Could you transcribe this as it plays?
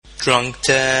Drunk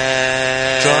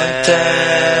Tank. Drunk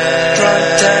Tank.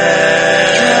 Drunk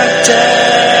Tank. Drunk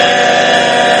Tank.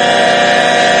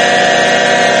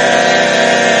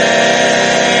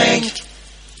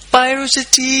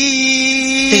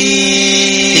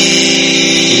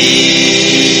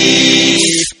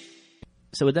 Virusity.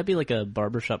 So would that be like a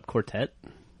barbershop quartet?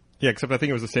 Yeah, except I think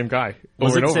it was the same guy.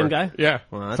 Was over it and the same over. guy? Yeah.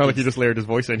 Well, It's not like he just layered his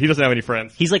voice in. He doesn't have any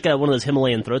friends. He's like one of those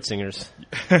Himalayan throat singers.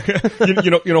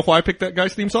 you know why I picked that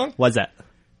guy's theme song? Why's that?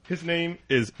 His name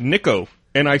is Nico.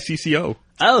 Nicco.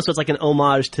 Oh, so it's like an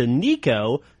homage to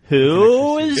Nico,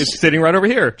 who is It's sitting right over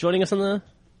here. joining us on the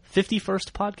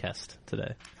 51st podcast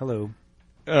today. Hello.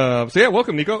 So yeah,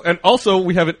 welcome, Nico. And also,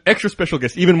 we have an extra special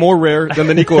guest, even more rare than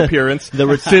the Nico appearance.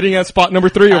 Sitting at spot number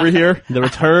 3 over here. The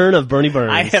return of Bernie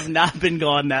Burns. I have not been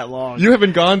gone that long. You have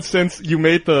been gone since you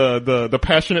made the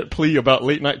passionate plea about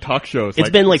late night talk shows. It's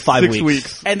been like 5 6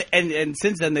 weeks. And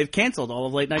since then, they've canceled all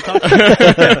of Late Night Talk.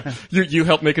 You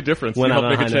helped make a difference. When you I'm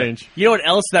helped make a behind change. You know what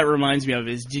else that reminds me of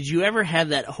is, did you ever have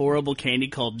that horrible candy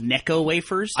called Necco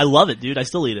wafers? I love it, dude. I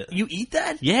still eat it. You eat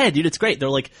that? Yeah, dude, it's great. They're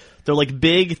like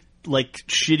big, like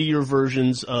shittier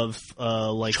versions of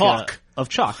Chalk. Of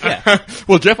chalk. Yeah,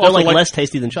 Well, Jeff they're also like likes less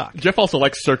tasty than chalk. Jeff also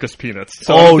likes circus peanuts.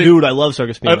 So I Oh, think- dude, I love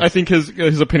circus peanuts. I think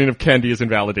his opinion of candy is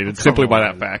invalidated simply by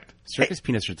that fact. Circus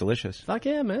peanuts are delicious. Fuck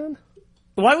yeah, man.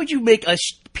 Why would you make a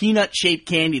peanut-shaped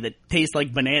candy that tastes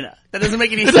like banana? That doesn't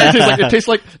make any It sense.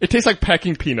 tastes like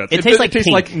packing peanuts. It tastes like tastes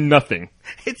pink. like nothing.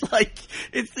 It's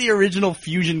the original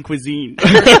fusion cuisine.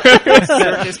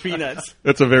 Circus peanuts.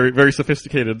 That's a very very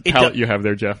sophisticated It palate do- you have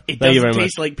there, Jeff. It Thank you doesn't very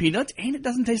taste like peanuts, and it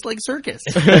doesn't taste like circus.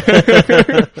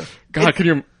 God, can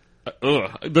you?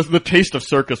 The taste of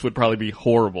circus would probably be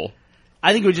horrible.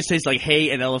 I think it would just taste like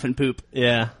hay and elephant poop.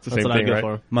 Yeah, the that's same what thing, I'd go right?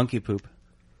 for. Monkey poop.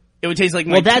 It would taste like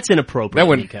Well, that's inappropriate. That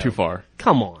went Nico. too far.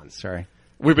 Come on. Sorry.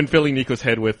 We've been filling Nico's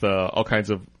head with all kinds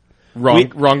of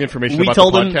wrong information We about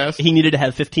told the him podcast. he needed to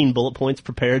have 15 bullet points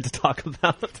prepared to talk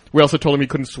about. We also told him he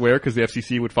couldn't swear because the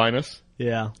FCC would fine us.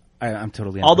 Yeah. I'm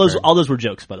totally All unprepared. those were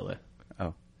jokes, by the way.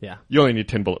 Oh. Yeah. You only need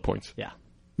 10 bullet points. Yeah.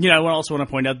 You know, I also want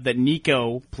to point out that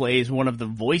Nico plays one of the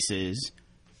voices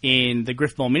in the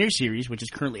Griffball miniseries, which is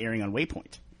currently airing on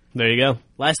Waypoint. There you go.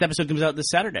 Last episode comes out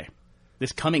this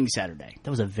coming Saturday.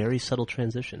 That was a very subtle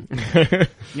transition.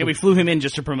 Yeah, we flew him in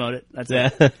just to promote it. That's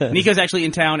it. Nico's actually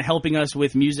in town helping us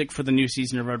with music for the new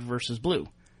season of Red vs. Blue.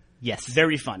 Yes.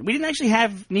 Very fun. We didn't actually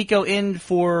have Nico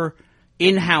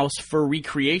in-house for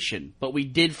recreation, but we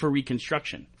did for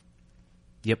reconstruction.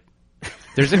 Yep.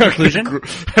 There's a conclusion.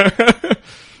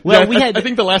 Well, Yeah, I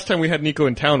think the last time we had Nico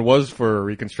in town was for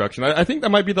reconstruction. I think that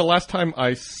might be the last time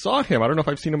I saw him. I don't know if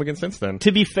I've seen him again since then.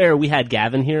 To be fair, we had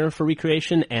Gavin here for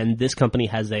recreation, and this company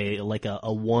has a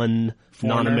one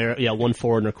Foreigner. one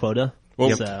foreigner quota.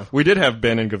 Well, So- we did have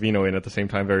Ben and Gavino in at the same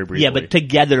time very briefly. yeah, but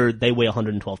together they weigh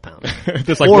 112 pounds,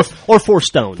 Just like or 4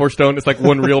 stone. 4 stone. It's like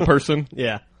one real person.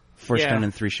 Yeah, 4 Yeah. stone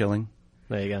and 3 shilling.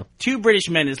 there you go. 2 British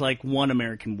men is like 1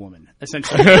 American woman,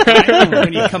 essentially,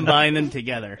 when you combine them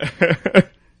together.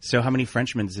 So how many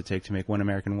Frenchmen does it take to make 1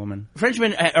 American woman?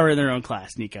 Frenchmen are in their own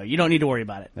class, Nico. You don't need to worry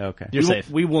about it. Okay. You're safe.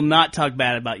 We will not talk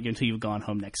bad about you until you've gone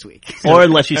home next week. Or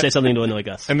unless you say something to annoy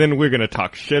us. And then we're going to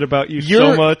talk shit about you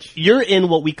so much. You're in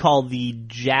what we call the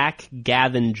Jack,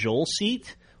 Gavin, Joel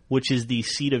seat, which is the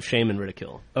seat of shame and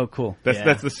ridicule. Oh, cool.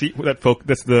 That's the seat,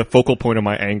 that's the focal point of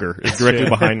my anger. Is directly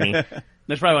behind me.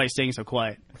 That's probably why he's staying so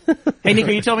quiet. Hey,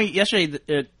 Nico, you told me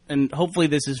yesterday, and hopefully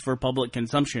this is for public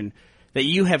consumption, that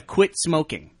you have quit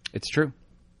smoking. It's true.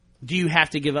 Do you have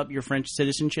to give up your French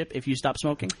citizenship if you stop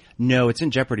smoking? No, it's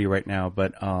in jeopardy right now,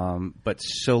 but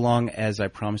so long as I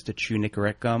promise to chew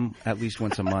Nicorette gum at least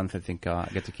once a month, I think I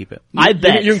get to keep it. I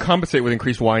bet You can compensate with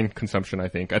increased wine consumption, I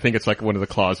think. I think it's like one of the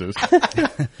clauses.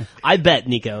 I bet,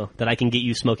 Nico, that I can get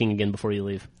you smoking again before you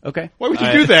leave. Okay. Why would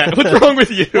you do that? What's wrong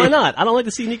with you? Why not? I don't like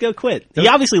to see Nico quit. He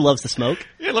obviously loves to smoke.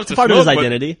 Yeah, he loves It's to part of his smoke, but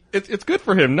identity. It's good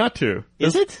for him not to.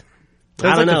 Is it? I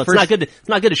That's don't like know. the It's not good. It's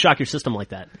not good to shock your system like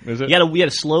that. Is it? You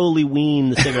gotta slowly wean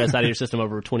the cigarettes out of your system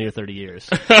over 20 or 30 years.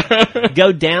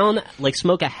 Go down, like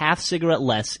smoke a half cigarette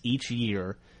less each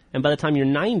year, and by the time you're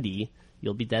 90,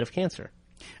 you'll be dead of cancer.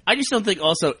 I just don't think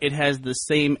also it has the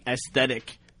same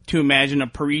aesthetic to imagine a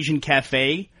Parisian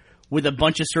cafe with a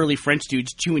bunch of surly French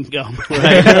dudes chewing gum.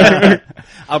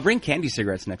 I'll bring candy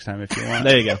cigarettes next time if you want.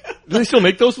 There you go. Do they still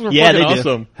make those? Those are Yeah, fucking they do.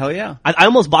 awesome. Hell yeah. I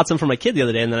almost bought some for my kid the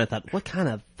other day, and then I thought, what kind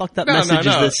of fucked up message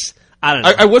is this? I don't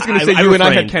know. I was going to say you and I had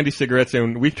refrained. candy cigarettes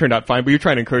and we turned out fine, but you're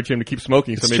trying to encourage him to keep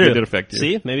smoking, so It's maybe true. it did affect you.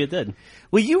 See? Maybe it did.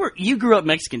 Well, you grew up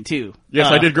Mexican too. Yes,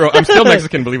 I did grow up. I'm still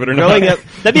Mexican, believe it or not. Growing up,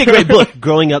 that'd be a great book.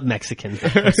 Growing Up Mexican,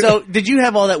 So, did you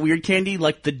have all that weird candy,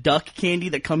 like the duck candy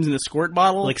that comes in a squirt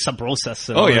bottle? like sabrosas.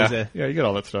 Oh, yeah. Yeah, you get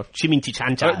all that stuff.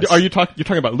 Chimichanchas. Are you're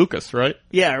talking about Lucas, right?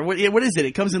 yeah. Or what is it?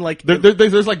 It comes in like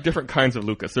There's like different kinds of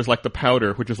Lucas. There's like the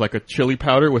powder, which is like a chili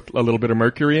powder with a little bit of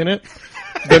mercury in it.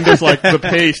 Then there's like the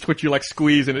paste, which you like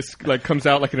squeeze and it's like comes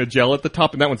out like in a gel at the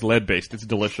top, and that one's lead based. It's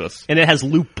delicious. And it has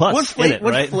lupus in it,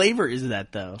 what right? flavor is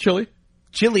that though? Chili?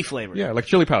 Chili flavor. Yeah, like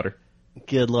chili powder.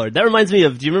 Good lord. That reminds me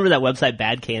of, do you remember that website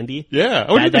Bad Candy? Yeah.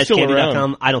 I wonder if they're still around.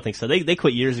 Bad-candy.com? I don't think so. They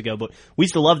quit years ago, but we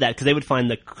used to love that because they would find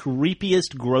the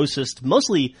creepiest, grossest,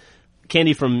 mostly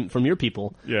candy from your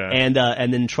people. Yeah. And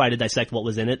then try to dissect what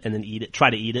was in it and then eat it. Try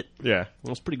to eat it. Yeah. It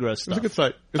was pretty gross It stuff. was a good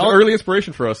site. It was an early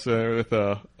inspiration for us with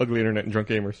Ugly Internet and Drunk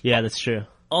Gamers. Yeah, that's true.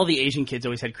 All the Asian kids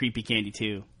always had creepy candy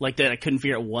too. Like that, I couldn't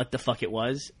figure out what the fuck it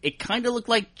was. It kind of looked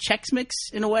like Chex Mix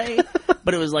in a way,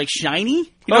 but it was like shiny. You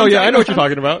know I know what you're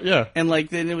talking about. Yeah. And like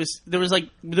then there was a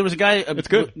guy, It's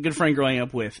good. good friend growing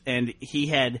up with, and he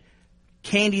had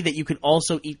candy that you could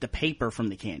also eat the paper from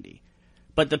the candy.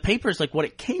 But the paper is like what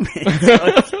it came in. So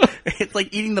it's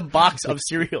like eating the box of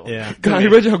cereal. Yeah. God, can you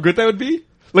imagine how good that would be?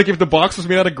 Like if the box was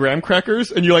made out of graham crackers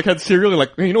and you like had cereal, you're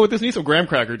like, hey, you know what, this needs some graham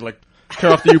crackers. Like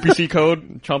tear off the UPC code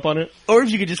and chomp on it. Or if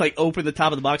you could just like open the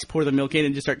top of the box, pour the milk in,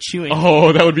 and just start chewing.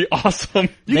 Oh, that would be awesome.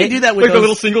 You can do that with like those, the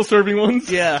little single serving ones.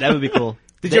 Yeah. That would be cool.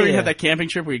 Did you ever have that camping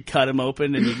trip where you'd cut them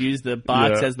open and you'd use the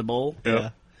box Yeah. as the bowl? Yeah.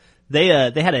 They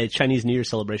had a Chinese New Year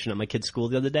celebration at my kid's school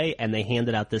the other day, and they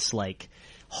handed out this like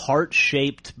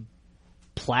heart-shaped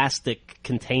plastic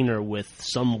container with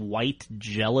some white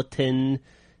gelatin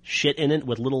shit in it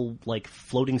with little like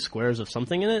floating squares of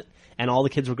something in it, and all the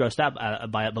kids were grossed out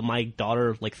by it. But my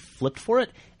daughter like flipped for it,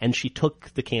 and she took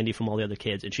the candy from all the other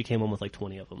kids, and she came home with like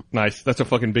 20 of them. Nice. That's a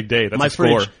fucking big day. That's My a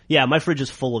score. fridge, my fridge is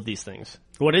full of these things.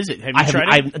 What is it? Have you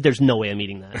tried it? There's no way I'm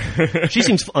eating that. She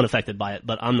seems unaffected by it,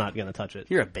 but I'm not going to touch it.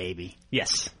 You're a baby.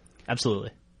 Yes,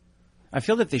 absolutely. I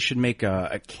feel that they should make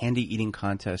a candy eating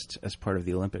contest as part of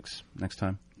the Olympics next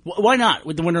time. Why not?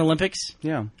 With the Winter Olympics?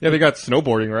 Yeah. Yeah, they got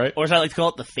snowboarding, right? Or as I like to call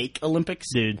it, the fake Olympics?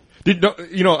 Dude.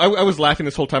 I was laughing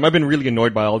this whole time. I've been really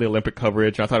annoyed by all the Olympic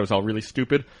coverage. I thought it was all really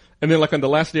stupid. And then, like, on the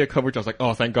last day of coverage, I was like,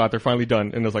 oh, thank God, they're finally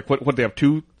done. And I was like, what, they have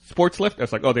 2 sports left? I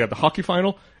was like, oh, they have the hockey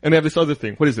final, and they have this other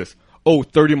thing. What is this? Oh,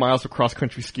 30 miles of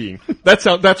cross-country skiing. That's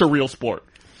a real sport.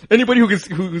 Anybody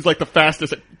who's like the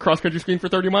fastest at cross-country skiing for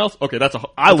 30 miles? Okay, that's a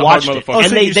watched hard it. motherfucker. Oh, And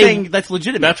so you're saying that's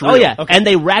legitimate? That's real. Oh yeah, Okay. and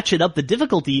they ratchet up the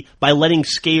difficulty by letting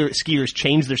skiers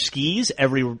change their skis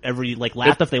every like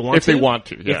lap if they want if to. they want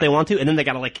to, yeah. If they want to, and then they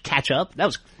gotta like catch up. That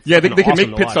was Yeah, they fucking can awesome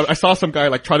make to pit stops. watch. I saw some guy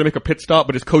like try to make a pit stop,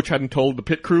 but his coach hadn't told the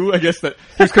pit crew, I guess, that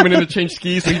he was coming in to change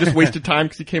skis, so he just wasted time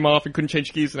because he came off and couldn't change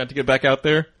skis and had to get back out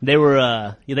there. They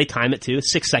were they time it too.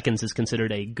 6 seconds is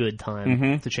considered a good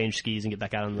time to change skis and get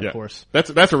back out on the Yeah, course.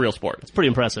 that's a real sport. It's pretty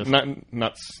impressive.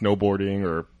 Not snowboarding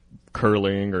or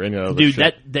curling or any other Dude,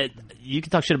 shit. that you can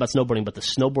talk shit about snowboarding, but the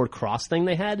snowboard cross thing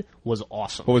they had was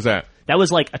awesome. What was that? That was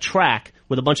like a track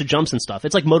with a bunch of jumps and stuff.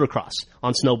 It's like motocross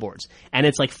on snowboards, and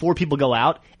it's like 4 people go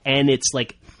out, and it's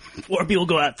like 4 people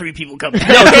go out, 3 people come back.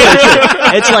 no,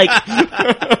 seriously. It's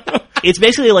like it's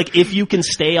basically like if you can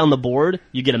stay on the board,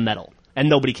 you get a medal, and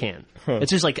nobody can.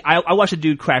 It's just like I watched a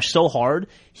dude crash so hard,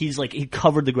 he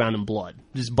covered the ground in blood,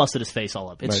 just busted his face all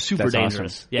up. It's Nice. super That's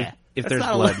dangerous. awesome. Yeah, If That's there's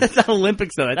not, blood. that's not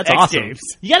Olympics, though. that's X awesome. Games.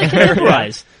 You gotta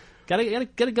contemporize.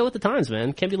 Gotta go with the times,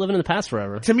 man. Can't be living in the past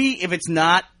forever. To me, if it's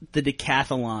not the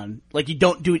decathlon, like you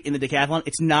don't do it in the decathlon,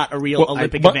 it's not a real Well,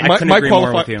 Olympic my, event. my, couldn't my agree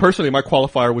more with you. personally, my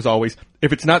qualifier was always,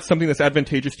 if it's not something that's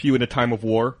advantageous to you in a time of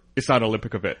war, it's not an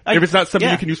Olympic event. If it's not something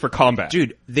yeah. you can use for combat.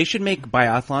 Dude, they should make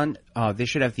biathlon. They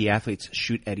should have the athletes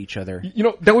shoot at each other. You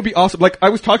know, that would be awesome. Like, I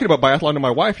was talking about biathlon to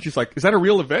my wife, and she's like, is that a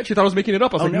real event? She thought I was making it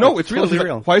up. I was like, no, no, it's it's real. totally She's like,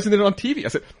 real. why isn't it on TV? I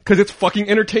said, because it's fucking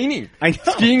entertaining. I know.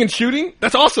 Skiing and shooting?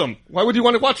 That's awesome. Why would you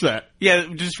want to watch that? Yeah,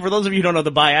 just for those of you who don't know,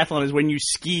 the biathlon is when you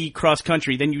ski cross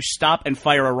country, then you stop and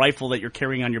fire a rifle that you're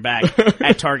carrying on your back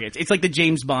at targets. It's like the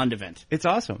James Bond event. It's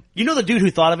awesome. You know the dude who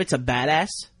thought of it's a badass,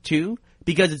 too?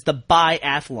 Because it's the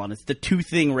biathlon. It's the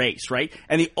 2-thing race, right?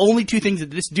 And the only 2 things that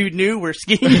this dude knew were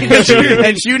skiing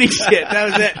and shooting shit. That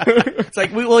was it. It's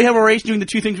like, we have a race doing the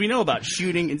 2 things we know about,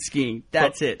 shooting and skiing.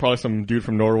 That's it. Probably some dude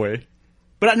from Norway.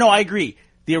 But no, I agree.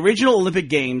 The original Olympic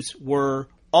Games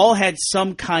all had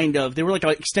some kind of, they were like an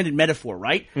extended metaphor,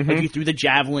 right? Like you threw the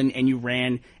javelin and you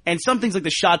ran. And some things like the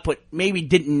shot put maybe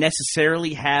didn't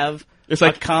necessarily have It's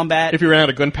like a combat. If you ran out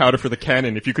of gunpowder for the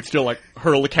cannon, if you could still like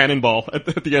hurl a cannonball at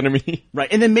the enemy. Right,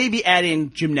 and then maybe add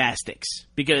in gymnastics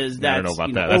because I that's don't know about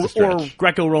you that. know, That's a or stretch.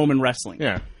 Greco-Roman wrestling.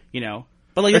 Yeah. You know,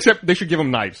 but like Except they should give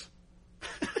them knives.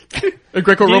 In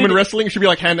Greco-Roman Dude, wrestling, it should be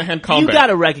like hand-to-hand You combat. got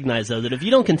to recognize, though, that if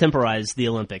you don't contemporize the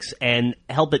Olympics and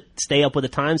help it stay up with the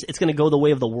times, it's going to go the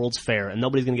way of the World's Fair, and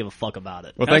nobody's going to give a fuck about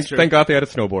it. Well, That's true. thank God they added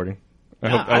snowboarding. I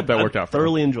hope that worked out for them.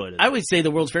 Thoroughly enjoyed it. I would say the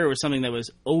World's Fair was something that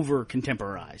was over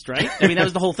contemporized, right? I mean, that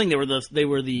was the whole thing. They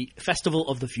were the festival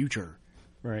of the future.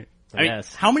 Right. I mean,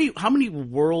 Yes. how many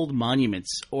world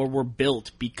monuments were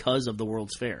built because of the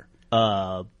World's Fair?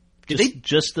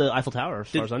 Just the Eiffel Tower, as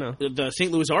far as I know. The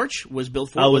St. Louis Arch was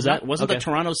built for. Oh, was that? Wasn't Okay. the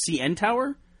Toronto CN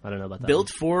Tower I don't know about that. built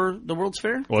for the World's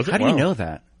Fair? Was it? How do you Wow. know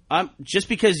that? Just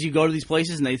because you go to these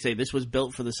places and they say this was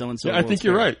built for the so and so. Yeah, I think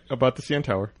you're right about the CN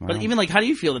Tower. But even like, how do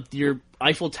you feel that your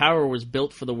Eiffel Tower was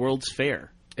built for the World's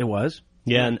Fair? It was?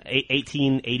 Yeah, in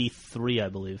 1883, I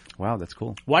believe. Wow, that's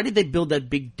cool. Why did they build that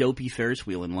big dopey Ferris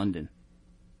wheel in London?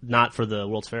 Not for the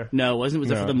World's Fair. No, was it for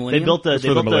the They Millennium? built the It's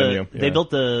for the Millennium, they yeah. built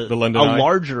the London a Eye.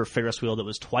 larger Ferris wheel that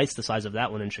was twice the size of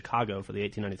that one in Chicago for the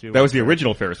 1893. That was the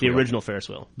original Ferris the wheel. original Ferris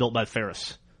wheel built by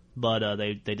Ferris, but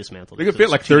they dismantled They it. could So fit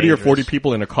it's like too 30 or dangerous. 40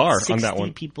 people in a car 60 on that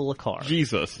one. people a car.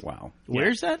 Jesus. Wow.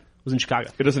 Where's that? It was in Chicago.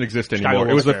 It doesn't exist Chicago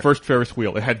anymore. It was World's the Fair. first Ferris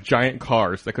wheel. It had giant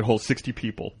cars that could hold 60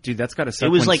 people. Dude, that's got to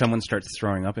suck was when like- someone starts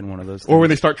throwing up in one of those things. Or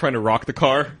when they start trying to rock the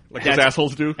car, like those That's-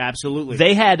 assholes do. Absolutely.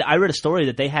 I read a story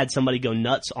that they had somebody go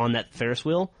nuts on that Ferris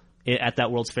wheel at that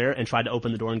World's Fair and tried to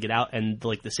open the door and get out, and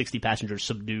like the 60 passengers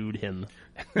subdued him.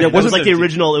 Yeah, It was wasn't like the it-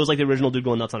 original. It was like the original dude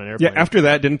going nuts on an airplane. Yeah, after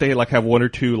that, didn't they like have one or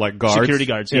two like guards? security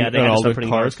guards. Yeah, in- they in had to all start the putting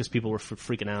guards cars. because people were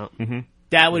freaking out.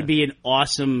 That would be an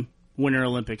awesome Winter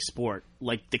Olympic sport,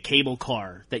 like the cable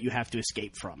car that you have to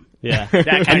escape from. Yeah, That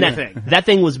kind and of thing. That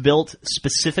thing was built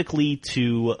specifically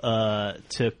to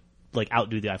like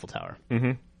outdo the Eiffel Tower.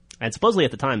 Mm-hmm. And supposedly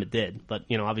at the time it did, but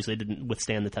obviously it didn't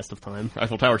withstand the test of time.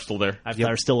 Eiffel Tower's still there. Eiffel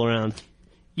Tower's still around.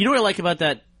 You know what I like about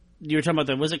that? You were talking about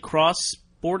that. Was it cross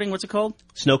boarding? What's it called?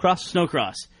 Snowcross.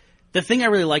 Snowcross. The thing I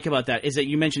really like about that is that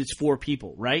you mentioned it's 4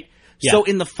 people, right? Yeah. So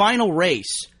in the final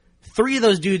race, 3 of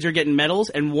those dudes are getting medals,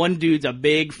 and 1 dude's a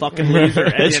big fucking loser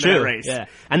at the That's end true. of that race. Yeah,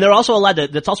 and they're also allowed to.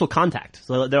 That's also contact,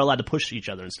 so they're allowed to push each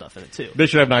other and stuff in it too. They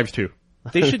should have knives too.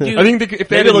 They should do. I think if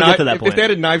they Maybe added they'll get to that if point. they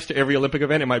added knives to every Olympic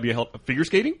event, it might be a help. Figure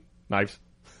skating, knives.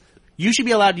 You should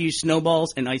be allowed to use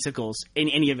snowballs and icicles in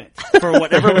any event for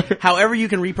whatever, however you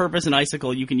can repurpose an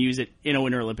icicle, you can use it in a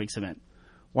Winter Olympics event.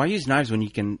 Why use knives when you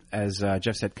can, as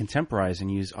Jeff said, contemporize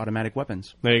and use automatic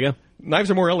weapons? There you go.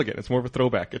 Knives are more elegant. It's more of a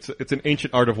throwback. It's an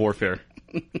ancient art of warfare.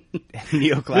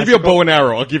 Neoclassical. Maybe a bow and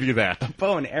arrow. I'll give you that.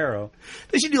 bow and arrow.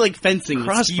 They should do like fencing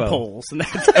with ski Crossbow. poles, and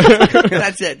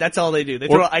that's it. That's all they do. They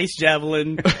throw Or- ice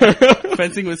javelin,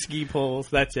 fencing with ski poles.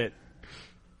 That's it.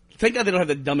 Thank God they don't have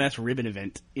the dumbass ribbon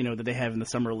event, that they have in the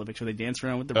Summer Olympics where they dance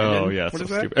around with the ribbon. Oh yeah, What so is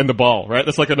that? stupid. And the ball, right?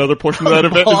 That's like another portion of that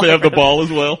event. Is they have the ball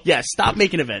as well. Yeah, stop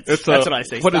making events. It's, That's what I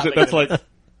say. What is Stop it? That's making like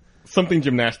something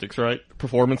gymnastics, right?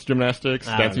 Performance gymnastics,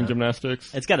 I don't dancing know.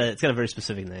 gymnastics. It's got a very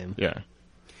specific name. Yeah.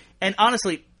 And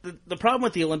honestly, the problem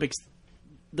with the Olympics,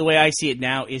 the way I see it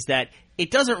now, is that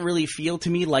it doesn't really feel to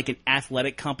me like an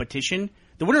athletic competition.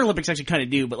 The Winter Olympics actually kind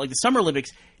of do, but like the Summer Olympics,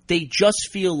 they just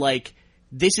feel like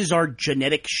this is our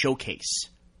genetic showcase.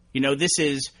 This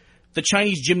is the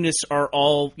Chinese gymnasts are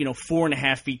all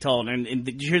 4.5 feet tall, and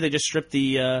did you hear they just stripped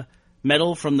the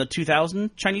medal from the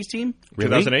 2000 Chinese team?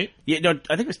 2008. Yeah, no,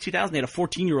 I think it was 2000. They had a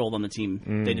 14-year-old on the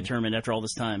team. They determined after all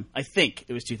this time. I think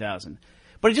it was 2000,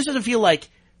 but it just doesn't feel like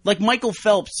Michael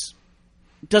Phelps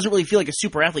doesn't really feel like a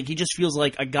super athlete. He just feels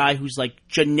like a guy who's like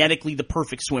genetically the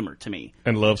perfect swimmer to me.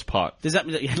 And loves pot. Does that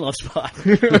mean that he loves pot?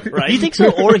 Right? Do you think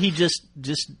so, or he just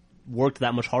worked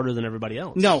that much harder than everybody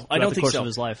else? No, I throughout don't the think course so. Of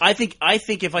his life. I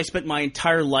think if I spent my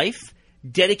entire life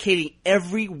dedicating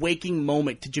every waking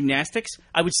moment to gymnastics,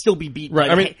 I would still be beat. Right,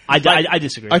 By I the mean, I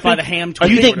disagree. I by think- the ham. do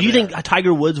you twist, think whatever.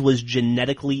 Tiger Woods was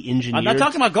genetically engineered? I'm not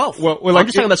talking about golf. Well, I'm like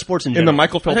just talking about sports in In the general.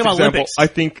 Michael Phelps I'm talking about example, Olympics. I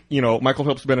think Michael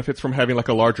Phelps benefits from having like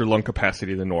a larger lung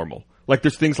capacity than normal. Like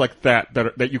there's things like that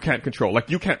you can't control. Like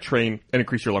you can't train and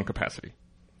increase your lung capacity.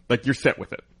 Like you're set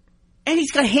with it. And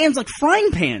he's got hands like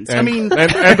frying pans. And, I mean,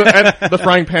 and the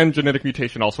frying pan genetic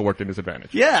mutation also worked in his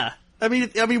advantage. yeah. I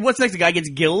mean, what's next? The guy gets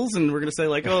gills, and we're gonna say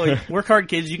like, oh, work hard,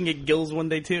 kids. You can get gills one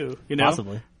day too.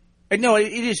 Possibly. And no,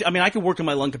 it is. I mean, I could work on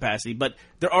my lung capacity, but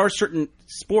there are certain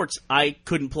sports I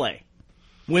couldn't play.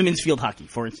 Women's field hockey,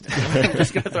 for instance. I'm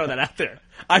just gonna throw that out there.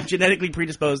 I'm genetically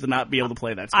predisposed to not be able to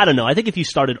play that sport. I don't know. I think if you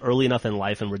started early enough in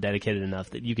life and were dedicated enough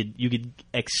that you could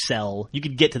excel, you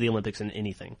could get to the Olympics in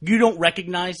anything. You don't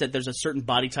recognize that there's a certain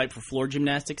body type for floor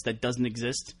gymnastics that doesn't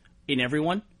exist in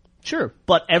everyone. Sure,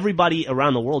 but everybody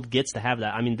around the world gets to have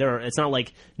that. I mean, it's not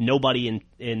like nobody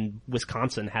in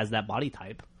Wisconsin has that body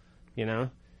type,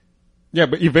 Yeah,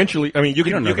 but eventually, I mean, you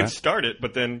don't know can that. start it,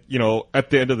 but then,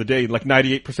 at the end of the day, like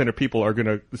 98% of people are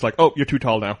gonna, it's like, oh, you're too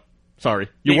tall now. Sorry,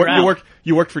 Yeah, you're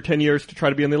you worked for 10 years to try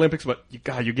to be in the Olympics, but you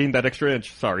gained that extra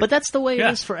inch. Sorry, But that's the way Yeah.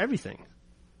 it is for everything.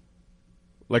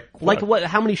 like Like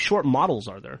how many short models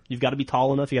are there? You've got to be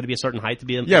tall enough. You got to be a certain height to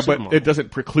be a Yeah, supermodel. but it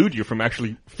doesn't preclude you from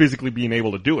actually physically being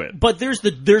able to do it. But there's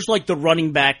like the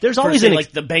running back. There's for, always say, an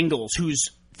like the Bengals, who's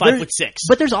There- 5'6".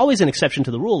 But there's always an exception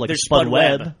to the rule, like There's a Spud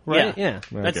Webb, right? Yeah.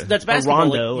 Yeah. That's Okay. that's basketball.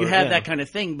 Rondo Like, you or- have yeah. that kind of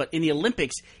thing, but in the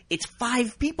Olympics, it's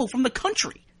 5 people from the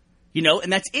country,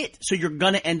 and that's it. So you're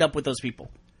gonna end up with those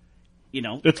people,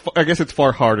 I guess it's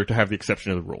far harder to have the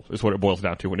exception of the rule, is what it boils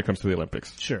down to when it comes to the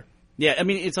Olympics. Sure. Yeah, I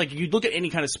mean, it's like you look at any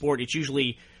kind of sport, it's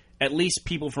usually at least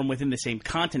people from within the same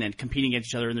continent competing against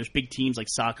each other, and there's big teams like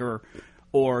soccer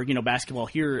or basketball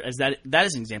here as that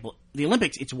is an example. The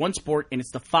Olympics, it's one sport, and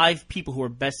it's the 5 people who are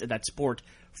best at that sport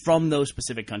from those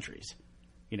specific countries,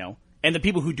 And the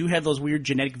people who do have those weird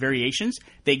genetic variations,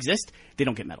 they exist, they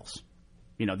don't get medals.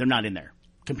 They're not in there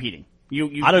competing.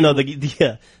 I don't know,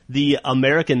 the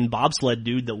American bobsled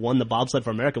dude that won the bobsled for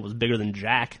America was bigger than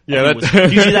Jack. Yeah, Like,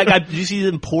 did you see that guy? Did you see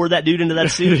them pour that dude into that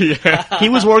suit? Yeah. He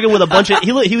was working with a bunch of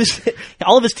he was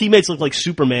all of his teammates looked like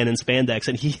Superman in spandex,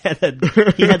 and he had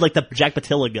like the Jack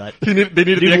Patilla gut. They needed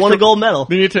Dude the won a extra, gold medal.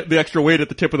 They needed the extra weight at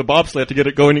the tip of the bobsled to get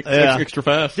it going extra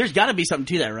fast. There's got to be something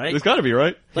to that, right? There's got to be,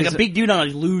 right? Like a big dude on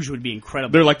a luge would be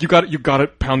incredible. They're like, you got to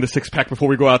pound the 6-pack before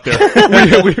we go out there.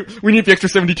 we need the extra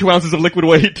 72 ounces of liquid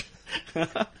weight.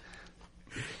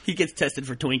 He gets tested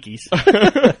for Twinkies.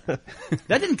 That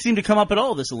didn't seem to come up at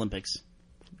all this Olympics.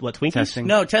 What, Twinkies? Testing.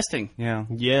 No, testing. Yeah.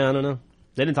 Yeah, I don't know.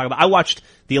 They didn't talk about. I watched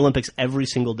the Olympics every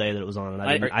single day that it was on,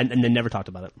 and and they never talked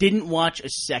about it. Didn't watch a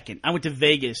second. I went to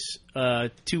Vegas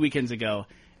 2 weekends ago,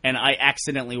 and I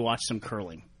accidentally watched some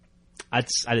curling. I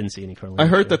didn't see any curling. I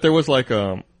heard that there was like,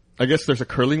 I guess there's a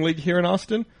curling league here in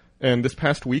Austin. And this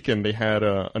past weekend, they had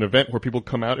an event where people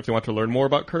come out if they want to learn more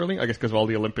about curling, I guess because of all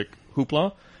the Olympic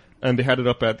hoopla. And they had it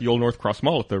up at the Old North Cross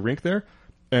Mall at the rink there.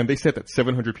 And they said that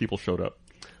 700 people showed up.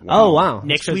 Oh wow!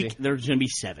 Next That's week, crazy. there's going to be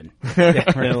 7. Yeah,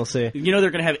 we'll see. They're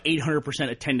going to have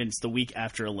 800% attendance the week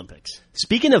after Olympics.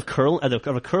 Speaking of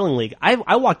of a curling league,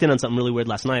 I walked in on something really weird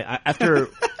last night. After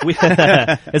we,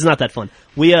 it's not that fun.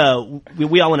 We all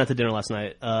went out to dinner last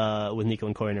night with Nico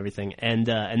and Corey and everything, and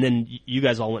then you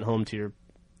guys all went home to your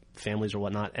families or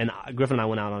whatnot. And Griffin and I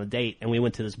went out on a date, and we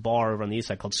went to this bar over on the east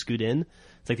side called Scoot Inn.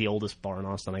 It's like the oldest bar in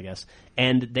Austin, I guess.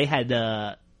 And they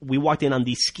had we walked in on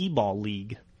the skee ball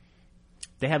league.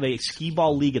 They have a skee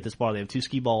ball league at this bar. They have 2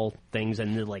 skee ball things,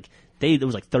 and there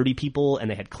was like 30 people, and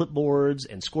they had clipboards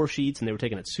and score sheets, and they were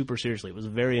taking it super seriously. It was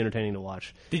very entertaining to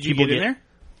watch. Did you People get in there?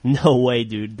 No way,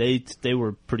 dude. They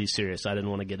were pretty serious. I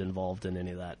didn't want to get involved in any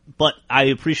of that. But I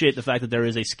appreciate the fact that there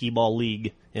is a skee ball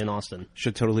league in Austin.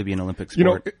 Should totally be an Olympic You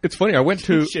know, sport. it's funny. I went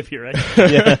to Ship here,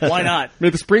 right? Why not?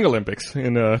 the Spring Olympics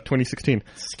in 2016.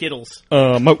 Skittles.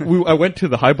 I went to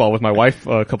the Highball with my wife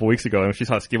a couple weeks ago, and she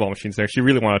saw skee ball machines there. She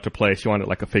really wanted to play. She wanted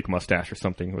like a fake mustache or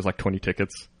something. It was like 20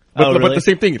 tickets. But, Oh, really? but the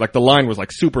same thing. Like the line was like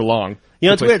super long. to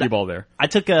It's play weird. skee ball there.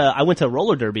 I went to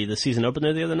roller derby, the season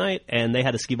opener the other night, and they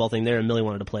had a skee ball thing there, and Millie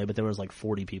wanted to play, but there was like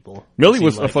 40 people. Millie It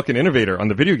was seemed a fucking innovator on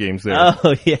the video games there.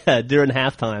 Oh yeah, during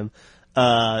halftime,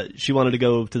 she wanted to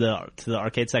go to the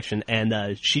arcade section,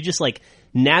 and she just like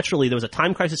naturally there was a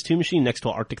Time Crisis 2 machine next to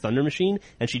an Arctic Thunder machine,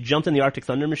 and she jumped in the Arctic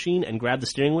Thunder machine and grabbed the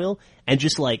steering wheel, and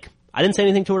just like I didn't say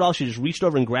anything to her at all. She just reached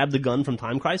over and grabbed the gun from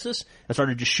Time Crisis and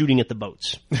started just shooting at the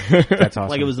boats. That's awesome.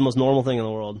 Like it was the most normal thing in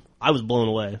the world. I was blown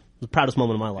away. It was the proudest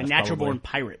moment of my life. A natural probably. born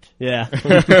pirate. Yeah,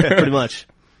 pretty much.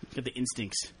 Got the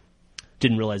instincts.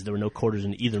 Didn't realize there were no quarters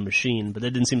in either machine, but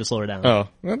that didn't seem to slow her down. Oh,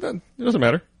 well, it doesn't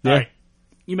matter. All right.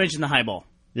 You mentioned the highball.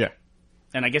 Yeah.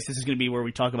 And I guess this is going to be where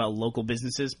we talk about local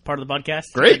businesses part of the podcast.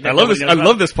 Great. I love this. I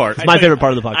love this part. It's my favorite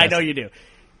part of the podcast. I know you do.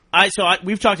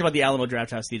 We've talked about the Alamo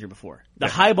Draft House Theater before. The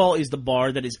Highball is the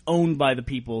bar that is owned by the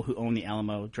people who own the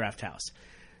Alamo Draft House,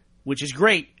 which is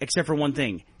great, except for one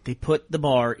thing. They put the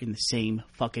bar in the same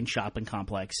fucking shopping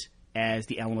complex as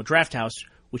the Alamo Draft House,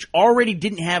 which already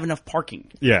didn't have enough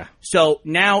parking. Yeah. So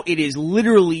now it is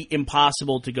literally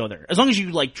impossible to go there. As long as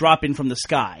you like drop in from the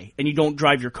sky and you don't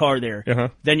drive your car there,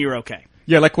 then you're okay.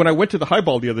 Yeah, like when I went to the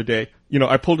Highball the other day,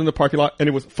 I pulled in the parking lot and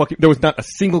it was there was not a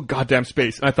single goddamn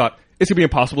space. And I thought, it's going to be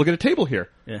impossible to get a table here.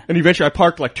 Yeah. And eventually I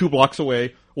parked like 2 blocks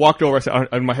away, walked over, I said,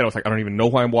 in my head I was like, I don't even know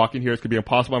why I'm walking here. It's going to be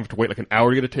impossible. I'm going to have to wait like an hour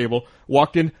to get a table.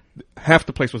 Walked in, half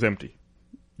the place was empty.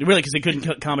 Really, because they couldn't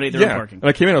accommodate their own parking. And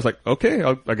I came in, I was like, okay,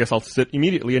 I guess I'll sit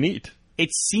immediately and eat. It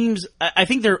seems, I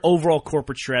think their overall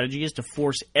corporate strategy is to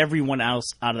force everyone else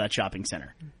out of that shopping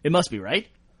center. It must be, right?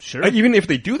 Sure. Even if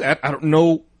they do that, I don't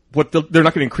know they're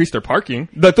not going to increase their parking.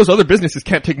 That those other businesses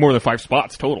can't take more than 5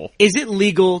 spots total. Is it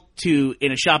legal to,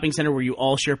 in a shopping center where you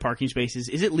all share parking spaces,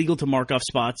 is it legal to mark off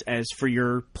spots as for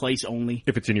your place only?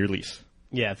 If it's in your lease.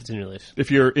 Yeah, if it's in your lease. If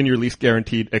you're in your lease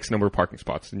guaranteed X number of parking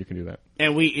spots, then you can do that.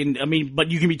 And but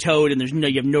you can be towed and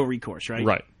you have no recourse, right?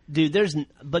 Right. Dude,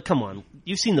 but come on.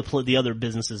 You've seen the other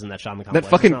businesses in that shopping complex.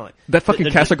 That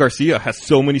fucking Casa Garcia has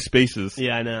so many spaces.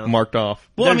 Yeah, I know. Marked off.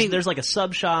 Well, there's like a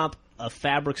sub shop, a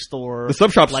fabric store. The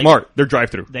sub shop's smart. They're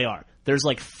drive-through. They are. There's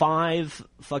like 5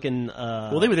 fucking.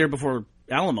 Well, they were there before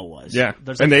Alamo was. Yeah,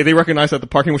 and they recognized that the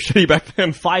parking was shitty back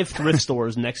then. 5 thrift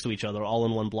stores next to each other, all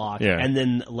in one block. Yeah. And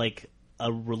then like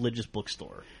a religious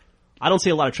bookstore. I don't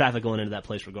see a lot of traffic going into that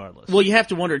place regardless. Well, you have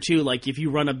to wonder, too, like, if you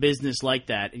run a business like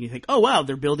that and you think, oh, wow,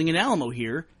 they're building an Alamo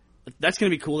here. That's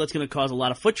going to be cool. That's going to cause a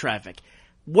lot of foot traffic.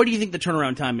 What do you think the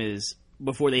turnaround time is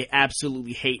before they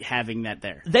absolutely hate having that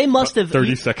there? They must have...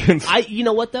 30 seconds. You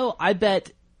know what, though? I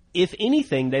bet, if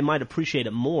anything, they might appreciate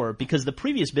it more because the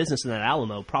previous business in that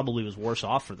Alamo probably was worse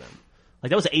off for them. Like,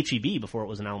 that was a H-E-B before it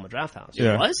was an Alamo Draft House.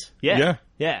 Yeah. It was?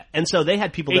 Yeah. And so they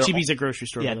had people there. H-E-B's a grocery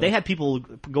store. Yeah, they had people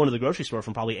going to the grocery store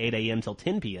from probably 8 a.m. till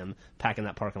 10 p.m. packing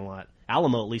that parking lot.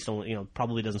 Alamo, at least,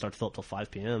 probably doesn't start to fill up till 5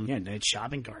 p.m. Yeah, they had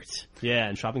shopping carts. Yeah,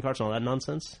 and shopping carts and all that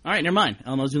nonsense. All right, never mind.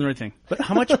 Alamo's doing the right thing. But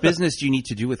how much business do you need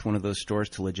to do with one of those stores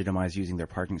to legitimize using their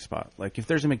parking spot? Like, if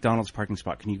there's a McDonald's parking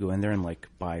spot, can you go in there and, like,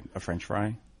 buy a French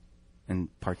fry and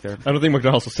park there? I don't think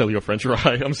McDonald's will sell you a French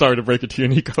fry. I'm sorry to break it to you,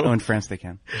 Nico. Oh, in France they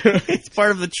can. It's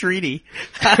part of the treaty.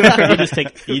 You just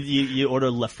take you order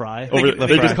Le Fry.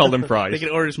 They just call them fries. They can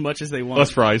order as much as they want.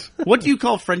 Less fries. What do you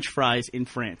call French fries in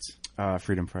France?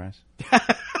 Freedom fries.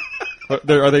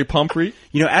 Are they pommes frites?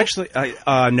 You know, actually,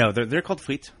 no, they're called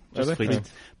frites. Are they? Frites. Yeah.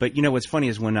 But you know what's funny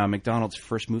is when McDonald's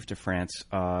first moved to France,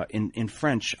 in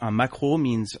French, maquereau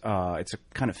means it's a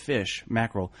kind of fish,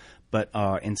 mackerel. But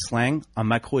in slang, a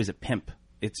maquereau is a pimp.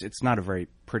 It's not a very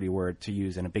pretty word to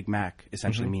use, and a Big Mac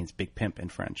essentially means big pimp in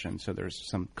French. And so there's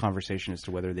some conversation as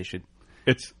to whether they should.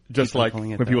 It's just like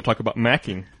calling it when that. people talk about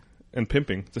macking and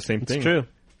pimping. It's the same thing. It's true.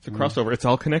 It's a crossover. It's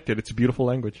all connected. It's a beautiful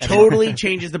language. Totally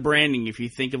changes the branding if you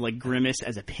think of like Grimace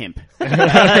as a pimp.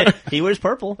 He wears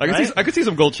purple. I could see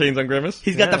some gold chains on Grimace.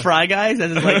 He's got the fry guys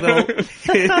as his like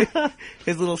little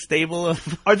his little stable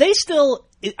of. Are they still?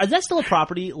 Is that still a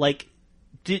property? Like,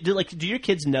 do your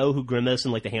kids know who Grimace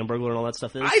and like the Hamburglar and all that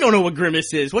stuff is? I don't know what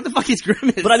Grimace is. What the fuck is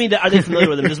Grimace? But I mean, are they familiar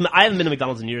with them? I haven't been to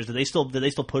McDonald's in years. Do they still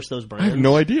push those brands? I have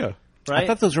no idea. Right? I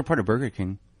thought those were part of Burger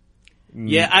King.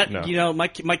 Yeah, No. you know, my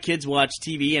kids watch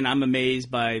TV, and I'm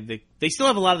amazed by they still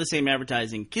have a lot of the same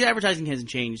advertising. Kid advertising hasn't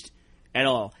changed at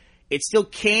all. It's still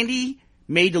candy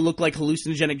made to look like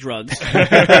hallucinogenic drugs.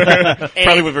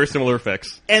 Probably with very similar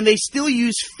effects. And they still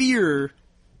use fear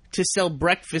to sell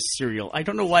breakfast cereal. I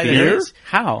don't know why that Fear? is.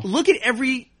 How? Look at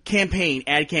every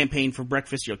ad campaign for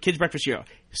breakfast cereal, kids' breakfast cereal.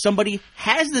 Somebody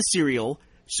has the cereal.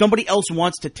 Somebody else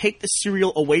wants to take the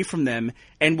cereal away from them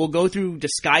and will go through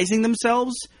disguising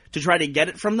themselves to try to get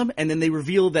it from them, and then they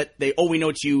reveal that we know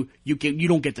it's you. You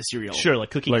don't get the cereal. Sure, like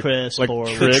Cookie Crisp or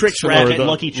the Trix Rabbit,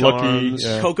 Lucky Charms,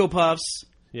 yeah. Cocoa Puffs,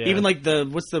 Yeah. even like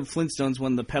what's the Flintstones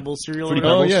one, the Pebble cereal. Fruity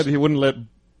or whatever? Oh yeah, he wouldn't let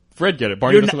Fred get it.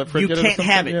 Barney doesn't let Fred you get it. can't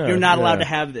have it. Yeah, You're not allowed yeah. to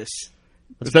have this.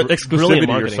 Is that brilliant exclusivity or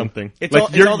marketing. something? It's Like, all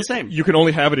you're- the same. You can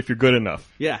only have it if you're good enough.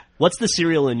 Yeah. What's the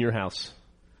cereal in your house?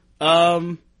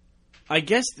 I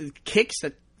guess the Kicks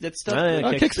that stuff. Oh,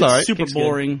 yeah, Kicks it's all right. super Kicks good.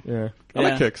 boring. Yeah, I Yeah.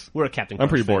 like Kicks. We're a Captain Crunch I'm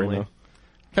pretty boring family.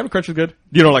 though. Captain Crunch is good.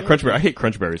 You don't like Crunch Berry? I hate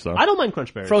Crunch Berries though. I don't mind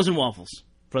Crunch Berries. Frozen waffles.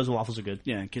 Frozen waffles are good.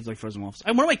 Yeah, kids like frozen waffles.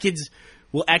 One of my kids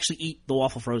will actually eat the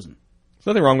waffle frozen. There's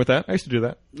nothing wrong with that. I used to do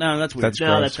that. No, that's weird. That's No,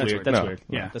 gross. that's weird. weird. That's No. weird.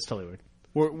 Yeah. That's totally weird.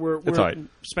 We're It's all right.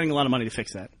 spending a lot of money to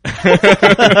fix that.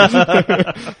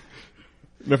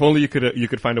 If only you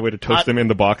could find a way to toast them in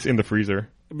the box in the freezer.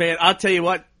 Man, I'll tell you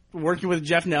what, working with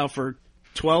Jeff now for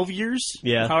 12 years,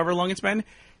 Yeah. however long it's been,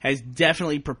 has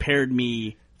definitely prepared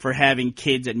me for having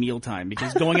kids at mealtime.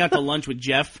 Because going out to lunch with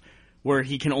Jeff, where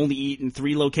he can only eat in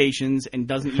 3 locations and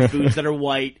doesn't eat foods that are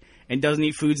white and doesn't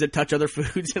eat foods that touch other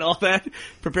foods and all that,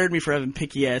 prepared me for having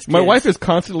picky-ass kids. My wife is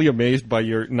constantly amazed by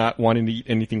your not wanting to eat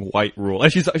anything white rule.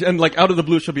 And like out of the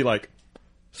blue, she'll be like,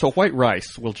 "So white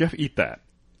rice? Will Jeff eat that?"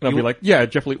 And I'll be like, "Yeah,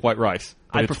 Jeff will eat white rice,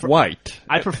 but it's white.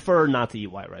 I prefer not to eat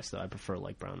white rice, though. I prefer,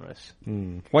 like, brown rice.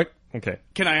 White? Okay.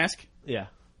 Can I ask? Yeah.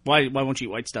 Why won't you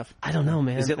eat white stuff? I don't know,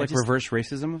 man. Is it like reverse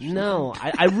racism? No.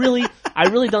 I really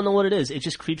don't know what it is. It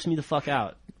just creeps me the fuck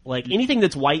out. Like, anything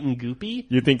that's white and goopy.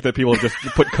 You think that people just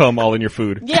put cum all in your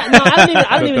food? Yeah, no, I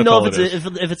don't even That's know all if it it's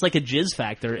if it's like a jizz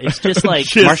factor. It's just like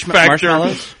Jizz factor.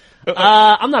 Marshmallows?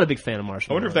 I'm not a big fan of I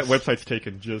marshmallows. wonder if that website's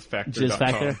taken. JizzFactor.com. Jizz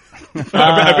Factor.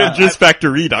 I bet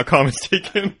JizzFactory.com is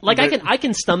taken. Like I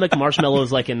can stomach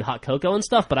marshmallows like in hot cocoa and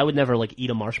stuff, but I would never like eat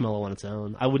a marshmallow on its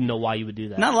own. I wouldn't know why you would do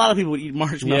that. Not a lot of people would eat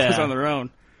marshmallows Yeah. on their own.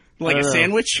 Like a don't know.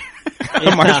 sandwich?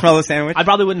 A marshmallow sandwich I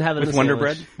probably wouldn't have it with in a Wonder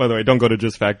sandwich. Bread. By the way, don't go to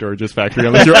JizzFactor or JizzFactory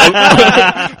unless you're.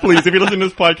 Please, if you listen to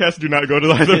this podcast, do not go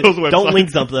to either of those websites. Don't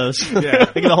link dump those. Yeah.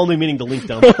 They give a whole new meaning to link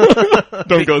dump.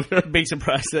 Don't go there. Big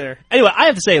surprise there. Anyway, I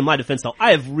have to say in my defense though,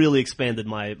 I have really expanded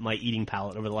my eating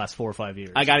palate over the last 4 or 5 years.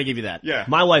 I gotta give you that. Yeah.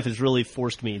 My wife has really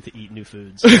forced me to eat new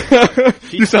foods.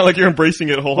 You sound like you're embracing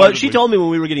it wholeheartedly. Well, she told me when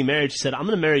we were getting married, she said, "I'm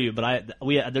going to marry you, but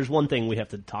there's one thing we have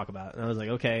to talk about." And I was like,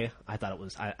 "Okay." I thought it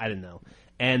was I didn't know.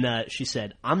 And she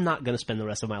said, "I'm not going to spend the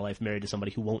rest of my life married to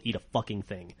somebody who won't eat a fucking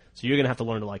thing. So you're going to have to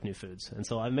learn to like new foods." And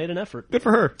so I've made an effort. Good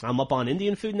for her. I'm up on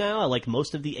Indian food now. I like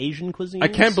most of the Asian cuisines. I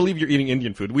can't believe you're eating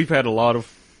Indian food. We've had a lot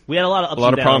of. We had a lot of ups lot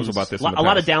and of problems downs. about this in the A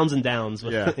lot of past. downs and downs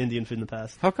with Yeah. Indian food in the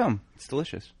past. How come? It's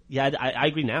delicious. Yeah, I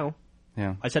agree now.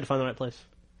 Yeah. I just had to find the right place.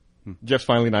 Jeff's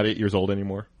finally not 8 years old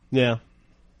anymore. Yeah.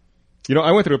 You know,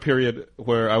 I went through a period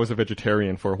where I was a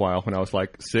vegetarian for a while when I was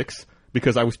like 6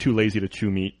 because I was too lazy to chew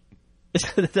meat.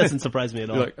 That doesn't surprise me at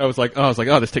all. I was like,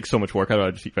 oh, this takes so much work. I'd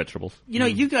rather just eat vegetables. You know,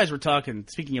 you guys were talking,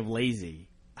 speaking of lazy,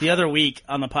 the other week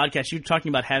on the podcast, you were talking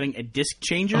about having a disc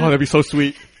changer. Oh, that'd be so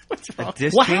sweet. What's wrong?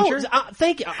 Disc Wow, changer?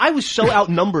 thank you. I was so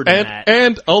outnumbered in that.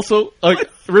 And also, like,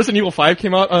 Resident Evil 5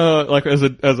 came out, like, as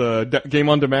a game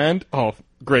on demand. Oh,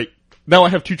 great. Now I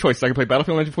have two choices. I can play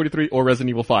Battlefield 1943 or Resident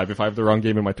Evil 5 if I have the wrong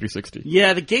game in my 360.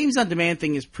 Yeah, the games on demand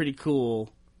thing is pretty cool,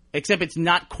 except it's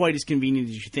not quite as convenient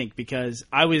as you think because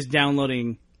I was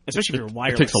downloading, especially if you're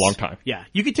wireless. It takes a long time. Yeah,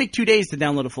 you could take 2 days to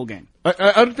download a full game.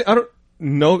 I don't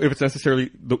know if it's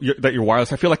necessarily that you're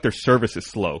wireless. I feel like their service is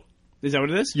slow. Is that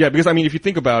what it is? Yeah, because I mean, if you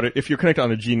think about it, if you're connected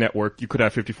on a G network, you could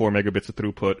have 54 megabits of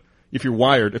throughput. If you're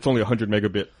wired, it's only a 100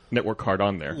 megabit network card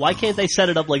on there. Why can't they set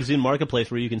it up like Zune Marketplace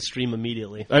where you can stream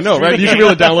immediately? I know, right? You should be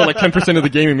able to download like 10% of the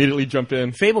game immediately jump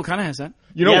in. Fable kind of has that.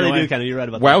 You know, Yeah, they do kind of. You're right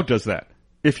about WoW does that.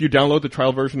 If you download the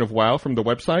trial version of WoW from the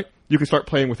website, you can start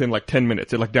playing within like 10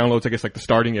 minutes. It like downloads, I guess, like the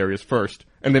starting areas first,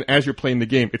 and then as you're playing the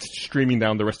game, it's streaming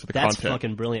down the rest of the that. That's content.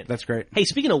 fucking brilliant. That's great. Hey,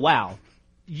 speaking of WoW,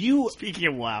 Speaking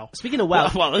of WoW. WoW,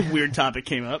 Wow, a weird topic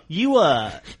came up. you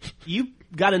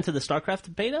got into the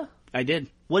StarCraft beta? I did.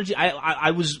 What did you?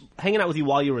 I was hanging out with you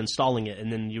while you were installing it, and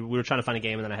then we were trying to find a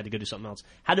game, and then I had to go do something else.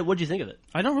 What did you think of it?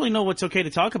 I don't really know what's okay to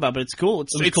talk about, but it's cool.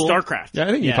 It's cool? StarCraft. Yeah,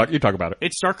 I think Yeah. you talk about it.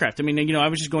 It's StarCraft. I mean, you know, I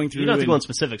was just going through. You don't have to and- go in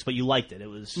specifics, but you liked it. It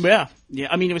was Yeah.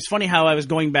 I mean, it was funny how I was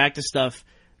going back to stuff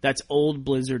that's old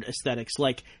Blizzard aesthetics,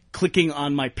 like clicking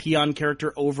on my peon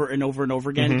character over and over and over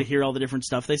again to hear all the different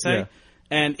stuff they say. Yeah.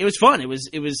 And it was fun.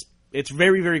 It's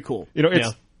very, very cool. You know,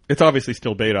 Yeah. it's obviously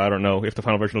still beta. I don't know if the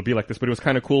final version will be like this, but it was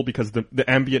kind of cool because the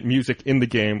ambient music in the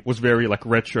game was very like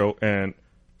retro and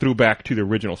threw back to the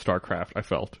original StarCraft. I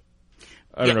felt.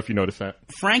 I don't know if you noticed that.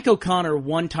 Frank O'Connor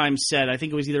one time said, I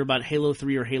think it was either about Halo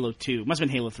 3 or Halo 2. It must have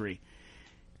been Halo 3.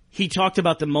 He talked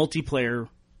about the multiplayer,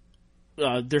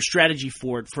 their strategy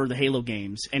for the Halo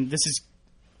games. And this is,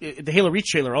 the Halo Reach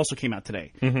trailer also came out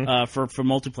today for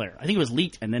multiplayer. I think it was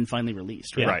leaked and then finally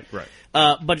released. Right. Right.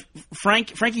 But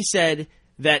Frankie said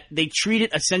that they treat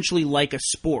it essentially like a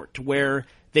sport where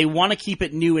they want to keep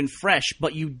it new and fresh,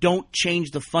 but you don't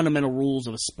change the fundamental rules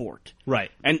of a sport.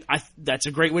 right. And that's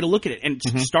a great way to look at it. And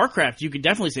StarCraft, you could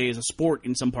definitely say, is a sport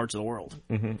in some parts of the world.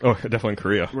 Oh, definitely in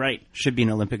Korea. Right. Should be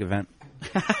an Olympic event.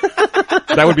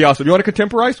 That would be awesome. You want to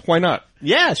contemporize? Why not?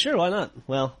 Yeah, sure. Why not?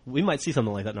 Well, we might see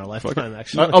something like that in our lifetime.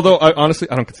 Actually, Although, honestly,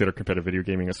 I don't consider competitive video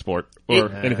gaming a sport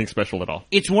or anything special at all.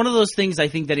 It's one of those things I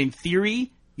think that in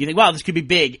theory, you think, wow, this could be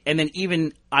big. And then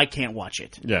even I can't watch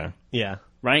it. Yeah. yeah.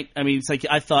 Right? I mean, it's like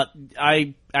I thought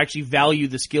I actually value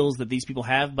the skills that these people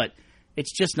have, but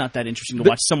it's just not that interesting to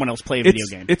watch someone else play a video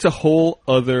game. It's a whole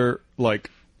other, like,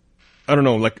 I don't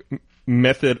know, like,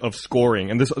 method of scoring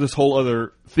and this whole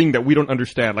other thing that we don't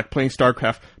understand. Like playing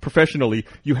StarCraft professionally,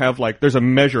 you have like, there's a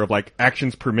measure of like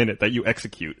actions per minute that you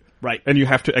execute. Right. And you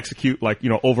have to execute like, you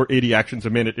know, over 80 actions a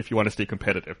minute if you want to stay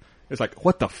competitive. It's like,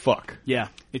 what the fuck? Yeah.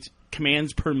 It's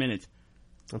commands per minute.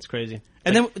 That's crazy.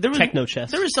 And then there was techno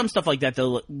chess. There was some stuff like that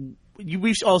though.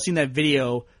 We've all seen that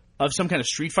video of some kind of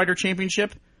Street Fighter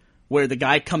championship where the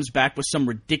guy comes back with some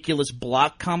ridiculous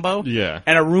block combo. Yeah.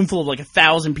 And a room full of like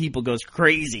 1,000 people goes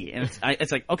crazy. And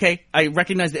it's like, okay, I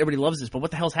recognize that everybody loves this, but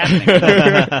what the hell's happening?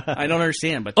 I don't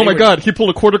understand. But Oh my god, he pulled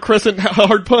a quarter crescent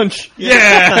hard punch.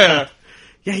 Yeah.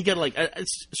 Yeah, he got like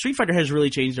Street Fighter has really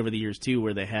changed over the years too,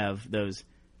 where they have those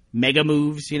mega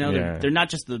moves. You know, Yeah. they're not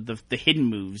just the hidden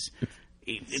moves.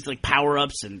 It's like power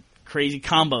ups and crazy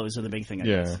combos are the big thing. I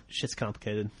guess. Yeah. Shit's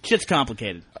complicated. Shit's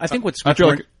complicated. I think what's I feel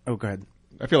more- like Oh, go ahead.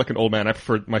 I feel like an old man. I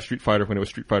preferred my Street Fighter when it was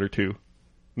Street Fighter 2.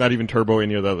 Not even Turbo,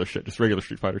 any of the other shit. Just regular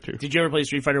Street Fighter 2. Did you ever play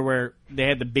Street Fighter where they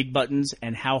had the big buttons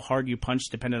and how hard you punched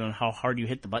depended on how hard you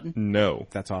hit the button? No.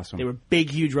 That's awesome. They were big,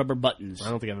 huge rubber buttons. I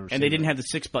don't think I've ever seen And they that. didn't have the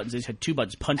 6 buttons. They just had 2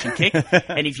 buttons, punch and kick.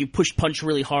 And if you pushed punch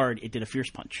really hard, it did a fierce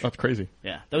punch. That's crazy.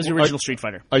 Yeah, that was the original Street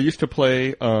Fighter. I used to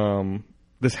play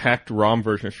this hacked ROM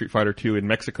version of Street Fighter 2 in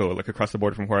Mexico, like across the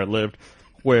border from where I lived,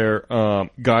 where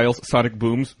Guile's Sonic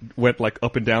Booms went like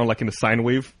up and down like in a sine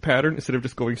wave pattern instead of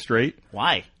just going straight.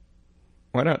 Why?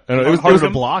 Why not? It was harder to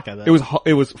block, I think.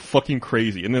 It was fucking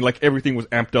crazy, and then like everything was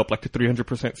amped up like to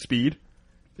 300% speed.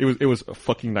 It was a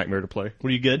fucking nightmare to play. Were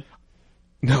you good?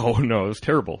 No, it was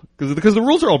terrible because the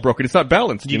rules are all broken. It's not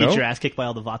balanced. Did you know? get your ass kicked by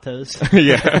all the Vatos?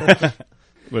 Yeah.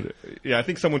 But yeah, I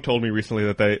think someone told me recently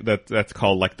that that's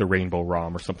called like the Rainbow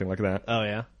ROM or something like that. Oh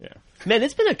yeah. Yeah. Man,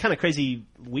 it's been a kind of crazy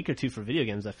week or two for video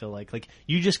games. I feel like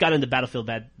you just got into Battlefield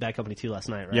Bad Company 2 last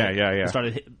night, right? Yeah. You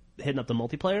started hitting up the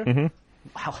multiplayer. Mm-hmm.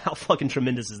 How fucking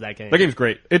tremendous is that game? That game's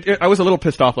great. I was a little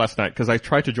pissed off last night because I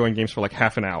tried to join games for like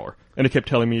half an hour, and it kept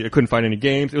telling me it couldn't find any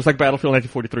games. It was like Battlefield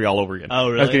 1943 all over again. Oh,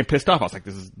 really? I was getting pissed off. I was like,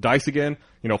 this is DICE again.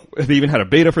 You know, they even had a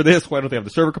beta for this. Why don't they have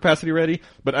the server capacity ready?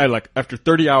 But after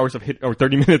 30 hours of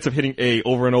 30 minutes of hitting A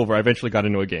over and over, I eventually got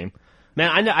into a game.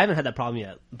 Man, I haven't had that problem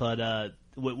yet, but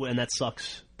and that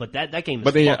sucks. But that game is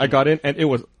But then fucking, I got in, and it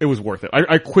was worth it.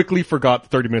 I quickly forgot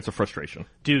 30 minutes of frustration.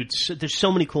 dude. There's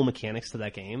so many cool mechanics to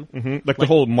that game. Mm-hmm. Like the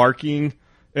whole marking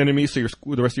enemies so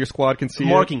the rest of your squad can see it.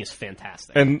 Marking is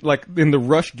fantastic. And like in the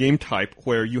rush game type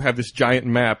where you have this giant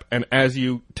map, and as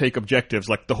you take objectives,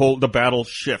 like the battle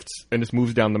shifts and just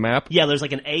moves down the map. Yeah, there's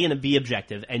like an A and a B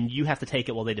objective, and you have to take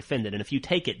it while they defend it. And if you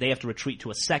take it, they have to retreat to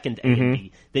a second A and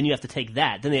B. Then you have to take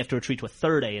that. Then they have to retreat to a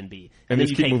third A and B. And then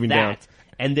just you keep take moving that, down.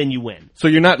 and then you win. So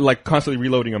you're not like constantly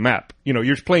reloading a map. You know,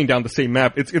 you're just playing down the same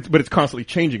map. But it's constantly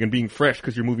changing and being fresh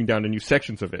because you're moving down to new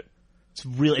sections of it. It's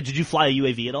really. Did you fly a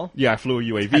UAV at all? Yeah, I flew a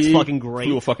UAV. That's fucking great.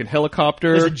 Flew a fucking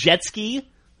helicopter. There's a jet ski.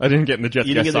 I didn't get in the jet ski.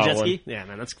 You didn't get the I saw jet one. ski? Yeah,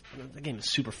 man, that game is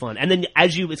super fun. And then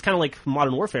it's kind of like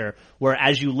Modern Warfare, where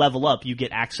as you level up, you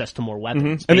get access to more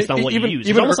weapons And based on what you use.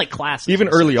 It's almost like classes. Even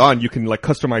early on, you can like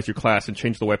customize your class and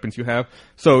change the weapons you have.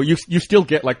 So you still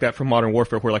get like that from Modern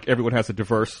Warfare, where like everyone has a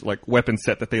diverse like weapon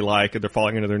set that they like, and they're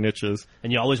falling into their niches.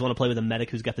 And you always want to play with a medic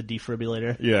who's got the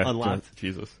defibrillator Yeah, unlocked.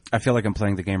 Jesus, I feel like I'm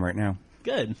playing the game right now.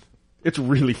 Good. it's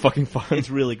really fucking fun. It's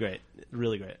really great.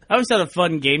 Really great. I always thought a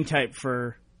fun game type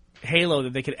for Halo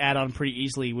that they could add on pretty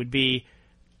easily would be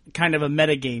kind of a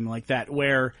meta game like that,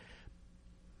 where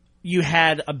you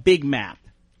had a big map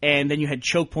and then you had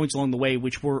choke points along the way,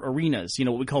 which were arenas,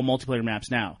 what we call multiplayer maps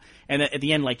now. And at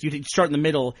the end, like, you'd start in the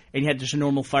middle and you had just a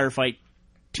normal firefight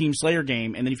Team Slayer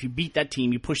game, and then if you beat that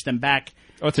team, you push them back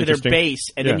that's to their interesting. base,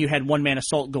 and then Yeah. you had one-man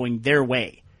assault going their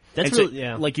way. That's And so, really,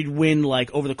 yeah. like, you'd win,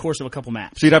 like, over the course of a couple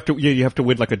maps. So you have to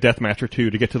win like a death match or two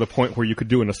to get to the point where you could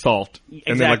do an assault and then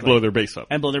like Exactly. blow their base up.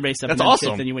 And blow their base up. That's and then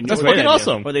awesome. Then you win. That's Or fucking they-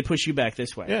 awesome. Or they push you back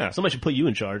this way. Yeah. Somebody should put you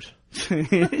in charge. Sure,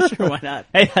 why not?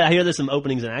 Hey, I hear there's some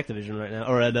openings in Activision right now,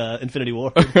 or at Infinity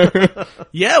War.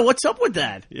 Yeah, what's up with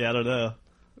that? Yeah, I don't know.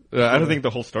 I don't think the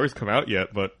whole story's come out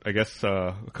yet, but I guess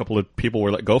a couple of people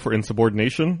were let go for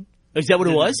insubordination. Is that what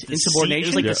it was? The Insubordination?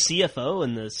 it was like the CFO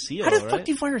and the CEO, How the right? fuck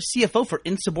do you fire a CFO for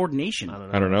insubordination?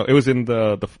 I don't know. It was in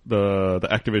the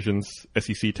Activision's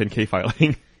SEC 10K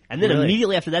filing. And then Really?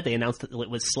 immediately after that, they announced that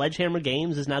with Sledgehammer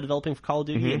Games is now developing for Call of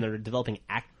Duty, and they're developing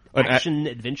action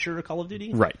adventure Call of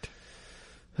Duty. Right.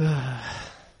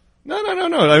 No.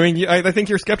 I mean, I think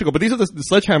you're skeptical, but these are the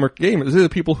Sledgehammer games. These are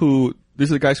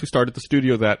the guys who started the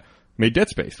studio that made Dead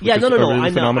Space. Which Yeah, is no. a really I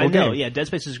know. phenomenal game. Yeah, Dead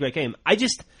Space is a great game. I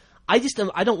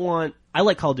don't want. I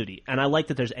like Call of Duty, and I like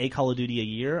that there's a Call of Duty a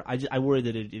year. I worry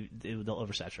that they'll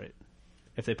oversaturate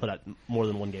if they put out more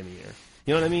than one game a year.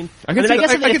 You know what I mean? I can see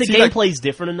guess that- I if can the see that. gameplay's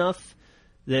different enough,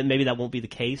 then maybe that won't be the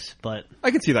case. But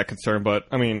I can see that concern, but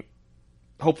I mean,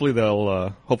 hopefully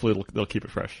they'll keep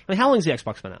it fresh. I mean, how long's the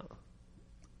Xbox been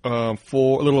out?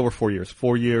 For a little over 4 years.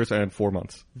 4 years and 4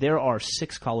 months. There are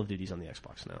 6 Call of Duties on the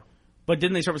Xbox now. But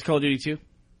didn't they start with Call of Duty 2?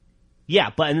 Yeah,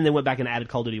 and then they went back and added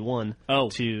Call of Duty 1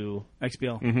 to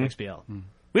XBL. XBL.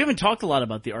 We haven't talked a lot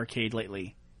about the arcade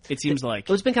lately. It seems like.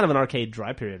 It's been kind of an arcade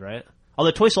dry period, right?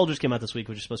 Although Toy Soldiers came out this week,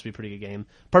 which is supposed to be a pretty good game.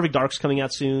 Perfect Dark's coming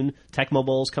out soon. Tecmo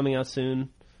Bowl's coming out soon.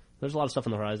 There's a lot of stuff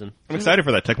on the horizon. I'm excited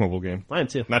for that Tecmo Bowl game. I am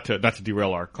too. Not to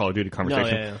derail our Call of Duty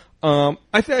conversation. No,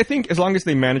 I think as long as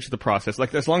they manage the process,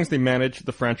 like as long as they manage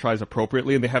the franchise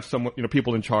appropriately, and they have someone,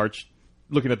 people in charge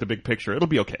looking at the big picture, it'll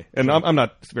be okay. And I'm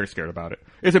not very scared about it.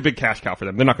 It's a big cash cow for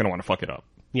them. They're not going to want to fuck it up.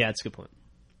 Yeah, that's a good point.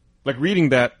 Like reading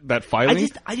that filing.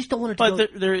 I just don't want it to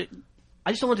But go...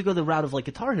 I just don't want to go the route of like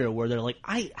Guitar Hero, where they're like,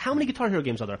 how many Guitar Hero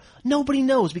games are there? Nobody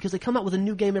knows because they come out with a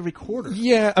new game every quarter.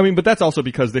 Yeah, I mean, but that's also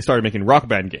because they started making Rock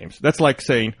Band games. That's like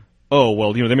saying, oh,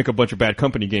 well, they make a bunch of Bad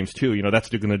Company games too. That's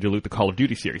going to dilute the Call of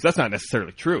Duty series. That's not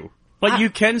necessarily true. But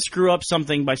you can screw up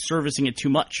something by servicing it too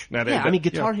much.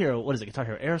 Guitar Hero, what is it? Guitar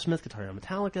Hero Aerosmith, Guitar Hero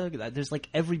Metallica. There's like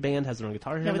every band has their own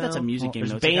Guitar Hero. Yeah, but that's a music game.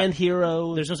 There's Band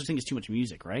Hero. There's no such thing as too much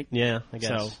music, right? Yeah, I guess.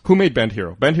 So, who made Band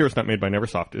Hero? Band Hero's not made by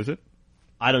Neversoft, is it?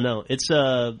 I don't know. It's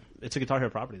a Guitar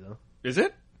Hero property though. Is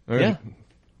it? Yeah.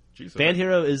 Jesus. Band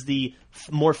Hero is the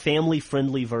more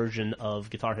family-friendly version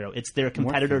of Guitar Hero. It's their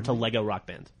competitor to Lego Rock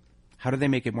Band. How do they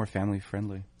make it more family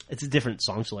friendly? It's a different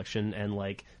song selection and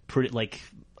like pretty like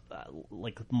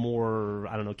more,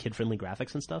 I don't know, kid-friendly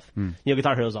graphics and stuff.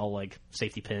 Guitar Hero's all like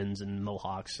safety pins and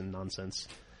mohawks and nonsense.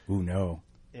 Ooh, no.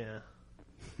 Yeah.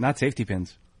 Not safety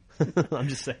pins. I'm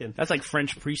just saying. That's like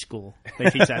French preschool. They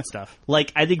teach that stuff.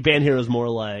 Like, I think Band Hero's more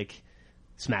like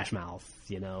Smash Mouth,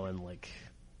 and like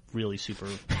really super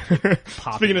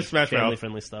poppy, Speaking of Smash Mouth.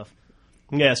 family-friendly stuff.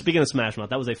 Yeah, speaking of Smash Mouth,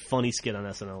 that was a funny skit on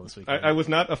SNL this week. I was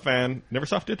not a fan.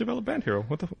 Neversoft did develop Band Hero.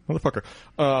 What the motherfucker?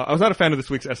 I was not a fan of this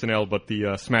week's SNL, but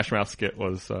the Smash Mouth skit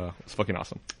was fucking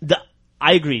awesome.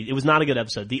 I agree. It was not a good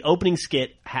episode. The opening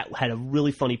skit had a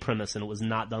really funny premise, and it was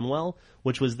not done well,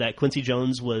 which was that Quincy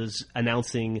Jones was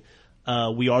announcing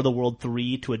We Are the World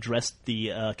 3 to address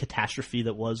the catastrophe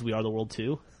that was We Are the World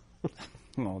 2.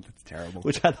 Oh, that's terrible.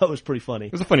 Which I thought was pretty funny.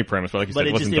 It was a funny premise, but like you said,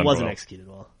 it wasn't well. executed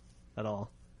well at all.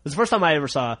 It was the first time I ever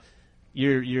saw.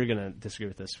 You're gonna disagree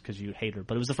with this because you hate her,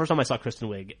 but it was the first time I saw Kristen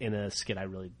Wiig in a skit I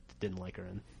really didn't like her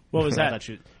in. What was I that?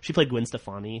 thought she played Gwen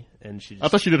Stefani, and she. I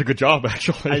thought she did a good job,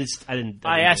 actually. I didn't.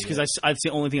 I asked because that's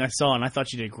the only thing I saw, and I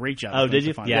thought you did a great job. Oh, did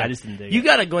you? Stefani. Yeah, I just didn't dig You it.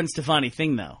 got a Gwen Stefani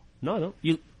thing, though. No, I don't.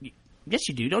 Yes,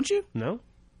 you do, don't you? No,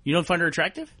 You don't find her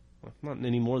attractive? not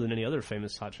any more than any other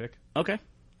famous hot chick. Okay.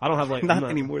 I don't have like Not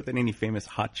any more than any famous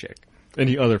hot chick.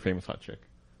 Any other famous hot chick?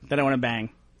 That I want to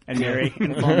bang and marry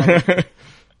and fall in love with.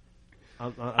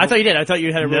 I thought you did. I thought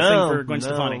you had a real thing for Gwen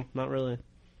Stefani. Not really.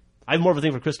 I have more of a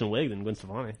thing for Kristen Wiig than Gwen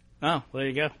Stefani. Oh, well, there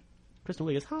you go. Kristen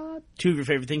Wiig is hot. Two of your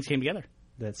favorite things came together.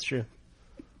 That's true.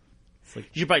 You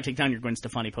should probably take down your Gwen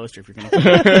Stefani poster if you're going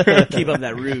to keep up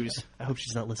that ruse. I hope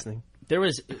she's not listening. There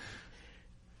was...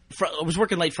 I was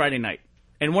working late Friday night,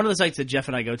 and one of the sites that Jeff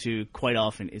and I go to quite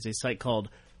often is a site called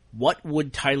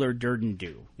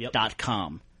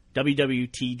whatwouldtylerdurdendo.com.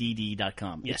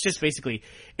 wwtdd.com. Yes. It's just basically...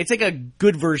 It's like a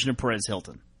good version of Perez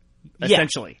Hilton,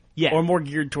 essentially. Yeah. Or more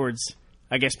geared towards,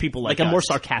 I guess, people like a us. more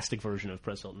sarcastic version of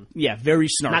Perez Hilton. Yeah, very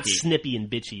snarky. Not snippy and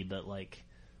bitchy, but like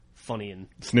funny and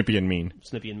Snippy and mean.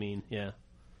 snippy and mean. Yeah.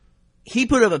 He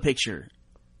put up a picture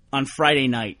on Friday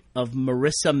night of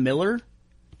Marissa Miller.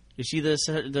 Is she the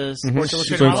Sports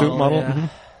Illustrated Swimsuit model? Yeah. Mhm.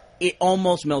 It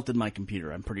almost melted my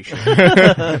computer, I'm pretty sure.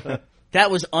 That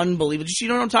was unbelievable. Did you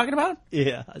know what I'm talking about?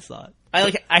 Yeah, I saw it.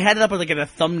 I had it up like at a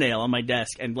thumbnail on my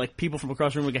desk, and like people from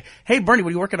across the room would go, "Hey, Bernie, what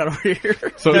are you working on over here?"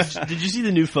 So Did you see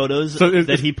the new photos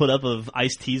that he put up of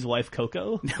Ice-T's wife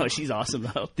Coco? No, she's awesome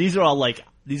though. These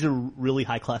are really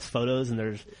high class photos, and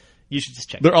you should just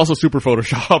check. they're also super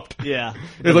photoshopped. Yeah,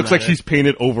 It looks like she's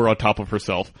painted over on top of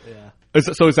herself. Yeah.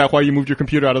 So is that why you moved your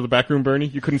computer out of the back room, Bernie?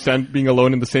 You couldn't stand being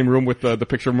alone in the same room with the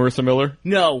picture of Marissa Miller?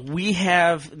 No, we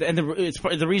have, and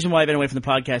the reason why I've been away from the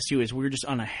podcast too is we're just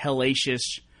on a hellacious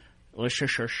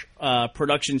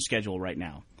production schedule right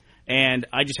now, and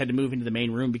I just had to move into the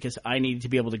main room because I needed to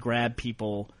be able to grab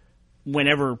people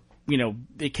whenever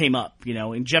it came up.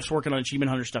 And Jeff's working on Achievement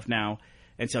Hunter stuff now,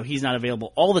 and so he's not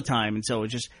available all the time, and so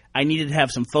I needed to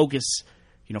have some focus,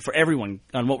 for everyone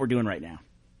on what we're doing right now.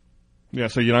 Yeah,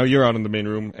 so you're out in the main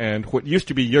room, and what used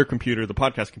to be your computer, the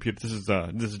podcast computer, this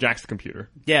is Jack's computer.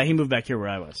 Yeah, he moved back here where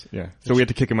I was. Yeah, so we had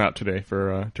to kick him out today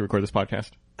to record this podcast.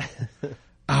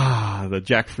 The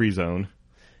Jack free zone.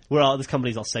 This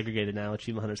company's all segregated now.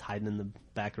 Achievement Hunter's hiding in the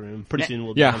back room. Pretty soon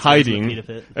we'll be Yeah, on stage with hiding Peter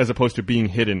Pitt. as opposed to being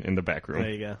hidden in the back room.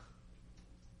 There you go.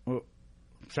 Well,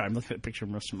 sorry, I'm looking at a picture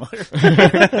of Marissa Miller.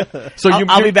 So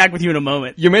I'll be back with you in a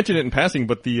moment. You mentioned it in passing,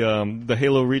 but the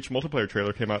Halo Reach multiplayer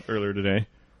trailer came out earlier today.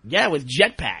 Yeah, with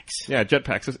jetpacks. Yeah,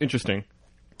 jetpacks. It's interesting.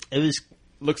 It was.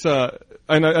 Looks and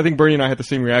I think Bernie and I had the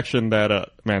same reaction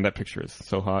that man, that picture is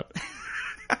so hot.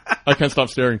 I can't stop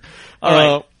staring. All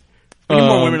right. We need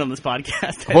more women on this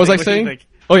podcast. What was I do you saying? think?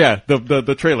 Oh yeah,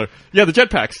 the trailer. Yeah, the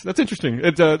jetpacks. That's interesting.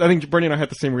 I think Bernie and I had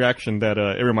the same reaction that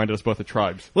it reminded us both of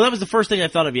Tribes. Well, that was the first thing I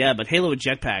thought of. Yeah, but Halo with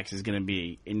jetpacks is going to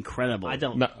be incredible. I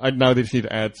don't. Now they just need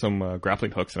to add some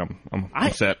grappling hooks, and I'm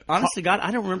upset. Honest to God, I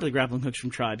don't remember the grappling hooks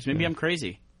from Tribes. Maybe I'm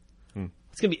crazy.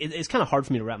 It's gonna be. It's kind of hard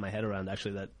for me to wrap my head around.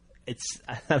 Actually, that it's.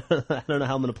 I don't know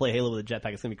how I'm gonna play Halo with a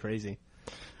jetpack. It's gonna be crazy.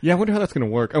 Yeah, I wonder how that's going to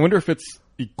work. I wonder if it's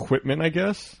equipment, I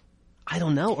guess. I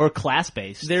don't know, or class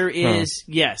based. There is,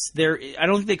 yes. I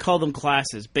don't think they call them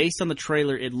classes. Based on the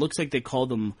trailer, it looks like they call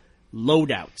them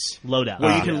loadouts. Loadout.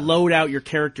 Where you can load out your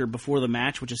character before the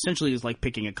match, which essentially is like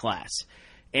picking a class.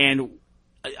 And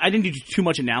I didn't do too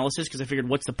much analysis because I figured,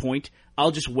 what's the point?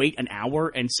 I'll just wait an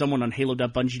hour, and someone on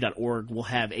halo.bungie.org will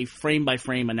have a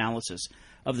frame-by-frame analysis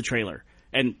of the trailer.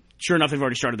 And sure enough, they've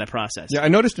already started that process. Yeah, I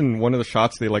noticed in one of the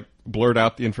shots they like blurred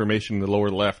out the information in the lower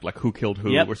left, like who killed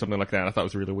who Yep. or something like that. I thought it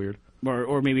was really weird.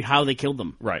 Or maybe how they killed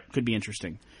them. Right. Could be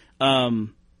interesting.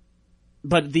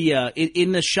 But the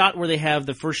in the shot where they have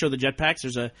the first show of the jetpacks,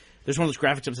 there's one of those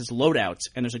graphics that says loadouts,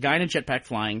 and there's a guy in a jetpack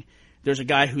flying. There's a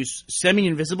guy who's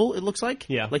semi-invisible, it looks like.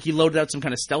 Yeah. Like he loaded out some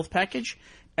kind of stealth package.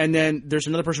 And then there's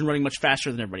another person running much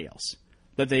faster than everybody else.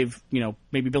 That they've,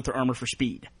 maybe built their armor for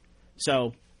speed.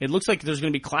 So it looks like there's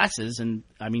going to be classes, and,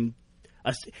 I mean,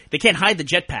 they can't hide the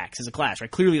jetpacks as a class, right?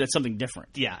 Clearly that's something different.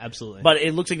 Yeah, absolutely. But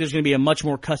it looks like there's going to be a much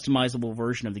more customizable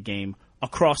version of the game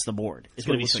across the board. it's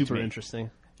going to be super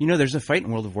interesting. There's a fight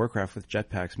in World of Warcraft with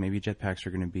jetpacks. Maybe jetpacks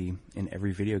are going to be in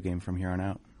every video game from here on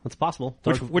out. It's possible.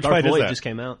 Which Dark fight is Void that? just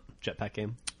came out. Jetpack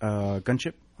game.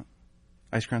 Gunship?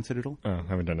 Ice Crown Citadel? Oh, I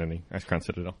haven't done any Ice Crown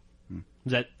Citadel.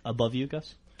 Is that above you,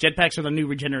 Gus? Jetpacks are the new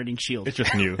regenerating shield. It's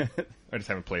just new. I just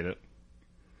haven't played it.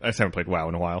 I just haven't played WoW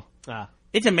in a while.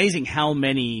 It's amazing how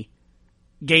many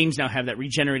games now have that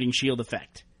regenerating shield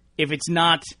effect. If it's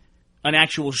not an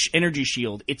actual energy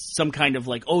shield, it's some kind of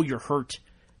like, oh, you're hurt.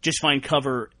 Just find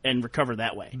cover and recover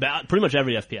that way. Pretty much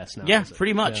every FPS now. Yeah, has it.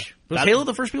 pretty much. Yeah. Was Halo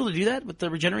the first people to do that with the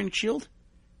regenerating shield?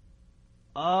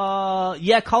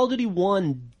 Yeah, Call of Duty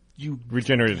 1, you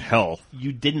Regenerated health.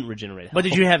 didn't regenerate health. But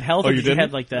did you have health, Oh, or you did you didn't?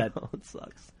 have like that? Oh, it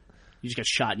sucks. You just got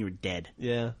shot and you were dead.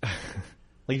 Yeah.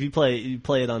 Like if you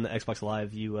play it on the Xbox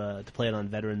Live, you to play it on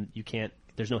Veteran, you can't.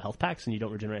 There's no health packs and you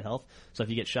don't regenerate health. So if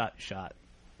you get shot.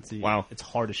 Wow. It's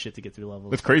hard as shit to get through levels.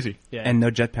 That's crazy. Yeah, And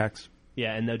no jetpacks.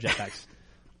 yeah, and no jetpacks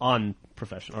on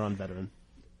professional or on Veteran.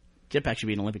 Jetpack should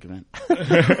be an Olympic event.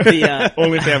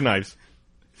 Only if they have knives.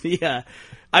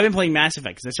 I've been playing Mass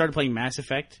Effect because I started playing Mass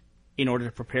Effect in order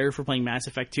to prepare for playing Mass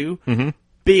Effect 2. Mm-hmm.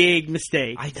 Big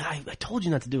mistake. I told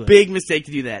you not to do it. Big mistake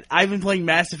to do that. I've been playing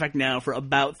Mass Effect now for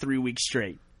about 3 weeks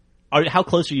straight. How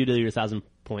close are you to your 1,000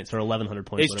 points or 1,100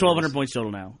 points? It's whatever it 1,200 is? points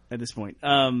total now at this point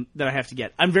that I have to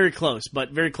get. I'm very close,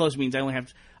 but very close means I only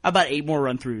have about 8 more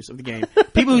run-throughs of the game.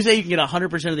 People who say you can get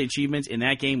 100% of the achievements in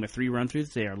that game with 3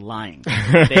 run-throughs, they are lying.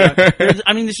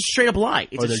 I mean, this is a straight-up lie.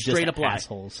 It's Or a they're just straight-up lie.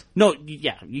 assholes. No,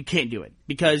 you can't do it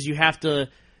because you have to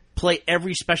play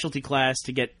every specialty class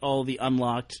to get all the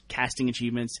unlocked casting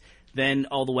achievements, then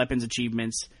all the weapons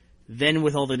achievements, then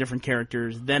with all the different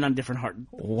characters, then on different heart.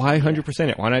 Why 100%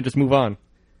 it? Why not just move on?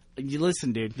 You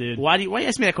listen, dude. Why you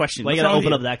ask me that question? Why you What's gotta wrong with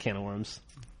open you? up that can of worms?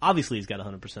 Obviously, he's got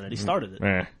 100%. He started it.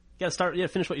 Eh. You gotta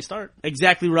finish what you start.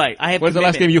 Exactly right. I have. When's the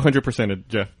last game commitment. you 100%ed,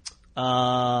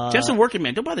 Jeff? Jeff's a working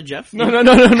man. Don't bother Jeff. No.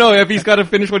 If he's got to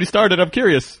finish what he started, I'm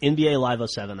curious. NBA Live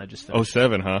 07, I just finished.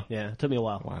 07, huh? Yeah, it took me a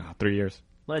while. Wow, 3 years.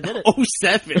 But I did it.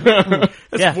 07.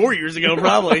 That's Yeah. 4 years ago,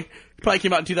 probably. Probably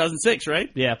came out in 2006, right?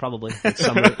 Yeah, probably. Like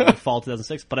summer, fall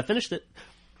 2006. But I finished it.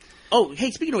 Oh,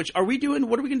 hey, speaking of which, what are we going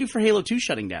to do for Halo 2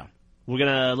 shutting down?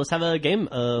 Let's have a game.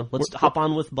 Let's hop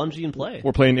on with Bungie and play.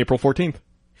 We're playing April 14th.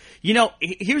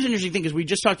 Here's an interesting thing because we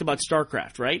just talked about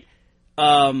StarCraft, right?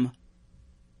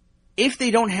 If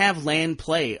they don't have LAN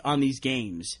play on these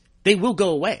games, they will go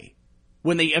away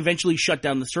when they eventually shut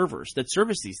down the servers that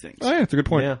service these things. Oh, yeah, that's a good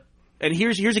point. Yeah. And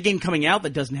here's a game coming out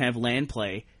that doesn't have LAN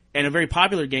play, and a very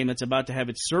popular game that's about to have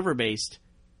its server-based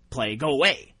play go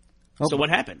away. So what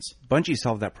happens? Bungie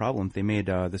solved that problem. They made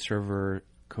the server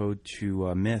code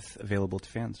to Myth available to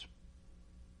fans.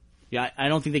 Yeah, I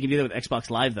don't think they can do that with Xbox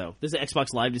Live, though. This is an Xbox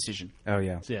Live decision. Oh,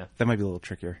 yeah. Yeah. That might be a little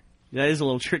trickier. That is a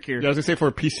little trickier. Yeah, I was gonna say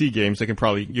for PC games, you can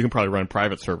probably run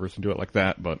private servers and do it like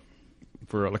that, but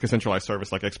for like a centralized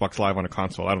service like Xbox Live on a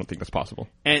console, I don't think that's possible.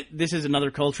 And this is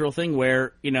another cultural thing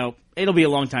where, it'll be a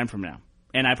long time from now.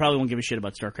 And I probably won't give a shit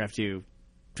about StarCraft 2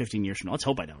 15 years from now. Let's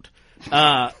hope I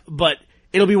don't. But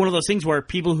it'll be one of those things where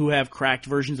people who have cracked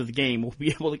versions of the game will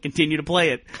be able to continue to play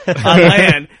it on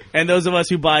LAN, and those of us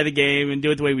who buy the game and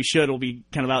do it the way we should will be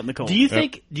kind of out in the cold. Do you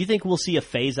think we'll see a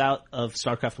phase out of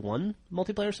StarCraft 1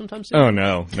 multiplayer sometime soon? Oh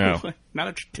no. Not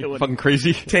a doing. Fucking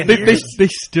crazy. 10 They years.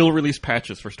 still release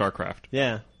patches for StarCraft.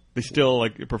 Yeah. They still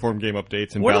perform game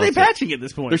updates and What are they balance it. patching at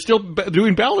this point? They're still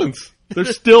doing balance. They're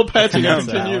still patching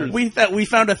after 10 years. We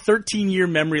found a 13-year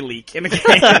memory leak in the game.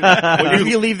 If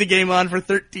you leave the game on for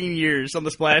 13 years on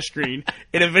the splash screen,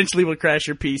 it eventually will crash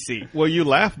your PC. Well, you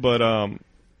laugh, but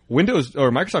Windows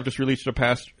or Microsoft just released a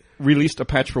patch released a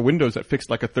patch for Windows that fixed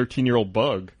like a 13-year-old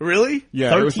bug. Really?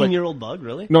 Yeah, it was like, 13-year-old bug,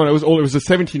 really? no, it was old. It was a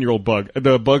 17-year-old bug.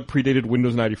 The bug predated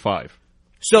Windows 95.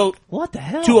 So What the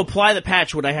hell? to apply the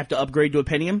patch, would I have to upgrade to a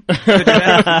Pentium?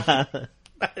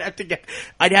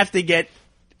 I'd have to get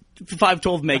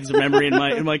 512 megs of memory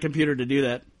in my computer to do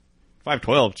that.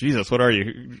 512. Jesus, what are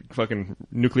you, fucking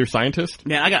nuclear scientist?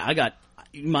 Man, I got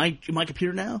my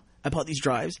computer now. I bought these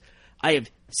drives. I have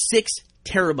 6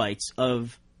 terabytes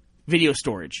of video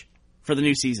storage for the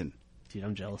new season. Dude,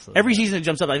 I'm jealous of Every that. season it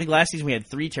jumps up. I think last season we had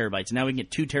 3 terabytes, and now we can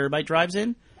get 2 terabyte drives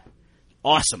in.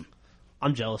 Awesome.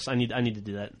 I'm jealous. I need to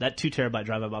do that. That 2 terabyte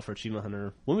drive I bought for Achievement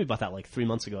Hunter, when we bought that like 3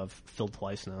 months ago, I've filled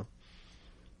twice now.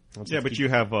 Yeah, but you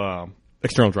have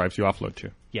external drives you offload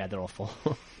to. Yeah, they're all full.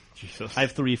 Jesus. I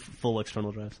have 3 full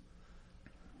external drives.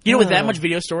 You know, with that much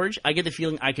video storage, I get the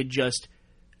feeling I could just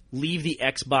leave the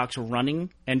Xbox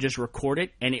running and just record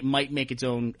it, and it might make its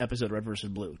own episode of Red vs.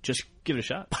 Blue. Just Give it a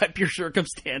shot. by pure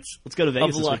circumstance. Let's go to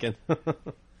Vegas this luck. weekend.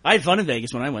 I had fun in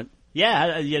Vegas when I went.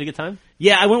 Yeah, you had a good time?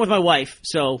 Yeah, I went with my wife,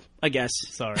 so I guess.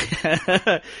 Sorry.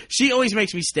 She always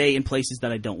makes me stay in places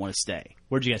that I don't want to stay.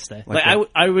 Where'd you guys stay? Like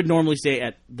I would normally stay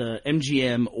at the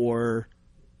MGM or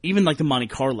even like the Monte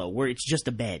Carlo, where it's just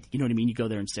a bed. You know what I mean? You go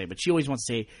there and stay. But she always wants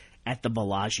to stay at the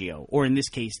Bellagio, or in this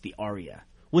case, the Aria.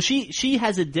 Well, she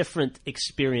has a different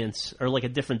experience or like a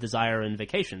different desire in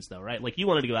vacations, though, right? Like you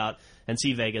wanted to go out and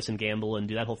see Vegas and gamble and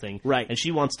do that whole thing, Right. And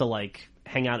she wants to like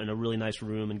hang out in a really nice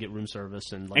room and get room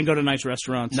service and like And go to nice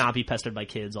restaurants. not be pestered by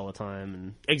kids all the time.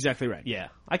 And Exactly right. yeah,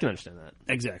 I can understand that.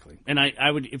 Exactly. And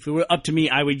I would, if it were up to me,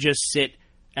 I would just sit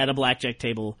at a blackjack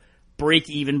table, break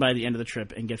even by the end of the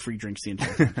trip, and get free drinks the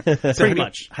entire time. Pretty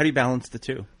much. How do you balance the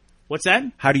two? What's that?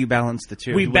 How do you balance the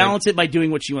two? We balance it by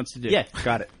doing what she wants to do. Yeah,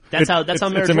 Got it. that's how it's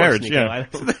marriage a works, marriage, Nico. yeah.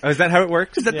 Oh, is that how it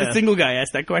works? Is that Yeah. the single guy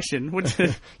asked that question? What's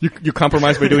You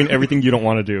compromise by doing everything you don't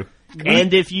want to do.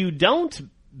 And if you don't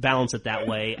balance it that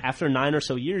way, after 9 or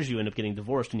so years, you end up getting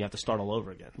divorced and you have to start all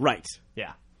over again. right.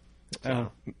 Yeah.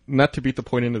 Not to beat the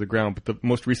point into the ground, but the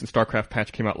most recent StarCraft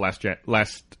patch came out last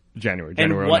January, And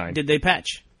January what 09. did they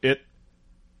patch? It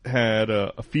had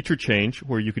a feature change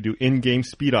where you could do in-game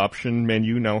speed option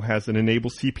menu now has an enable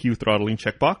CPU throttling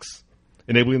checkbox.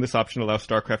 Enabling this option allows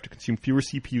StarCraft to consume fewer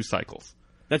CPU cycles.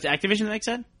 That's Activision that makes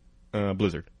that?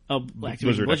 Blizzard. Oh,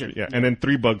 Activision Blizzard. Yeah, and then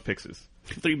 3 bug fixes.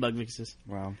 3 bug fixes.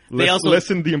 Wow. They also-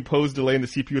 lessen the imposed delay in the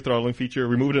CPU throttling feature,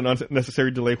 removed an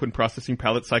unnecessary delay when processing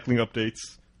palette cycling updates,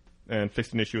 and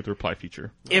fixed an issue with the reply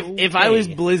feature. If I was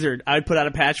Blizzard, I'd put out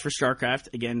a patch for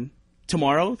StarCraft again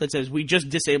tomorrow that says we just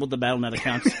disabled the Battle.net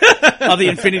accounts of the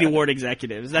Infinity Ward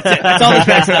executives. That's it. That's all the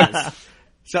patch does.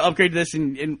 So upgrade this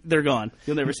and they're gone.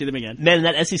 You'll never see them again. Man, in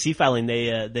that SEC filing,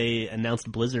 they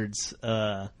announced Blizzard's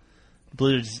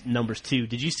numbers too.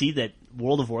 Did you see that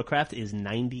World of Warcraft is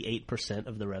 98%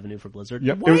 of the revenue for Blizzard?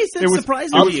 Yep. Why is that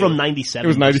surprising Up to you? from 97%. It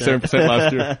was 97%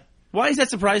 last year. Why is that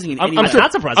surprising in I'm any way?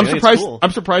 not surprised. I think it's cool.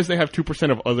 I'm surprised they have 2%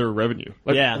 of other revenue.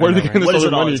 Like, Yeah. where are they I know, getting right? What this is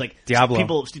other it all? money? It's like Diablo.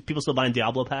 People still buying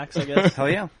Diablo packs, I guess. Hell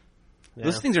yeah.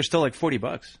 Those things are still like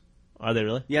 $40. Are they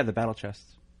really? Yeah, the battle chests.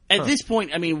 At this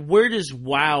point, I mean, where does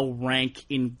WoW rank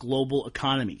in global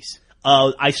economies?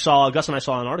 Gus and I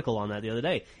saw an article on that the other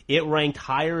day. It ranked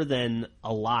higher than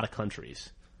a lot of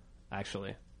countries,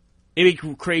 actually. It'd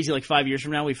be crazy, like 5 years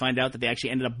from now, we find out that they actually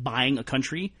ended up buying a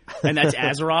country, and that's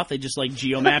Azeroth. They just, like,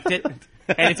 geomapped it.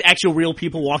 And it's actual real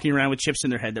people walking around with chips in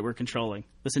their head that we're controlling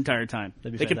this entire time. They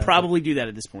be could fantastic. probably do that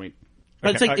at this point.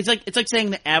 But Okay, it's like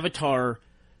saying that Avatar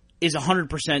is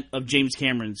 100% of James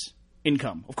Cameron's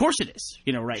income. Of course it is,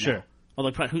 right Sure. now.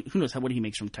 Although, probably, who knows what he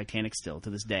makes from Titanic still to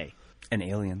this day. And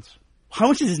aliens. How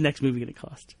much is his next movie going to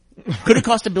cost? Could it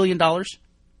cost $1 billion?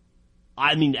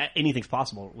 I mean, anything's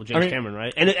possible with James Cameron,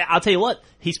 right? And I'll tell you what,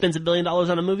 he spends $1 billion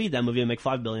on a movie, that movie will make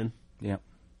 $5 billion. Yeah.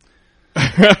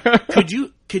 Could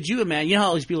you imagine? You know how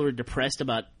all these people are depressed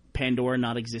about Pandora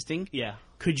not existing? Yeah.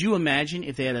 Could you imagine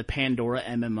if they had a Pandora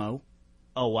MMO?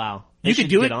 Oh wow, They You could should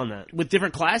do get it on that. with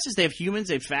different classes. They have humans,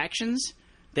 they have factions,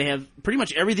 they have pretty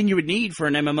much everything you would need for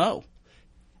an MMO.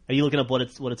 Are you looking up what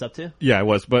it's up to? Yeah, it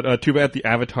was. But too bad the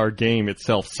Avatar game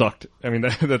itself sucked. I mean,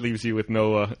 that leaves you with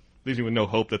no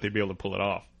hope that they'd be able to pull it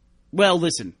off. Well,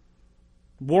 listen,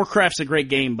 Warcraft's a great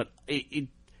game, but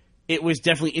it was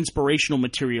definitely inspirational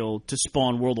material to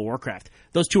spawn World of Warcraft.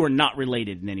 Those two are not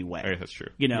related in any way. I guess that's true.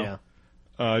 Yeah.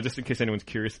 Just in case anyone's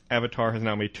curious, Avatar has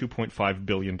now made $2.5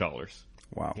 billion.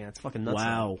 Wow. Yeah, it's fucking nuts.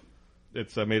 Wow.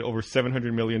 It's made over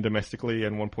 $700 million domestically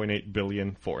and $1.8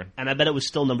 billion foreign. And I bet it was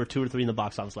still number 2 or 3 in the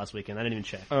box office last weekend. I didn't even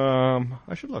check.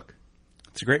 I should look.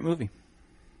 It's a great movie.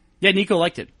 Yeah, Nico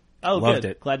liked it. Oh, Loved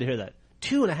good. it. Glad to hear that.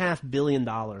 $2.5 billion.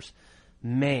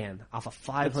 Man, off of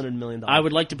 $500 million. I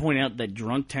would like to point out that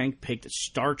Drunk Tank picked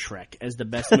Star Trek as the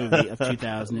best movie of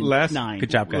 2009. Good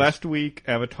job, guys. Last week,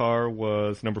 Avatar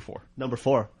was number 4. Number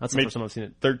 4. That's the Made first time I've seen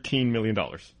it. $13 million.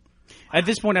 At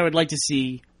this point, I would like to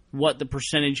see what the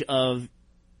percentage of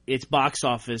its box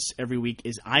office every week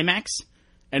is IMAX,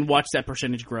 and watch that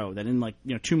percentage grow. That in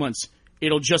 2 months,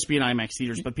 it'll just be in IMAX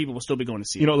theaters, but people will still be going to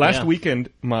see it. Last weekend,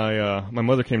 my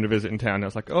mother came to visit in town. I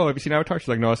was like, "Oh, have you seen Avatar?" She's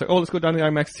like, "No." I was like, "Oh, let's go down to the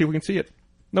IMAX and see if we can see it."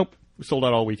 Nope, we sold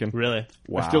out all weekend. Really?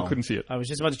 I still couldn't see it. I was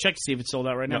just about to check to see if it's sold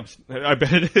out right now. I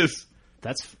bet it is.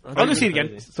 That's I'll go see it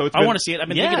again. So I want to see it. I've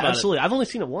been thinking about absolutely. I've only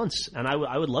seen it once, and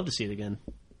I would love to see it again.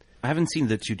 I haven't seen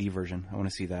the 2D version. I want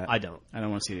to see that. I don't. it. I don't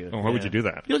want to see it either. Oh, why would you do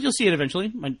that? You'll see it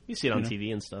eventually. You see it on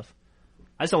TV and stuff.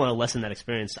 I just don't want to lessen that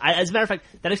experience. As a matter of fact,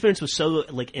 that experience was so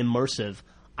immersive.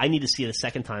 I need to see it a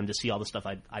second time to see all the stuff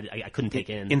I couldn't take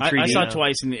in. In I 3D. saw it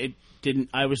twice, and it didn't.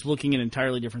 I was looking at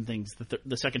entirely different things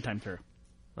the second time through.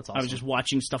 That's awesome. I was just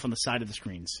watching stuff on the side of the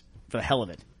screens for the hell of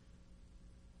it.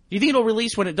 Do you think it'll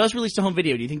release when it does release to home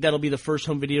video? Do you think that'll be the first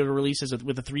home video to release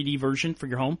with a 3D version for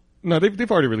your home? No,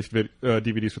 they've already released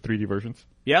DVDs with 3D versions.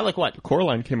 Yeah, like what?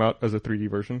 Coraline came out as a 3D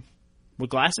version. With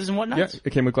glasses and whatnot? Yeah, it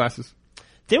came with glasses.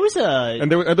 There was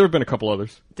And there have been a couple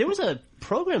others. There was a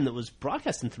program that was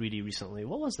broadcast in 3D recently.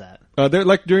 What was that? They're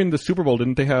during the Super Bowl,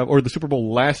 didn't they have, or the Super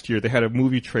Bowl last year, they had a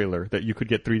movie trailer that you could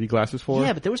get 3D glasses for?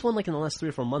 Yeah, but there was one in the last 3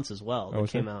 or 4 months as well that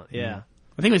was came there? out. Yeah.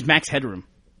 I think it was Max Headroom.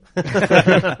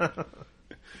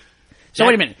 So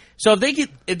wait a minute. So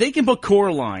if they can put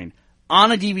Coraline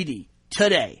on a DVD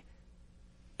today,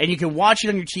 and you can watch it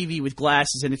on your TV with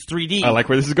glasses and it's 3D. I like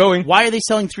where this is going. Why are they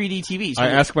selling 3D TVs? I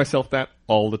ask myself that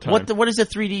all the time. What does a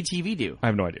 3D TV do? I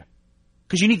have no idea.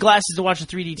 Because you need glasses to watch a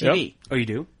 3D TV. Yep. Oh, you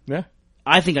do? Yeah.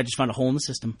 I think I just found a hole in the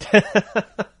system.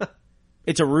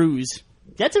 It's a ruse.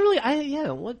 That's a really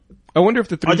what I wonder if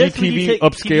the Are there 3D 3D TV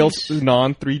upscales TVs?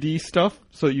 non-3D stuff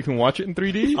so that you can watch it in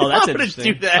 3D. Oh, that's How would it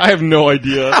interesting. do that? I have no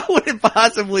idea. How would it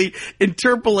possibly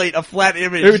interpolate a flat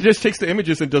image? It just takes the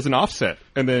images and does an offset,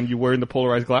 and then you wear in the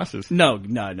polarized glasses. No.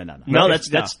 No,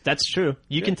 that's true.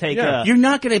 You can take You're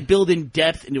not going to build in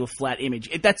depth into a flat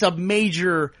image. That's a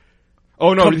major.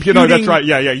 Oh no, Computing- that's right.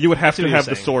 Yeah. You would have to what have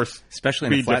you're the saying. source, Especially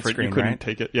in a be flat different. screen, You couldn't right?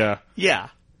 take it. Yeah. Yeah.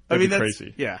 That'd be that's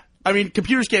crazy. Yeah. I mean,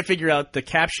 computers can't figure out the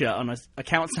CAPTCHA on an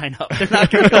account sign up. They're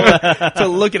not going to be able to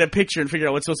look at a picture and figure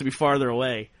out what's supposed to be farther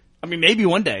away. I mean, maybe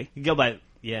one day. You go by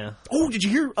Oh, did you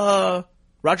hear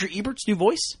Roger Ebert's new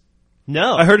voice?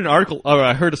 No. I heard an article.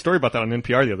 I heard a story about that on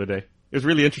NPR the other day. It was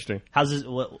really interesting. How's this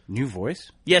what New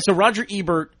voice? Yeah, so Roger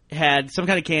Ebert had some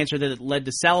kind of cancer that led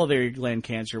to salivary gland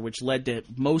cancer, which led to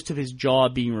most of his jaw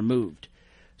being removed.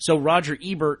 So Roger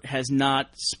Ebert has not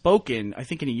spoken, I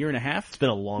think, in a year and a half. It's been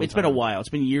a long It's been a time. while. It's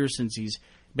been years since he's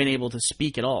been able to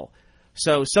speak at all.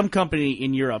 So some company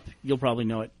in Europe, you'll probably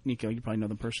know it, Nico, you probably know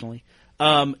them personally,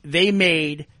 they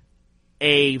made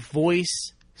a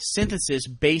voice synthesis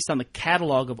based on the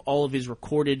catalog of all of his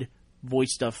recorded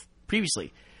voice stuff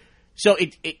previously. So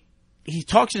he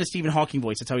talks in a Stephen Hawking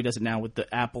voice. That's how he does it now with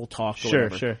the Apple Talk or Sure,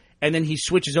 whatever. sure. And then he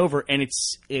switches over, and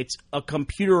it's a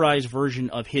computerized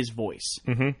version of his voice.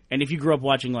 Mm-hmm. And if you grew up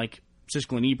watching, like,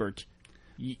 Siskel and Ebert,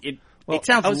 it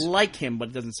sounds like him, but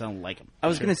it doesn't sound like him. I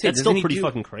was going to say, that's still pretty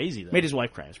fucking crazy though. Made his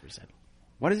wife cry, as we said.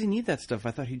 Why does he need that stuff?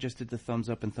 I thought he just did the thumbs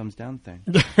up and thumbs down thing.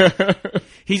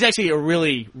 He's actually a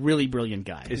really, really brilliant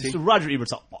guy. So Roger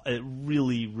Ebert's a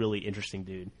really, really interesting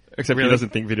dude. Except he doesn't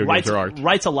think video games are art.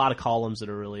 Writes a lot of columns that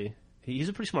are really. He's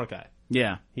a pretty smart guy.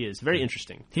 Yeah. He is very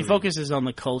interesting. He focuses on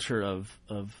the culture of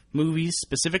movies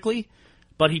specifically,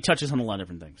 but he touches on a lot of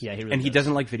different things. Yeah, he really And he does.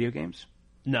 doesn't like video games?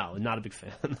 No, not a big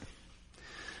fan.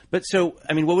 But so,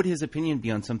 I mean, what would his opinion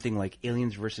be on something like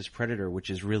Aliens versus Predator, which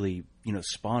is really,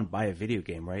 spawned by a video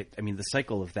game, right? I mean, the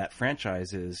cycle of that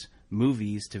franchise is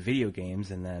movies to video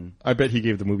games, and then... I bet he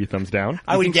gave the movie thumbs down.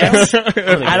 I would guess.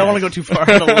 I don't want to go too far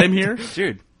on a limb here.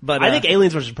 Dude. But I think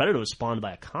Aliens vs. Predator was spawned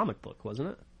by a comic book, wasn't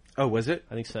it? Oh, was it?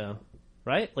 I think so.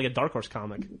 Right? Like a Dark Horse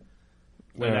comic.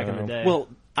 Way back in the day. Well,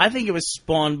 I think it was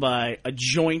spawned by a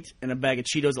joint and a bag of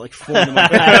Cheetos at like 4 in the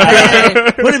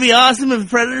morning. Would it be awesome if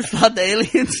Predator fought the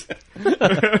aliens?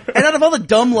 And out of all the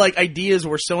dumb ideas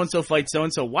where so and so fights so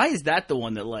and so, why is that the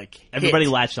one that everybody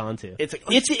hit? latched onto. It's like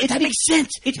that makes sense.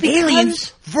 It's because-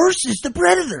 aliens versus the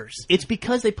Predators. It's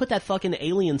because they put that fucking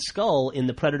alien skull in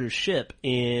the Predator ship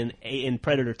in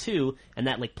Predator 2, and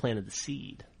that planted the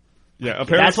seed. Yeah,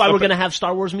 apparently That's why we're going to have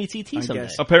Star Wars meets ET someday.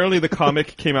 guess. Apparently, the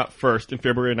comic came out first in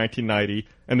February of 1990,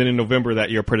 and then in November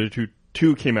that year, Predator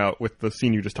 2 came out with the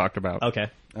scene you just talked about. Okay,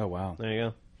 Oh, wow. there you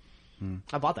go.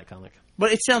 I bought that comic.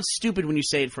 But it sounds stupid when you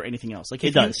say it for anything else. Like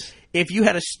It does. If you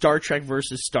had a Star Trek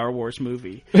versus Star Wars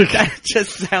movie, that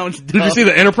just sounds dumb. Did you see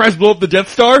the Enterprise blow up the Death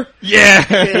Star? Yeah.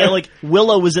 Yeah, like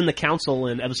Willow was in the council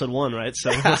in episode 1, right?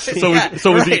 So So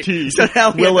was right. E.T. So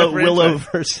now we have that Willow franchise.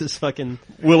 versus fucking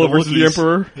Willow versus the Wookiees.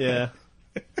 Emperor. Yeah.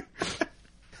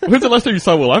 When's the last time you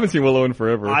saw Willow? I haven't seen Willow in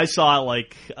forever. I saw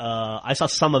I saw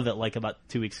some of it like about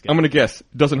 2 weeks ago. I'm gonna guess.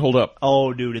 Doesn't hold up.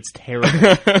 Oh, dude, it's terrible.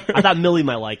 I thought Millie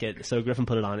might like it, so Griffin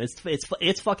put it on.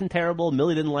 It's fucking terrible.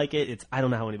 Millie didn't like it. I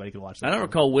don't know how anybody could watch that. I don't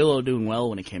recall Willow doing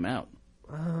well when it came out.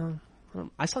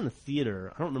 I saw it in the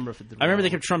theater. I don't remember if it did. I remember they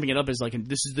well. kept trumping it up as like,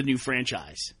 this is the new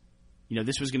franchise. You know,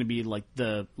 this was going to be like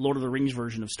the Lord of the Rings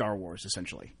version of Star Wars,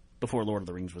 essentially, before Lord of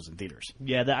the Rings was in theaters.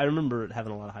 Yeah, I remember it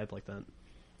having a lot of hype like that.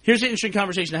 Here's an interesting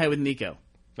conversation I had with Nico.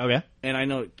 Okay. And I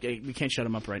know we can't shut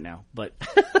him up right now, but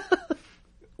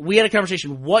we had a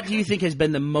conversation. What do you think has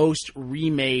been the most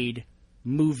remade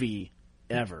movie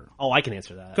ever? Oh, I can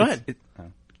answer that. Go ahead.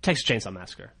 Texas Chainsaw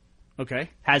Massacre Okay.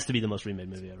 has to be the most remade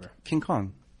movie ever. King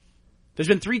Kong. There's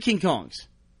been 3 King Kongs.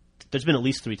 There's been at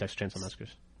least 3 Texas Chainsaw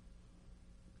Massacres.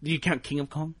 Do you count King of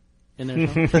Kong in there?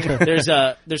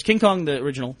 There's King Kong the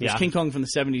original. There's Yeah. King Kong from the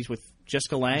 70s with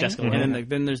Jessica Lange. Jessica and Lange.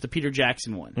 then there's the Peter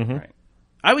Jackson one. Right.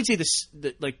 I would say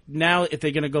like now if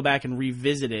they're going to go back and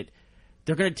revisit it,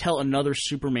 they're going to tell another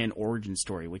Superman origin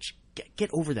story. Which get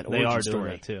over that They origin are story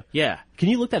doing that too. Yeah. Can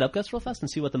you look that up, Gus, real fast,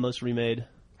 and see what the most remade?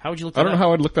 How would you look? I don't know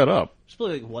how I'd look that up. Just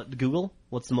play, like, what Google?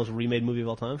 What's the most remade movie of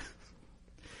all time?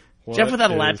 Jeff without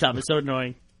a What is- laptop is so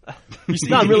annoying.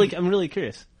 No, I'm really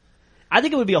curious. I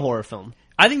think it would be a horror film.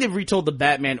 I think they've retold the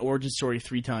Batman origin story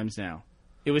 3 times now.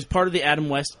 It was part of the Adam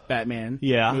West Batman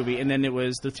Yeah. movie, and then it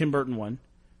was the Tim Burton one,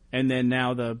 and then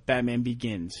now the Batman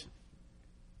Begins.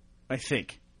 I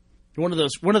think one of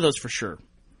those for sure.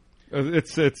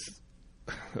 It's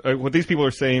what these people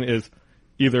are saying is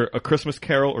either A Christmas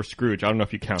Carol or Scrooge. I don't know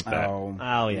if you count that. Oh.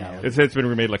 Oh yeah. It's been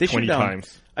remade like They 20 should,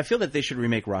 times. I feel that they should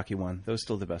remake Rocky 1. That was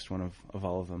still the best one of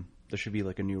all of them. There should be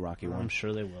like a new Rocky one. I'm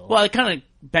sure they will. Well, it kind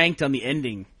of banked on the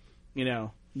ending. You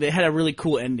know, they had a really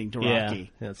cool ending to Yeah,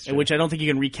 Rocky, that's true. which I don't think you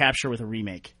can recapture with a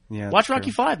remake. Yeah, Watch that's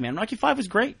Rocky true. 5, man. Rocky 5 was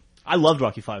great. I loved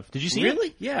Rocky 5. Did you see it?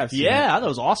 Really? Yeah. I've seen Yeah, it. I thought it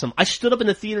was awesome. I stood up in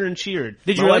the theater and cheered.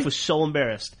 Did you My really? wife was so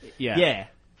embarrassed. Yeah. Yeah.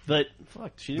 But,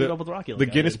 fuck, she didn't go up with Rocky. The like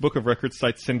I Guinness did. Book of Records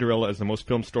cites Cinderella as the most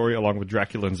filmed story, along with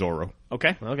Dracula and Zorro.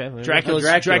 Okay. Okay. well, Dracula's a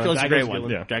great Dracula's one. a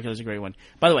good Yeah. Dracula's a great one.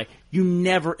 By the way, you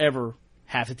never ever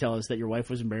have to tell us that your wife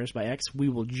was embarrassed by X. We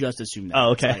will just assume that.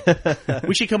 Oh, okay. It's like-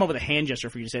 we should come up with a hand gesture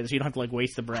for you to say this, so you don't have to like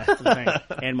waste the breath. of saying,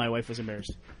 and my wife was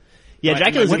embarrassed. Yeah, Right,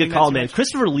 Dracula's a what- good call, that's man. right.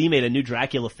 Christopher Lee made a new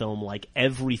Dracula film like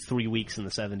every 3 weeks in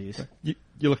the 70s. You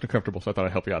looked uncomfortable, so I thought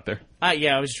I'd help you out there.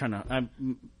 Yeah, I was just trying to.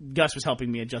 Gus was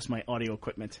helping me adjust my audio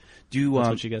equipment. Do That's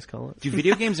what you guys call it. do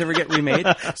video games ever get remade?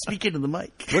 Speak into the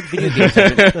mic.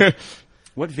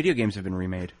 What video games have been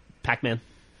remade? Pac-Man.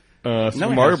 Super it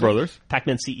Mario hasn't. Brothers.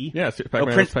 Pac-Man CE. Yeah,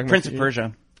 Pac-Man, Prince Pac-Man of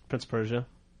Persia. Prince of Persia.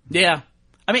 Yeah,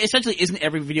 I mean, essentially, isn't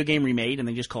every video game remade and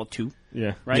they just call it 2?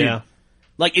 Yeah. Right? Yeah.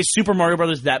 Like, is Super Mario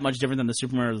Brothers that much different than the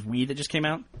Super Mario Wii that just came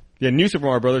out? Yeah, new Super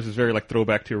Mario Brothers is very like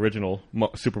throwback to original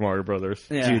Super Mario Brothers.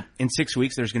 Yeah. Dude, in 6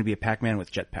 weeks there's going to be a Pac-Man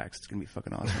with jetpacks. It's going to be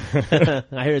fucking awesome.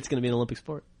 I hear it's going to be an Olympic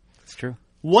sport. It's true.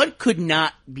 What could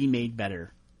not be made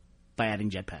better by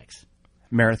adding jetpacks?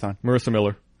 Marathon. Marissa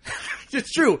Miller.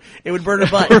 It's true. It would burn her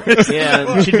butt.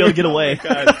 Yeah, she'd be able to get away.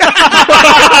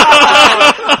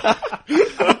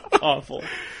 Awful.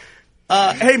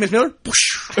 Hey, Miss Miller.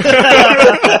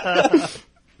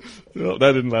 No,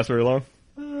 that didn't last very long.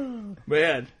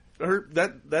 Man,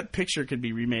 that picture could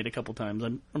be remade a couple times.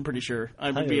 I'm pretty sure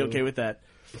I would be Hi-yo. okay with that.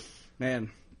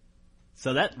 Man,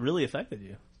 So that really affected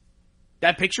you.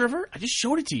 that picture of her, I just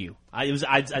showed it to you.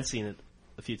 I'd seen it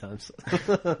a few times.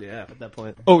 Yeah. At that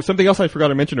point. Oh, something else I forgot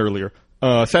to mention earlier.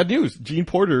 Sad news. Gene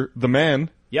Porter, the man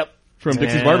Yep. from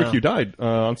Dixie's Yeah. Barbecue, died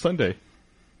on Sunday.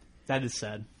 That is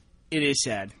sad. It is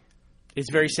sad. It's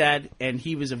very sad, and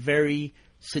he was a very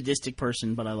sadistic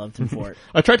person, but I loved him for it.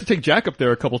 I tried to take Jack up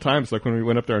there a couple times, like when we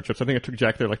went up there on trips. I think I took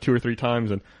Jack there like 2 or 3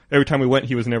 times, and every time we went,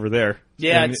 he was never there.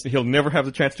 Yeah, And it's- he'll never have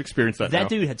the chance to experience that. That now.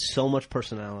 dude had so much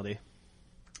personality.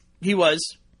 He was.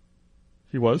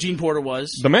 He was Gene Porter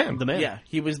was. the man. The man. Yeah,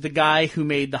 he was the guy who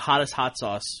made the hottest hot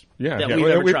sauce Yeah, that yeah. we've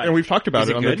And ever tried. and we've talked about Is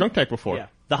it it on the good? Drunk Tank before. Yeah.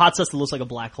 The hot sauce that looks like a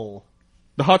black hole.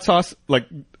 The hot sauce like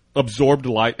absorbed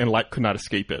light, and light could not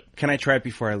escape it. Can I try it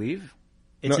before I leave?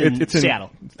 It's No, in it's in Seattle.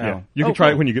 Yeah, Oh. you can Oh, try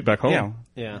it cool. when you get back home. Yeah.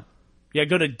 Yeah. Yeah,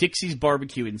 go to Dixie's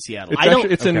Barbecue in Seattle.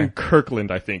 It's in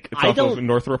Kirkland, I think. It's off of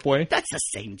Northrop Way. That's the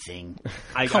same thing.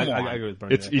 Come on. I agree with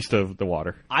Bernie. It's east of the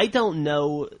water. I don't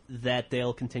know that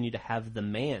they'll continue to have the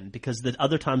man because the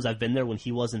other times I've been there when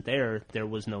he wasn't there, there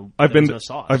was no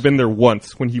sauce. I've been there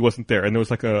once when he wasn't there, and there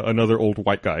was like another old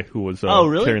white guy who was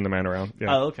really? carrying the man around.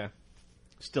 Yeah. Oh, okay.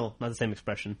 Still not the same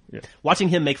expression. Yeah. Watching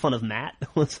him make fun of Matt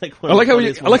was like. I like how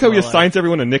he assigns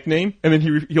everyone a nickname, and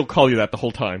then he'll call you that the whole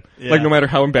time. Yeah. Like no matter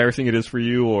how embarrassing it is for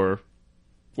you or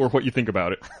what you think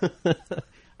about it.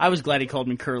 I was glad he called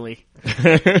me Curly. He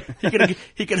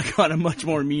could have gone a much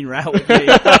more mean route with me.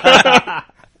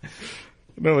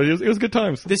 No, it was good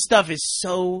times. This stuff is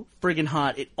so friggin'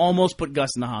 hot. It almost put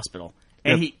Gus in the hospital,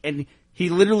 and he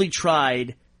literally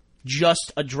tried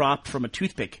just a drop from a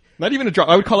toothpick. Not even a drop.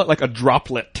 I would call it like a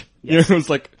droplet. Yes. It was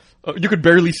like you could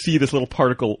barely see this little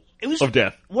particle of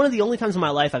death. One of the only times in my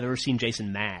life I've ever seen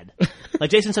Jason mad. Like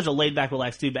Jason's such a laid back,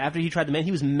 relaxed dude, but after he tried the man,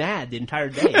 he was mad the entire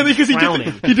day. And because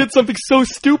frowning. he did something so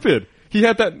stupid. He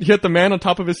had the man on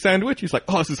top of his sandwich. He's like,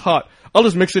 "Oh, this is hot. I'll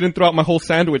just mix it in throughout my whole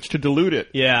sandwich to dilute it."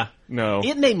 Yeah. No,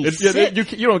 it made me sick.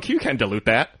 You can't dilute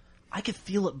that. I could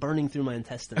feel it burning through my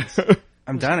intestines.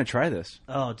 I'm down to try this.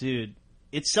 Oh, dude,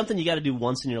 it's something you got to do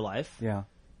once in your life. Yeah.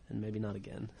 And maybe not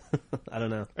again. I don't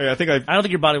know. I think I don't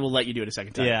think your body will let you do it a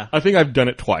second time. Yeah. I think I've done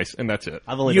it twice, and that's it.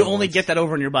 You only get that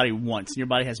over in your body once, and your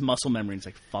body has muscle memory. And it's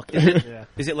like, fuck it. Yeah.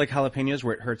 Is it like jalapenos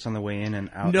where it hurts on the way in and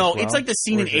out? No, as well? it's like the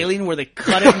scene Or in is it- Alien where they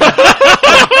cut it. And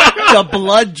the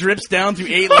blood drips down through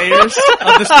 8 layers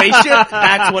of the spaceship.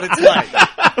 That's what it's like.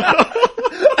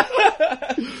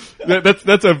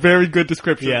 That's a very good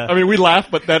description. Yeah. I mean, we laugh,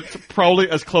 but that's probably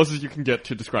as close as you can get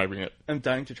to describing it. I'm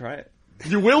dying to try it.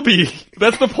 You will be.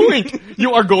 That's the point.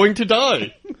 You are going to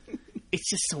die. It's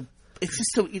just so.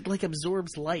 It like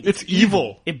absorbs light. It's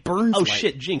evil. It burns. Oh light.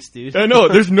 shit, Jinx, dude. I know.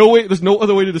 There's no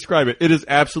other way to describe it. It is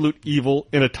absolute evil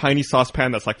in a tiny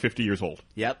saucepan that's like 50 years old.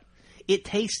 Yep. It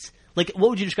tastes like, what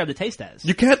would you describe the taste as?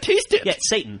 You can't taste it. Yeah, it's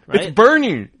Satan, right? It's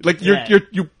burning. Like Yeah.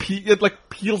 it like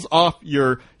peels off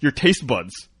your taste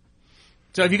buds.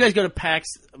 So if you guys go to PAX,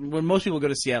 when most people go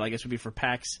to Seattle, I guess would be for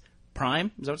PAX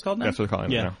Prime. Is that what it's called now? That's what they're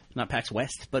calling it Yeah. now. Not PAX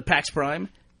West, but PAX Prime.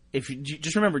 If you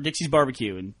just remember Dixie's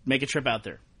Barbecue and make a trip out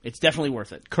there, it's definitely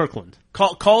worth it. Kirkland.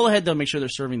 Call ahead though. Make sure they're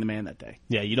serving the man that day.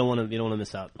 Yeah, you don't want to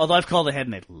miss out. Although I've called ahead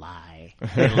and they lie.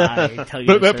 They lie. Tell you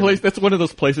they're That place, serving. that's one of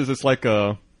those places. It's like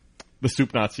the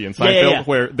Soup Nazi in Seinfeld, yeah.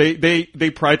 where they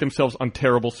pride themselves on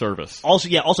terrible service.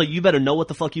 Also, you better know what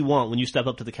the fuck you want when you step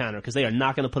up to the counter because they are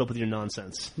not going to put up with your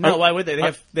nonsense. No, why would they?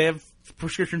 They have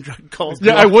prescription drug calls.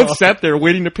 Yeah, I once sat there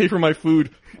waiting to pay for my food,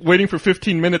 waiting for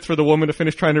 15 minutes for the woman to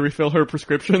finish trying to refill her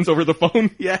prescriptions over the phone.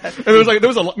 Yeah.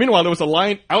 And meanwhile there was a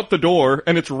line out the door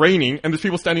and it's raining and there's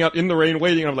people standing out in the rain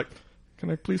waiting and I'm like, can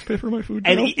I please pay for my food?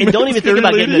 And, now? and don't even think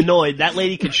about Lady? getting annoyed. That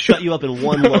lady could shut you up in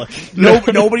one look.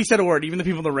 Nobody said a word. Even the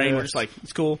people in the rain were just like,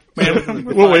 "It's cool, man.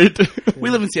 We'll wait.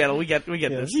 We live in Seattle. We get Yeah,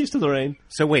 this." used to the rain.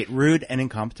 So wait, rude and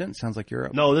incompetent sounds like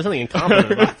Europe. No, there's nothing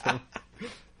incompetent about them.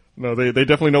 No, they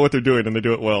definitely know what they're doing and they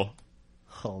do it well.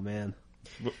 Oh man,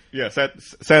 But, yeah, sad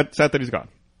that he's gone.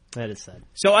 that is sad.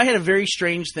 So I had a very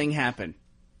strange thing happen.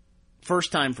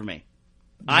 First time for me.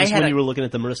 Is this when you were looking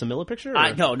at the Marissa Miller picture? Or? No.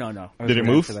 I was Did it waiting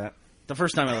move? For that. The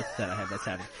first time I looked at that, I had that's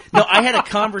happened. No, I had a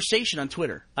conversation on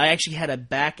Twitter. I actually had a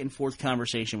back and forth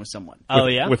conversation with someone. Oh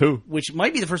yeah, With who? Which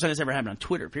might be the first time it's ever happened on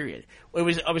Twitter. Period. I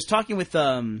was talking with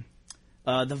the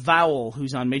Vowel,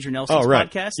 who's on Major Nelson's Oh, right.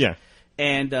 podcast. Yeah.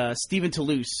 And Stephen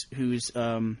Toulouse, who's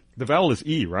The vowel is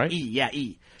E, right?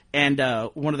 E. And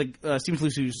one of the Stephen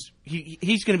Toulouse,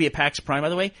 he's going to be at PAX Prime, by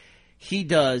the way. He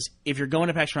does, if you're going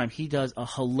to PAX Prime, he does a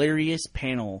hilarious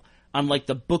panel on like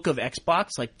the book of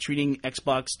Xbox, like treating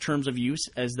Xbox terms of use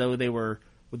as though they were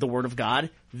with the word of God.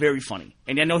 Very funny.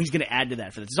 And I know he's going to add to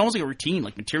that for this. It's almost like a routine,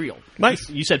 like material. Nice.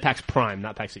 You said PAX Prime,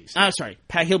 not PAX East. Sorry.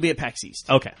 He'll be at PAX East.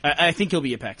 Okay. I think he'll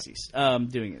be at PAX East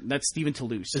doing it. That's Stephen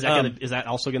Toulouse. Is that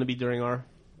also going to be during our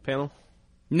panel?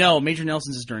 No, Major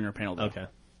Nelson's is during our panel, though. Okay.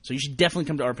 So you should definitely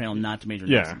come to our panel, not to Major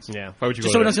Yeah. Nelson's. Yeah. Why would you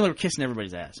Just go so it there? doesn't seem like we're kissing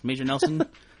everybody's ass. Major Nelson,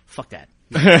 fuck that.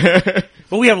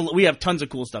 But we have tons of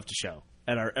cool stuff to show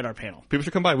at our panel. People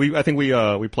should come by. I think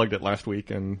we plugged it last week,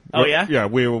 and Oh, yeah? yeah.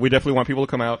 We definitely want people to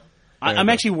come out. I'm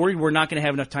actually worried we're not going to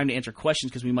have enough time to answer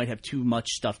questions because we might have too much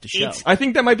stuff to show. I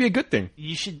think that might be a good thing.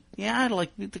 You should. Yeah, I don't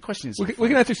like the questions. We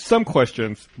can answer some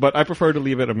questions, but I prefer to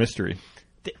leave it a mystery.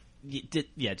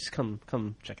 Yeah, just come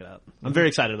check it out. I'm very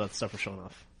excited about the stuff we're showing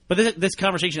off. But this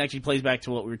conversation actually plays back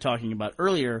to what we were talking about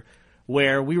earlier,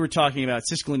 where we were talking about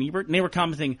Siskel and Ebert, and they were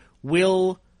commenting,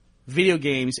 will video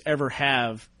games ever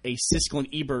have a Siskel and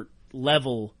Ebert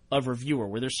level of reviewer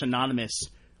where they're synonymous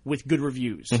with good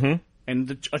reviews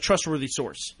and a trustworthy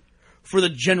source? for the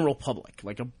general public,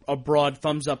 like a broad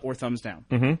thumbs up or thumbs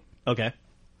down. Okay.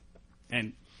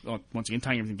 And once again,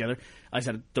 tying everything together, I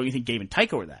said, don't you think Gabe and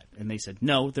Tycho are that? And they said,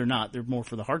 no, they're not. They're more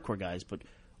for the hardcore guys. But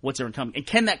what's there in common? And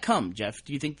can that come, Jeff?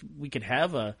 Do you think we could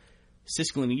have a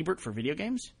Siskel and Ebert for video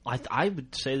games? I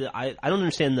would say that I don't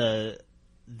understand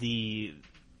the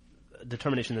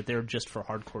determination that they're just for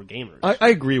hardcore gamers. I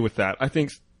agree with that. I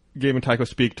think Gabe and Tycho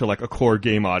speak to like a core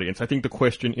game audience. I think the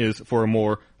question is for a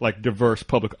more like diverse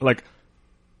public, like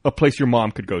a place your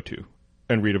mom could go to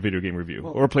and read a video game review,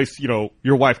 or a place your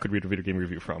wife could read a video game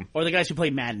review from. Or the guys who play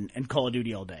Madden and Call of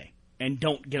Duty all day and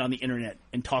don't get on the internet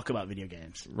and talk about video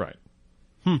games. Right.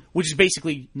 Which is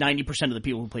basically 90% of the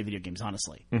people who play video games,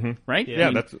 honestly. Right? Yeah, I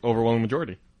mean, that's the overwhelming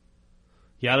majority.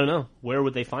 Yeah, I don't know. Where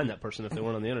would they find that person if they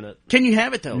weren't on the internet? Can you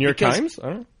have it, though? New York Because Times? I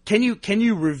don't know. Can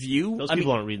you review? Those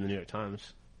people aren't reading the New York Times.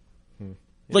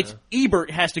 Like,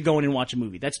 Ebert has to go in and watch a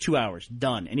movie. That's 2 hours.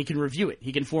 Done. And he can review it.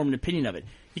 He can form an opinion of it.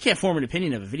 You can't form an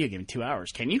opinion of a video game in 2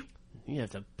 hours, can you? You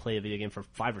have to play a video game for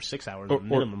 5 or 6 hours Or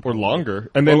minimum. or probably.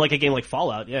 longer. And then Or like a game like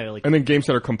Fallout, yeah. Like, and then games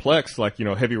that are complex, like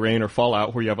Heavy Rain or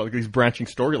Fallout, where you have like these branching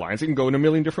storylines, it can go in a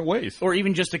million different ways. Or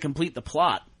even just to complete the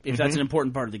plot, if that's an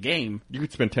important part of the game. You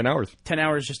could spend 10 hours. 10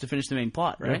 hours just to finish the main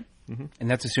plot, right? And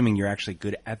that's assuming you're actually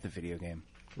good at the video game.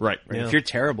 Right. Yeah. If you're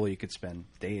terrible, you could spend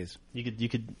days. you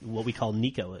could what we call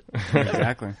Nico it.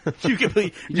 Exactly. You can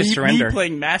play Just surrender. me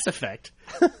playing Mass Effect.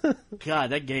 God,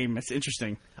 that game, that's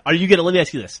interesting. Are you gonna? Let me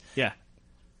ask you this. Yeah.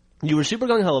 You were super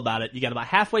gung ho about it. You got about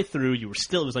halfway through. It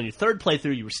was on your third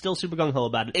playthrough. You were still super gung ho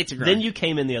about it. It's a grind. Then you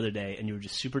came in the other day and you were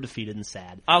just super defeated and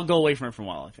sad. I'll go away from it for a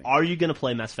while, I think. Are you gonna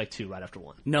play Mass Effect 2 right after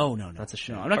 1? No. That's a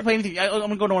shame. No, I'm not going to play anything. I'm going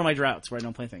to go to one of my droughts where I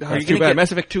don't play things. That's you too gonna bad. get-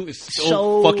 Mass Effect 2 is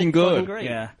so fucking good. great.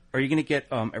 Yeah. Are you going to get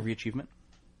every achievement?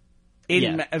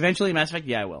 Yeah. Eventually, in Mass Effect,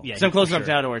 yeah, I will. Yeah, So I'm close for enough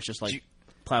sure. to where it's just like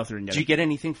plow through and get Did you it. get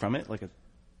anything from it?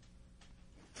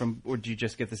 Or did you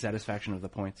just get the satisfaction of the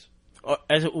points? What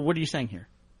are you saying here?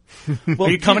 Well,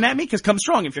 are you coming at me? Because come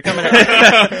strong if you're coming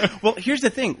at me. Well, here's the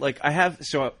thing. Like,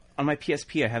 on my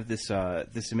PSP, I have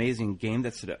this amazing game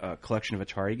that's a collection of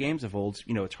Atari games, of old,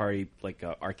 Atari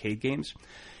arcade games.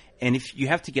 And if you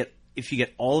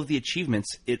get all of the achievements,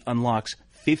 it unlocks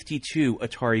 52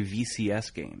 Atari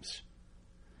VCS games.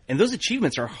 And those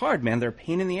achievements are hard, man. They're a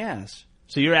pain in the ass.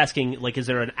 So you're asking, like, is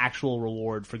there an actual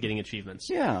reward for getting achievements?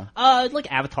 Yeah.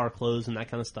 Like avatar clothes and that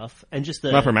kind of stuff, and just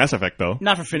the Not for Mass Effect, though.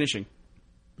 Not for finishing.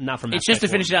 not for Mass It's just to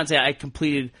Effect finish it 1. out and say I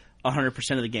completed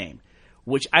 100% of the game,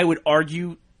 which I would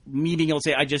argue me being able to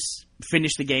say I just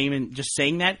finished the game and just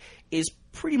saying that is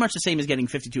pretty much the same as getting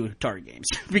 52 Atari games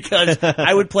because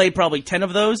I would play probably 10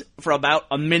 of those for about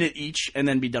a minute each and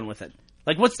then be done with it.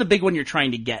 Like, what's the big one you're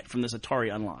trying to get from this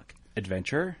Atari unlock?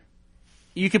 Adventure?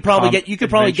 You could probably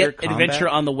Adventure, get combat? Adventure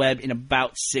on the web in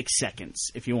about 6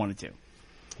 seconds if you wanted to.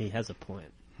 He has a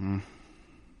point.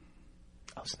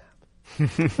 Oh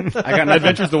snap! I got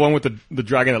Adventure's the one with the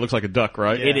dragon that looks like a duck,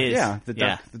 right? It is. Yeah,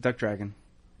 the duck dragon.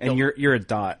 And you're a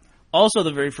dot. Also,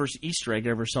 the very first Easter egg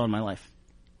I ever saw in my life.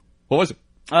 What was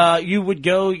it? You would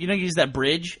go, you use that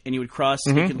bridge, and you would cross.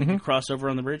 You could cross over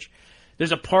on the bridge.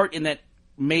 There's a part in that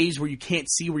maze where you can't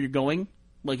see where you're going.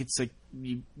 Like it's like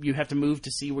you have to move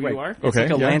to see where you are. It's Okay,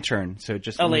 like a yeah. lantern, so it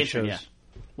just A only lantern, shows.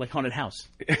 yeah, like haunted house.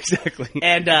 Exactly.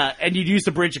 And you'd use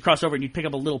the bridge to cross over, and you'd pick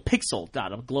up a little pixel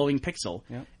dot, a glowing pixel,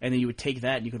 Yep. and then you would take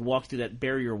that, and you could walk through that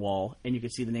barrier wall, and you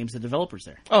could see the names of the developers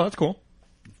there. Oh, that's cool.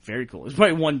 Very cool. It's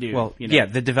probably one dude. Well, yeah,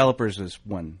 the developers was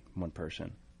one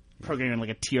person. programming like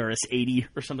a TRS-80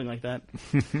 or something like that.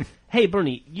 Hey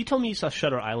Bernie, you told me you saw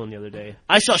Shutter Island the other day.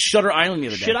 I saw Shutter Island the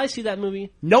other day. Should I see that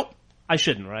movie? Nope. I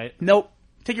shouldn't, right? Nope.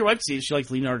 Take your wife to see it. She likes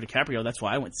Leonardo DiCaprio. That's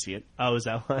why I went to see it. Oh, is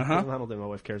that why? Uh-huh. I don't think my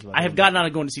wife cares about I that. have gotten out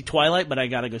of going to see Twilight, but I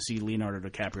got to go see Leonardo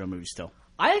DiCaprio movies still.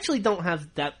 I actually don't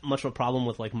have that much of a problem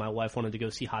with like my wife wanted to go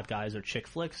see hot guys or chick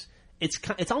flicks.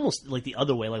 It's almost like the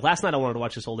other way. Like last night, I wanted to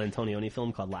watch this old Antonioni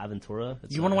film called La Ventura.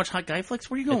 You want to watch hot guy flicks?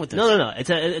 Where are you going with this? No.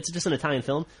 It's just an Italian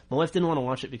film. My wife didn't want to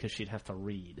watch it because she'd have to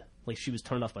read. Like she was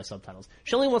turned off by subtitles.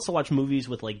 She only wants to watch movies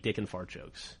with like dick and fart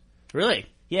jokes. Really?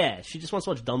 Yeah, she just wants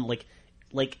to watch dumb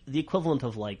like the equivalent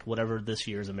of like whatever this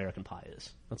year's American Pie is.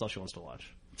 That's all she wants to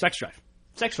watch. Sex Drive.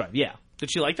 Sex Drive, yeah.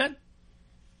 Did she like that?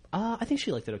 I think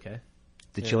she liked it okay.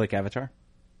 Did you like Avatar?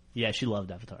 Yeah, she loved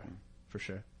Avatar for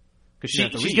sure. Because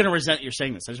She's going to resent you're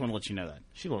saying this. I just want to let you know that.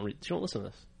 She won't read. She won't listen to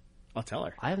this. I'll tell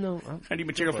her. I have no. I need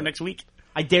material for next week.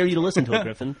 I dare you to listen to it,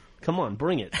 Griffin. Come on,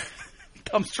 bring it.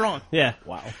 Come strong. Yeah.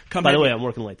 Wow. By the way, I'm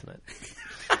working late tonight.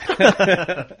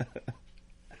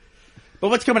 But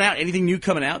what's coming out? Anything new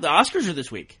coming out? The Oscars are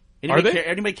this week.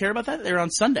 Anybody care about that? They're on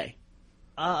Sunday.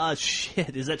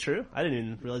 Shit. Is that true? I didn't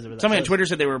even realize it was that Somebody on close. Twitter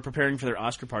said they were preparing for their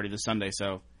Oscar party this Sunday,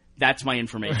 so That's my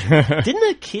information.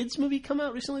 Didn't a kids movie come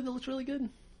out recently that looks really good?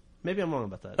 Maybe I'm wrong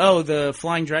about that. Oh, the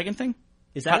flying dragon thing?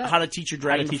 Is that How to teach your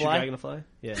dragon to fly? Dragon to fly?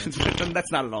 Yeah.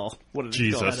 That's not at all what it is.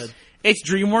 Jesus. It's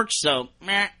DreamWorks, so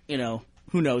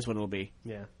who knows what it'll be.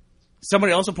 Yeah.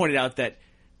 Somebody also pointed out that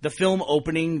the film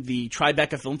opening the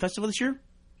Tribeca Film Festival this year,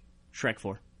 Shrek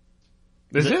 4.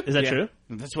 Is it? Is that Yeah. true?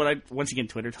 That's what once again,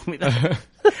 Twitter told me that.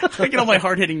 I get all my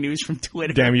hard-hitting news from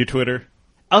Twitter. Damn you, Twitter.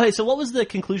 Okay, so what was the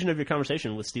conclusion of your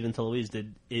conversation with Stephen Toulouse?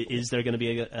 Is there going to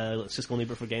be a Siskel and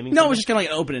Ebert for gaming? No, it was just kind of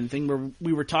like an opening thing where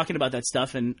we were talking about that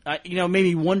stuff, and it made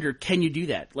me wonder: can you do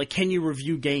that? Like, can you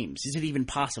review games? Is it even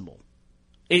possible?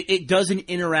 It does an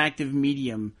interactive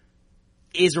medium.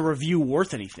 Is a review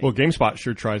worth anything? Well, GameSpot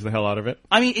sure tries the hell out of it.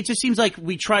 I mean, it just seems like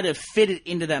we try to fit it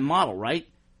into that model, right?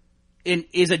 And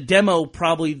is a demo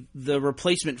probably the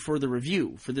replacement for the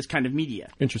review for this kind of media?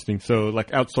 Interesting. So, like,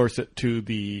 outsource it to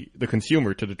the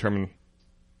consumer to determine,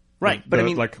 Right, but I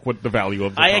mean, like, what the value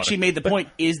of the I product. actually made the point: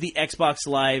 is the Xbox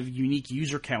Live unique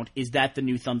user count, is that the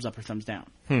new thumbs up or thumbs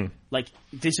down? Like,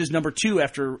 this is number 2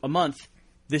 after a month.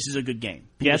 This is a good game.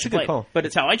 Yeah, it's a should good play it. call. But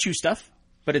it's how I choose stuff.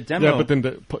 But a demo. Yeah, but then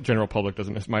the general public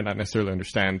might not necessarily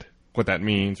understand what that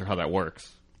means or how that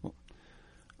works.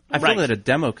 I feel Right. that a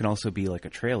demo can also be like a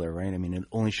trailer, right? I mean, it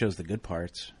only shows the good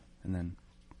parts, and then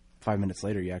 5 minutes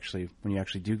later, when you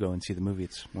actually do go and see the movie,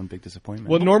 it's one big disappointment.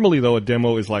 Well, normally, though, a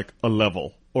demo is like a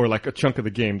level or like a chunk of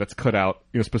the game that's cut out,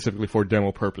 specifically for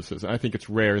demo purposes. And I think it's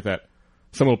rare that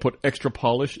someone will put extra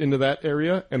polish into that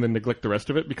area and then neglect the rest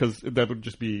of it, because that would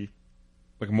just be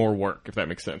like more work, if that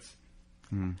makes sense.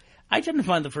 I tend to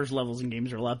find the first levels in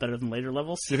games are a lot better than later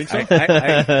levels. Do you think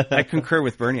so? I concur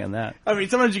with Bernie on that. I mean,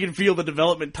 sometimes you can feel the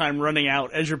development time running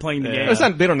out as you're playing the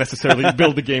game. They don't necessarily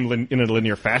build the game in a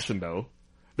linear fashion, though.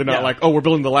 They're not Yeah. like, we're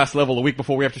building the last level a week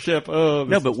before we have to ship. Oh,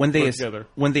 No, but when together.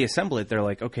 they assemble it, they're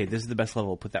like, okay, this is the best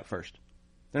level. Put that first.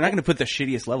 They're not going to put the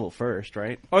shittiest level first,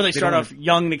 right? Or they start don't- off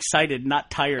young and excited, not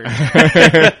tired.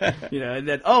 And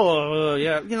then,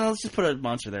 let's just put a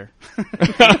monster there.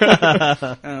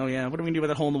 Oh yeah, what do we do with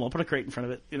that hole in the wall? Put a crate in front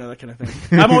of it, that kind of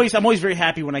thing. I'm always very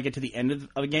happy when I get to the end of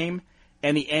a game,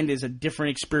 and the end is a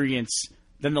different experience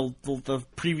than the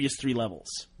previous 3 levels.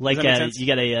 Like, Does that make sense? you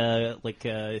got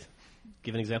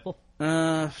give an example?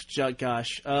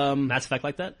 Gosh. Mass Effect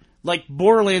like that? Like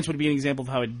Borderlands would be an example of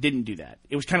how it didn't do that.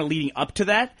 It was kind of leading up to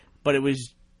that, but it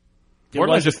was.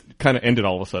 Borderlands just kind of ended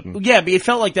all of a sudden. Yeah, but it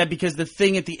felt like that because the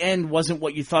thing at the end wasn't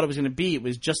what you thought it was going to be. It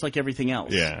was just like everything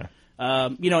else. Yeah.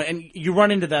 And you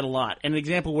run into that a lot. And an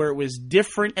example where it was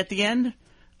different at the end,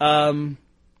 I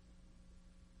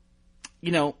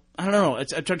don't know. I'm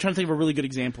trying to think of a really good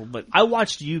example, but I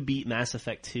watched you beat Mass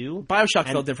Effect 2. BioShock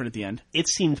And- felt different at the end. It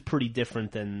seemed pretty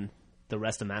different than the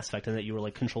rest of Mass Effect in that you were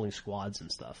like controlling squads and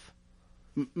stuff.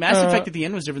 Mass Effect at the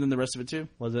end was different than the rest of it too.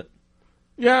 Was it?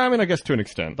 Yeah, I mean, I guess to an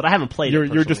extent. But I haven't played You're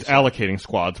it. you're just personally, allocating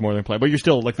squads more than play, but you're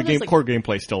still like the But it's game like- core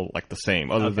gameplay is still like the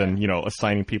same, other than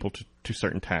assigning people to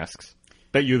certain tasks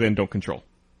that you then don't control.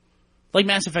 Like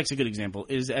Mass Effect's a good example.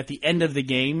 Is at the end of the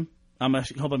game. I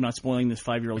hope I'm not spoiling this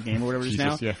 5-year-old game or whatever it is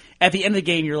now. Jesus, yeah. At the end of the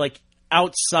game, you're like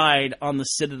outside on the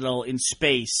Citadel in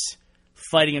space,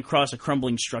 fighting across a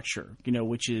crumbling structure.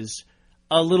 Which is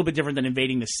a little bit different than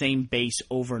invading the same base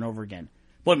over and over again.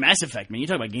 Boy, Mass Effect, man, you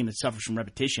talk about a game that suffers from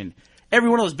repetition. Every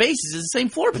one of those bases is the same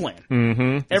floor plan.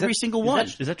 Mm-hmm. Every single one.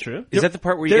 Is that true? Is that the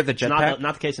part where you get the jetpack?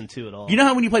 Not the case in 2 at all. You know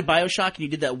how when you play BioShock and you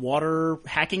did that water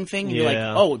hacking thing? And You're like,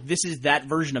 Yeah. oh, this is that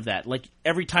version of that. Like,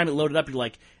 every time it loaded up, you're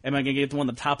like, am I going to get the one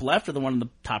on the top left or the one on the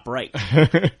top right?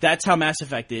 That's how Mass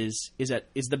Effect is. Is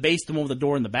the base the one with the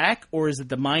door in the back, or is it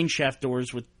the mine shaft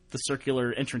doors with the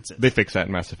circular entrances? They fix that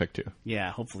in Mass Effect 2.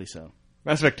 Yeah, hopefully so.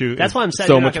 Mass Effect 2 That's is why I'm sad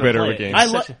so you're not much gonna better play of a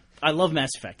it. game. I love Mass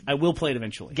Effect. I will play it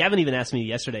eventually. Gavin even asked me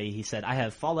yesterday. He said, "I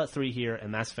have Fallout 3 here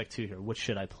and Mass Effect 2 here. Which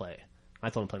should I play?" I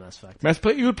told him to play Mass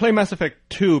Effect. You would play Mass Effect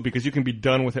 2 because you can be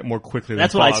done with it more quickly than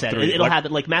That's what I Fallout said. 3. It'll Like-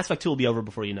 happen. Like Mass Effect 2 will be over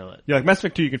before you know it. Yeah, like Mass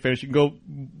Effect 2 you can finish. You can go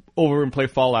over and play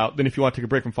Fallout. Then if you want to take a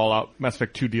break from Fallout, Mass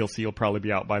Effect 2 DLC will probably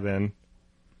be out by then.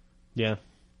 Yeah,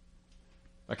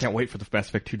 I can't wait for the Mass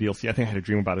Effect 2 DLC. I think I had a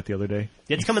dream about it the other day.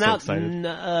 it's I'm coming so out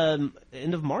excited.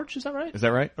 end of March. Is that right? Is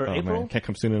that right? Or oh, April? Man, can't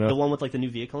come soon enough. The one with like the new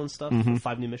vehicle and stuff. Mm-hmm.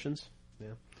 5 new missions.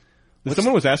 Yeah.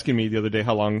 Someone was asking me the other day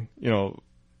how long,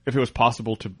 if it was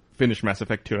possible to finish Mass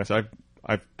Effect 2. And I said,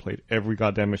 I've played every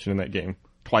goddamn mission in that game.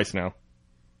 Twice now.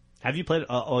 Have you played?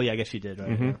 Oh yeah, I guess you did. Right.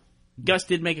 Mm-hmm. Yeah. Gus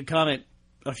did make a comment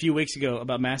a few weeks ago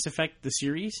about Mass Effect, the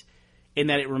series, in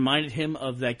that it reminded him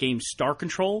of that game Star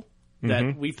Control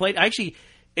that we played. Actually,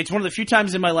 it's one of the few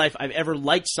times in my life I've ever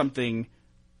liked something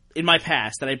in my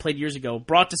past that I played years ago,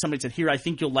 brought to somebody and said, here, I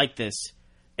think you'll like this,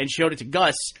 and showed it to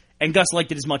Gus, And Gus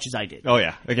liked it as much as I did. Oh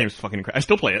yeah, that game's fucking incredible. I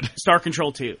still play it. Star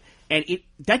Control 2. And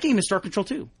that game is Star Control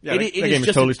 2. Yeah, that game is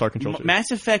totally Star Control 2.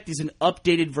 Mass Effect is an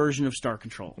updated version of Star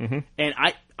Control. Mm-hmm. And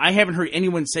I haven't heard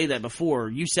anyone say that before.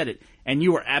 You said it, and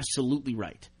you are absolutely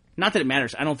right. Not that it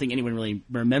matters. I don't think anyone really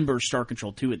remembers Star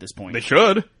Control 2 at this point. They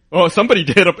should. Oh, somebody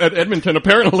did up at Edmonton,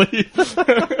 apparently.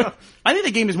 I think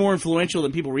the game is more influential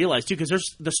than people realize, too, because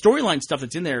there's the storyline stuff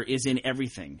that's in there is in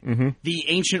everything. Mm-hmm. The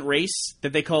ancient race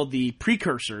that they called the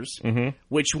Precursors, Mm-hmm.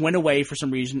 which went away for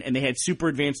some reason, and they had super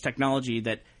advanced technology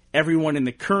that everyone in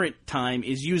the current time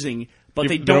is using, but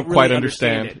they don't really quite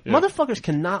understand it. Yeah. Motherfuckers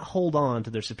cannot hold on to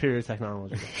their superior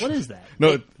technology. What is that?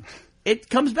 No, It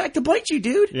comes back to bite you,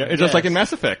 dude. yeah, it's just like in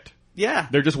Mass Effect. Yeah.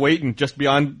 They're just waiting, just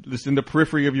beyond, just in the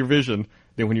periphery of your vision.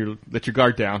 Then when you let your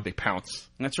guard down, they pounce.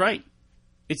 That's right.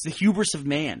 It's the hubris of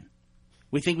man.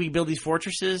 We think we build these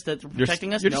fortresses that are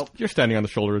protecting us? Nope. You're standing on the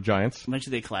shoulder of giants.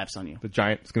 Eventually they collapse on you. The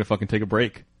giant is going to fucking take a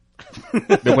break.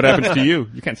 Then what happens to you?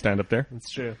 You can't stand up there. That's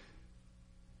true.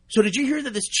 So did you hear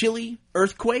that this Chile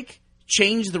earthquake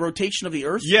changed the rotation of the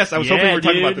Earth? Yes, I was Yeah, hoping we were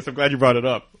talking dude. about this. I'm glad you brought it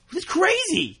up. It's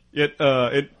crazy.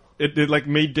 It like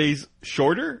made days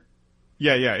shorter.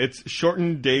 Yeah. It's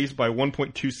shortened days by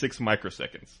 1.26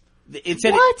 microseconds. It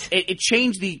said What? It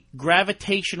changed the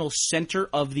gravitational center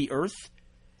of the Earth.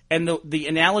 And the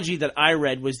analogy that I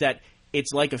read was that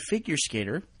it's like a figure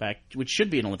skater, which should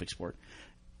be an Olympic sport.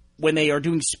 When they are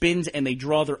doing spins and they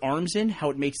draw their arms in, how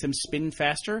it makes them spin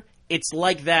faster. It's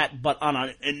like that, but on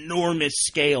an enormous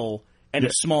scale and a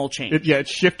small change. It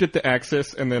shifted the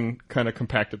axis and then kind of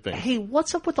compacted things. Hey,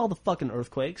 what's up with all the fucking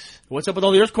earthquakes? What's up with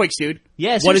all the earthquakes, dude?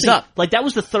 Yeah, What is seriously, up? Like, that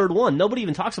was the third one. Nobody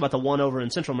even talks about the one over in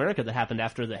Central America that happened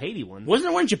after the Haiti one. Wasn't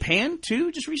there one in Japan,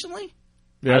 too, just recently?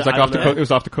 Yeah, it's like I off the don't know. it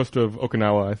was off the coast of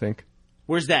Okinawa, I think.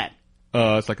 Where's that?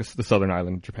 It's like the southern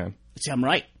island of Japan. See, I'm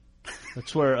right.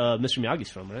 That's where Mr.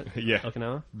 Miyagi's from, right? Yeah.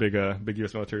 Okinawa? Big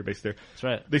U.S. military base there. That's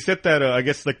right. They said that I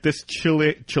guess like this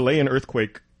Chilean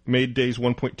earthquake made days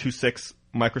 1.26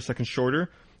 microseconds shorter,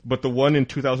 but the one in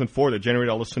 2004 that generated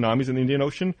all the tsunamis in the Indian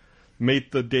Ocean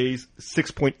made the days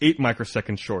 6.8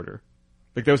 microseconds shorter.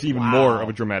 Like that was even more of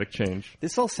a dramatic change.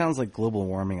 This all sounds like global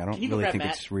warming. I don't you go really grab think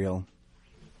Matt? it's real.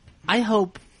 I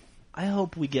hope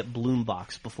we get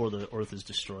Bloombox before the Earth is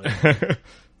destroyed.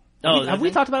 Oh, Have we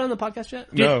talked about it on the podcast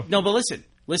yet? No. No, but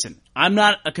listen. I'm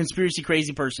not a conspiracy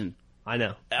crazy person I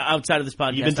know. outside of this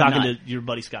podcast. You've been I'm talking not. to your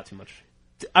buddy Scott too much.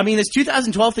 I mean, this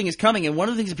 2012 thing is coming, and one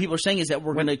of the things that people are saying is that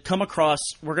we're going to cross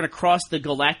the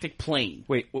galactic plane.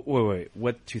 Wait.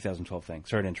 What 2012 thing?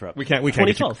 Sorry to interrupt. We can't get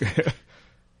you. 2012.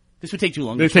 This would take too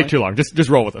long. They take too long. Just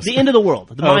roll with us. The end of the world.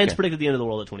 The Oh, Mayans okay. predicted the end of the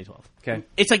world at 2012. Okay.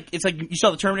 It's like you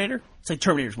saw the Terminator. It's like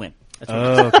Terminators win. That's what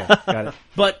Oh, okay. Got it.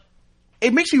 But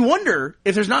it makes me wonder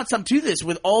if there's not something to this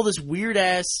with all this weird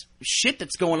ass shit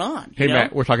that's going on. Hey you know?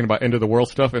 Matt, we're talking about end of the world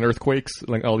stuff and earthquakes,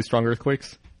 like all these strong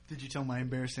earthquakes. Did you tell my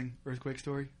embarrassing earthquake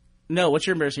story No, what's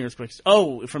your embarrassing earthquakes?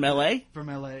 Oh, from LA? from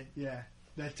LA? Yeah,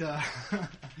 that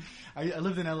I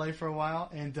lived in LA for a while,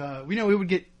 and we would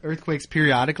get earthquakes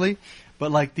periodically,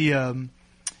 but like the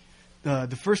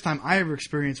first time I ever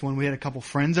experienced one, we had a couple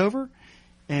friends over,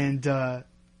 and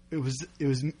it was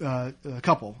a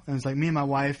couple, and it was like me and my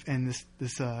wife and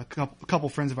this couple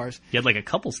friends of ours. You had like a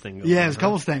couples thing going Yeah, on, it was a huh?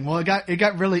 couples thing. Well, it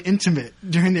got really intimate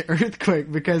during the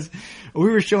earthquake because we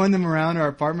were showing them around our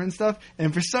apartment and stuff,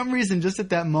 and for some reason, just at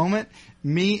that moment,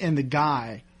 me and the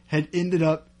guy had ended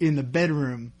up in the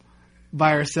bedroom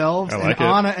by ourselves, I like and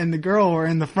it. Anna and the girl were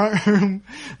in the front room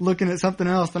looking at something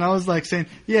else, and I was like saying,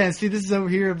 "Yeah, see, this is over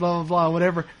here, blah blah blah,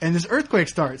 whatever," and this earthquake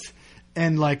starts.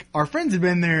 And like our friends had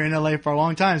been there in LA for a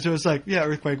long time, so it's like, yeah,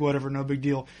 earthquake, whatever, no big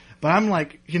deal. But I'm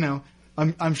like,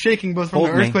 I'm shaking both from Hold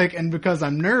the me. earthquake and because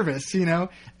I'm nervous,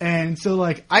 and so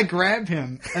like I grab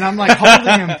him and I'm like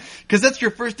holding him because that's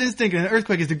your first instinct in an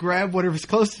earthquake is to grab whatever's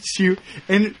closest to you.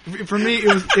 And for me,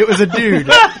 it was a dude.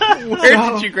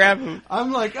 Where did you grab him?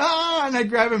 I'm like, and I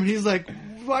grab him. And he's like,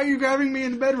 why are you grabbing me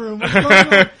in the bedroom? What's going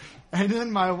on? And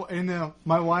then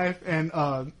my wife and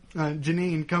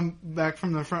Janine come back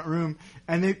from the front room,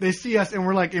 and they see us, and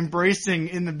we're like embracing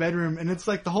in the bedroom, and it's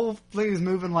like the whole thing is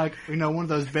moving like one of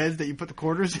those beds that you put the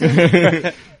quarters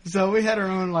in. So we had our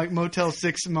own like Motel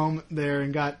 6 moment there,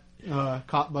 and got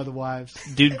caught by the wives.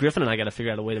 Dude, Griffin and I got to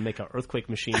figure out a way to make an earthquake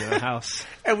machine in our house.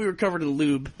 And we were covered in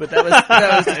lube, but that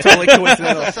was totally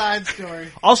coincidental. Side story.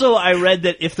 Also, I read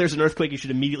that if there's an earthquake, you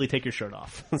should immediately take your shirt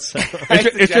off. So, It's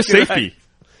just exactly safety.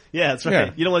 yeah, that's right.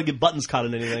 Yeah. You don't want to get buttons caught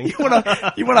in anything. You want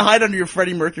to hide under your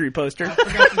Freddie Mercury poster. I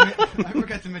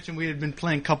forgot to mention we had been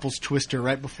playing couples Twister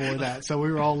right before that, so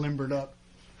we were all limbered up.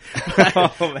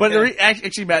 But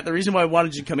actually, Matt, the reason why I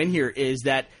wanted you to come in here is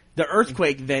that the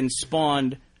earthquake then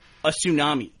spawned a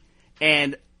tsunami,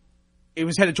 and it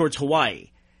was headed towards Hawaii.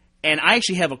 And I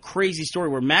actually have a crazy story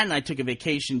where Matt and I took a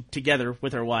vacation together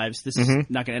with our wives. This is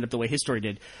not going to end up the way his story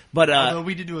did. But Although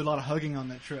we did do a lot of hugging on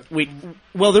that trip.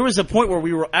 well, there was a point where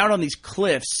we were out on these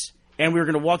cliffs, and we were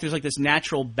going to walk. There's like this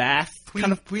natural bath.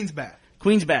 Queen's Bath.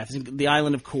 Queen's Bath is the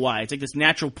island of Kauai. It's like this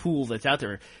natural pool that's out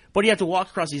there. But you have to walk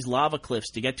across these lava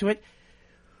cliffs to get to it.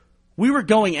 We were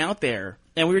going out there,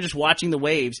 and we were just watching the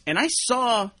waves, and I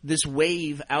saw this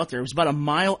wave out there. It was about a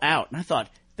mile out, and I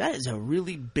thought, that is a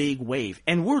really big wave.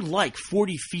 And we're like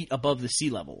 40 feet above the sea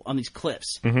level on these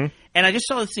cliffs. Mm-hmm. And I just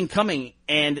saw this thing coming,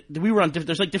 and we were on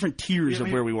there's like different tiers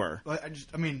of where we were.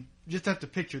 Just have to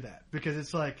picture that, because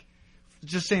it's like,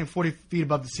 just saying 40 feet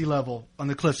above the sea level on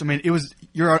the cliffs. I mean,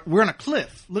 we're on a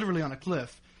cliff, literally on a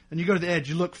cliff, and you go to the edge,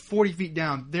 you look 40 feet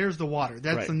down, there's the water.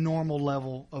 That's the normal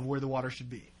level of where the water should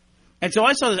be. And so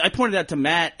I saw this, I pointed out to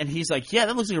Matt, and he's like, yeah,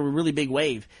 that looks like a really big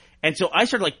wave. And so I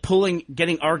started like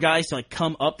getting our guys to like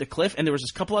come up the cliff, and there was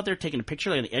this couple out there taking a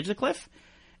picture like on the edge of the cliff,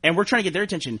 and we're trying to get their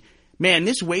attention. Man,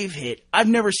 this wave hit. I've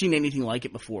never seen anything like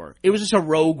it before. It was just a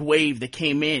rogue wave that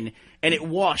came in, and it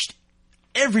washed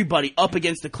everybody up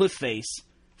against the cliff face,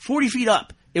 40 feet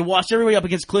up. It washed everybody up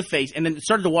against the cliff face, and then it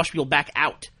started to wash people back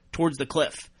out towards the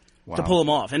cliff to pull them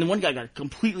off. And then one guy got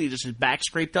completely just his back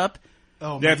scraped up.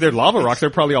 Oh, Yeah, if they're lava rocks, they're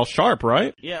probably all sharp,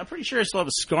 right? Yeah, I'm pretty sure I still have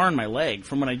a scar on my leg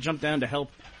from when I jumped down to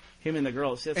help him and the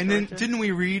girl. See that And scar then right there? didn't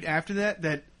we read after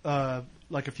that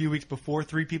like a few weeks before,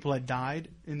 3 people had died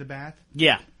in the bath?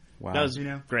 Yeah. Wow. That was You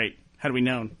know? great. Had we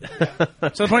known. So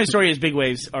the funny story is big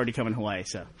waves already come in Hawaii,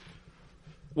 so.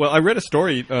 Well, I read a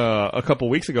story a couple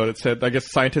weeks ago that said, I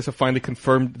guess scientists have finally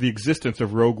confirmed the existence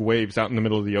of rogue waves out in the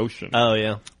middle of the ocean. Oh,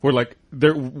 yeah. Where, like,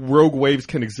 rogue waves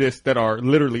can exist that are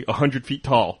literally 100 feet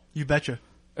tall. You betcha.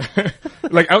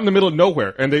 Like, out in the middle of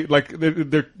nowhere. And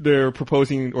they're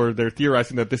proposing, or they're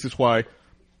theorizing that this is why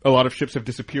a lot of ships have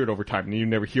disappeared over time, and you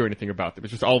never hear anything about them.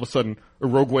 It's just all of a sudden, a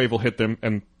rogue wave will hit them,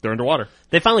 and they're underwater.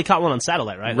 They finally caught one on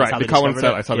satellite, right? That's Right, how they caught one on discovered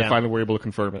satellite. it? That's how Yeah. they finally were able to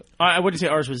confirm it. I wouldn't say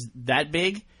ours was that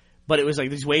big, but it was like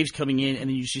these waves coming in, and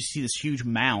then you just see this huge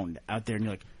mound out there, and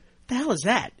you're like, the hell is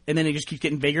that? And then it just keeps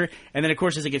getting bigger, and then, of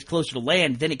course, as it gets closer to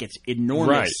land, then it gets enormous.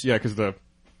 Right, yeah, because the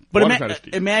But water's not as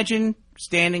deep. imagine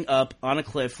standing up on a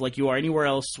cliff like you are anywhere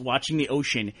else, watching the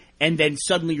ocean, and then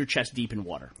suddenly you're chest deep in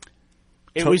water.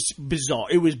 It was bizarre.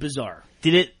 It was bizarre.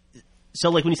 Did it... So,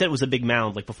 like, when you said it was a big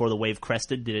mound, like, before the wave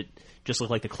crested, did it just look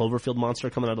like the Cloverfield monster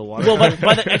coming out of the water? Well, by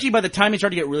the time it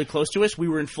started to get really close to us, we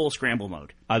were in full scramble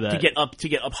mode. I bet. To get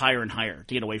up higher and higher,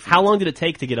 to get away from How it. long did it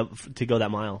take to get up to go that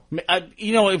mile?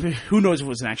 Who knows if it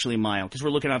was actually a mile, because we're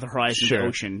looking out the horizon of Sure. the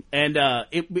ocean. And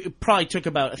it probably took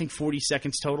about, I think, 40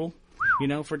 seconds total,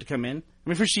 for it to come in. I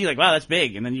mean, first you like, wow, that's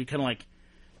big. And then you kind of like,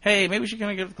 hey, maybe we should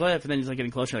kind of get up the cliff. And then it's like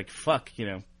getting closer, like, fuck,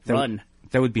 run.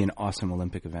 That would be an awesome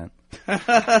Olympic event.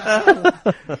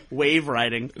 Wave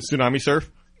riding. Tsunami surf?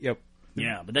 Yep.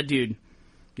 Yeah, but that dude,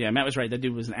 Matt was right. That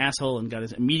dude was an asshole and got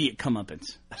his immediate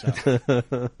comeuppance. So,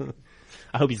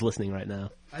 I hope he's listening right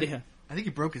now. yeah. I think he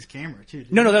broke his camera, too.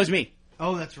 No, that was me.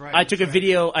 Oh, that's right. I took a That's right.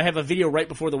 video. I have a video right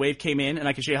before the wave came in, and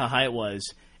I can show you how high it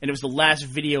was. And it was the last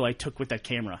video I took with that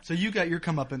camera. So you got your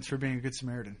comeuppance for being a good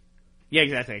Samaritan. Yeah,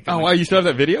 exactly. Oh, wow, you still have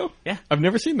that video? Yeah. I've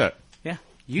never seen that. Yeah.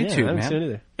 Yeah, I YouTube, haven't seen it man.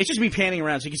 either. It's just me panning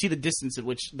around so you can see the distance at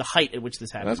which, the height at which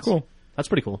this happens. That's cool. That's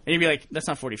pretty cool. And you'd be like, that's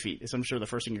not 40 feet. It's, I'm sure, the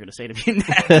first thing you're going to say to me in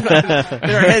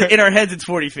that. in our heads, it's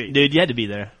 40 feet. Dude, you had to be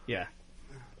there. Yeah.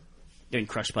 Getting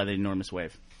crushed by the enormous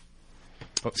wave.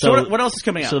 So, So what else is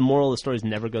coming out? So the moral of the story is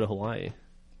never go to Hawaii.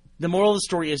 The moral of the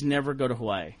story is never go to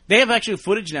Hawaii. They have actually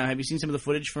footage now. Have you seen some of the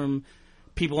footage from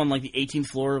people on like the 18th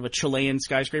floor of a Chilean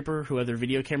skyscraper who have their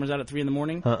video cameras out at 3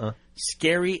 a.m?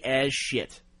 Scary as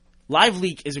shit.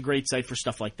 LiveLeak is a great site for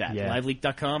stuff like that. Yeah.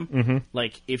 LiveLeak.com. Mm-hmm.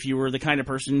 Like if you were the kind of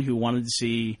person who wanted to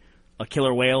see a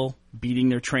killer whale beating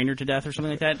their trainer to death or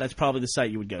something like that, that's probably the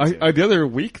site you would go to. The other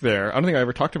week there, I don't think I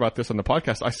ever talked about this on the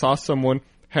podcast, I saw someone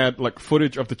had like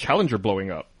footage of the Challenger blowing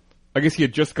up. I guess he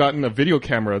had just gotten a video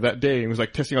camera that day and was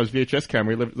like testing out his VHS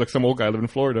camera. He lived, like some old guy living in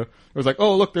Florida. It was like,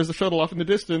 oh, look, there's a shuttle off in the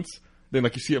distance. Then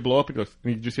like you see it blow up and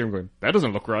you just hear him going, that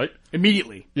doesn't look right.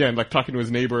 Immediately. Yeah, and like talking to his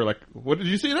neighbor, like, what, did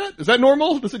you see that? Is that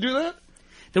normal? Does it do that?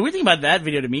 The weird thing about that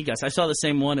video to me, Gus, I saw the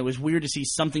same one. It was weird to see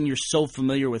something you're so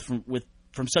familiar with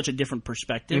from such a different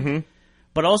perspective. Mm-hmm.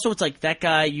 But also, it's like that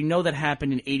guy. That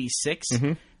happened in '86.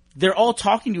 They're all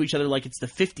talking to each other like it's the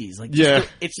 '50s. Like Yeah.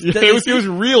 It was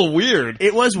real weird.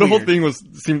 It was The whole weird.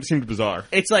 thing seemed bizarre.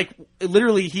 It's like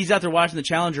literally he's out there watching the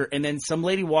Challenger, and then some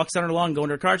lady walks down her lawn, going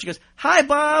to her car. She goes, "Hi,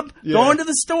 Bob. Yeah. Going to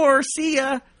the store. See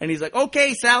ya." And he's like,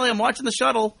 "Okay, Sally, I'm watching the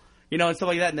shuttle." And stuff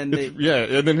like that. And then they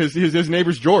And then his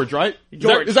neighbor's George, right?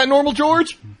 George. Is that normal,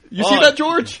 George? You see Oh, that,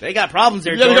 George? they got problems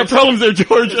there. Yeah, they got George. problems there,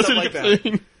 George. That's Stuff what like he that. kept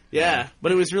saying. Yeah,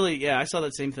 but it was really I saw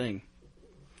that same thing.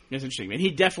 It's interesting, man.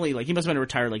 He definitely he must have been a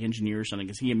retired engineer or something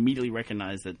because he immediately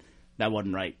recognized that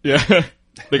wasn't right. Yeah,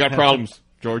 they got problems,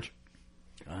 George.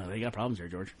 They got problems here,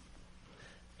 George.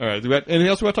 All right, do we have anything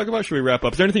else we want to talk about? Should we wrap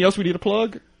up? Is there anything else we need to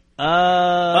plug?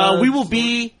 We will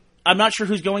be. I'm not sure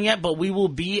who's going yet, but we will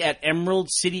be at Emerald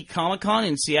City Comic Con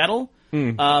in Seattle,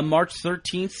 March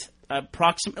 13th,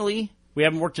 approximately. We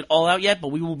haven't worked it all out yet, but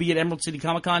we will be at Emerald City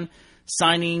Comic Con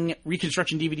signing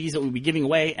reconstruction DVDs that we'll be giving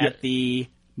away at the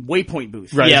Waypoint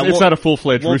booth. Right, Yeah, it's not a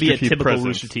full-fledged Won't Rooster be a Teeth typical presence.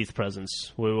 Rooster Teeth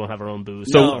presence. We won't have our own booth.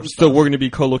 So we're going to be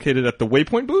co-located at the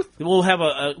Waypoint booth? We'll have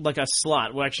a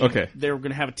slot. Well, actually, Okay. they're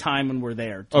going to have a time when we're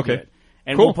there. To Okay. do it.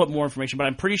 And Cool. we'll put more information, but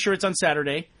I'm pretty sure it's on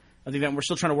Saturday. I think that we're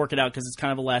still trying to work it out because it's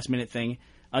kind of a last-minute thing.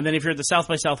 And then if you're at the South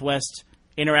by Southwest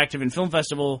Interactive and Film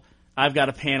Festival, I've got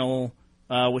a panel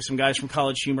with some guys from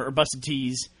College Humor, or Busted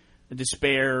Tees,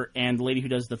 Despair, and the lady who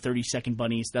does the 30-second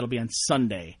bunnies. That'll be on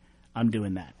Sunday. I'm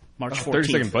doing that. March 14th.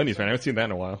 30-second bunnies, man. I haven't seen that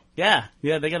in a while. Yeah,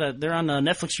 they're on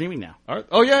Netflix streaming now,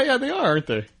 Oh, yeah, they are, aren't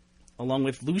they? along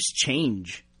with Loose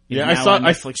Change. is Yeah, now on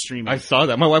Netflix streaming. I saw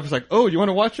that. My wife was like, "Oh, you want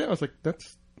to watch it?" I was like,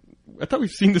 I thought we've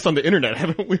seen this on the internet,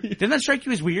 haven't we?" Didn't that strike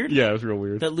you as weird? Yeah, it was real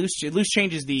weird. That Loose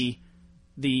Change is the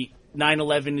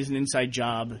 9/11 is an inside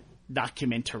job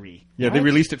documentary. Yeah, they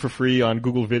released it for free on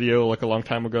Google Video like a long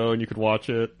time ago, and you could watch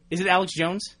it. Is it Alex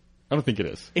Jones? I don't think it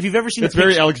is. If you've ever seen It's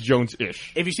very Alex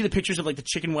Jones-ish. if you see the pictures of the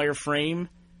chicken wire frame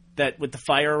that with the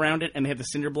fire around it and they have the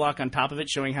cinder block on top of it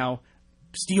showing how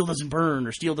steel doesn't burn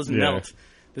or steel doesn't Yeah. melt.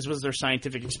 This was their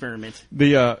scientific experiment.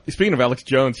 Speaking of Alex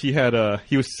Jones, he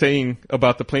was saying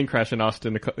about the plane crash in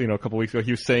Austin a couple weeks ago.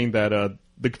 He was saying that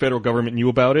the federal government knew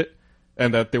about it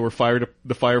and that the fire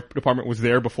department was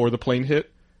there before the plane hit,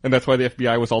 and that's why the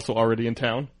FBI was also already in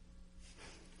town.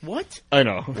 What? I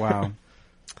know. Wow.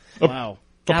 Wow.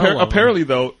 Apparently,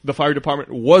 though, the fire department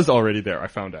was already there. I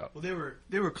found out. Well,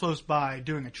 they were close by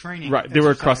doing a training. Right, they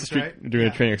were across the exercise, street right? doing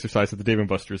Yeah. a training exercise at the Dave &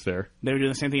 Buster's there. They were doing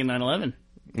the same thing in 9/11.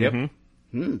 Yep.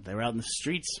 They were out in the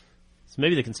streets. So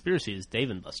maybe the conspiracy is Dave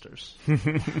and Buster's.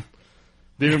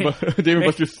 Dave &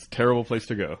 Buster's is a terrible place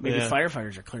to go. Maybe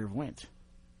firefighters are clairvoyant.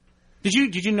 Did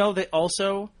you know that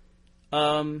also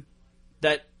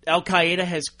that Al Qaeda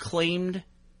has claimed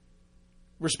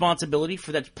responsibility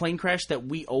for that plane crash that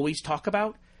we always talk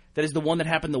about? That is the one that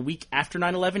happened the week after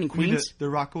 9/11 in You mean Queens. the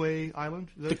Rockaway Island?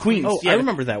 Is that The Queens. Oh, yeah, I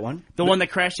remember that one. the one that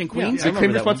crashed in Queens. I They claim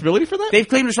remember that one. responsibility for that? They've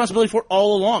claimed responsibility for it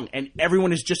all along, and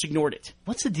everyone has just ignored it.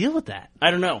 What's the deal with that?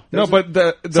 I don't know. No, but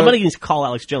the Somebody needs to call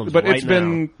Alex Jones. but right it's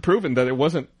been proven that it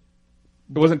wasn't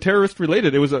terrorist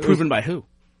related. It was Proven by who?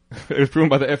 It was proven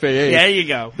by the FAA. Yeah, there you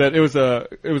go. That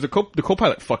the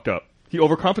co-pilot fucked up. He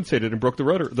overcompensated and broke the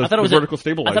rudder, the vertical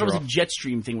stabilizer. I thought it was off. a jet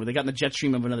stream thing where they got in the jet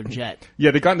stream of another jet.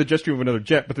 Yeah, they got in the jet stream of another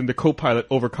jet, but then the co-pilot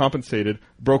overcompensated,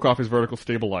 broke off his vertical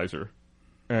stabilizer,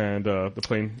 and the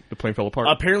plane fell apart.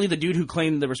 Apparently, the dude who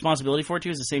claimed the responsibility for it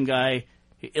too is the same guy,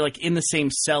 like in the same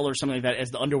cell or something like that, as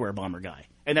the underwear bomber guy,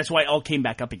 and that's why it all came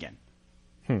back up again.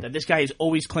 That this guy has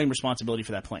always claimed responsibility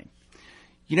for that plane.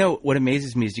 You know what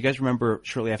amazes me is, do you guys remember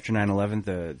shortly after 9/11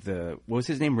 the what was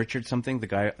his name, Richard something, the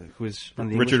guy who was on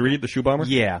the Richard English- Reed, the shoe bomber?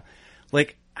 Yeah,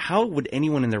 like how would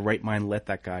anyone in their right mind let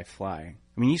that guy fly?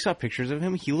 I mean, you saw pictures of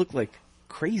him; he looked like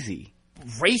crazy.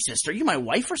 Racist? Are you my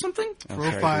wife or something?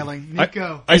 Profiling.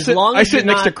 Nico. I sit long as next you're to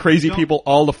not- crazy people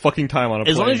all the fucking time on a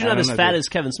plane. As long as you're not as don't know, fat dude. as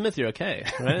Kevin Smith, you're okay,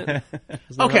 right? Isn't that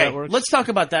how Okay, that works? let's talk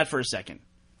about that for a second.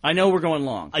 I know we're going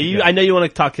long. I know you want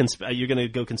to talk. You're going to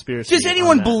go conspiracy. Does on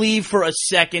anyone that. believe for a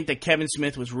second that Kevin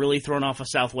Smith was really thrown off a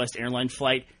Southwest airline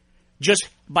flight just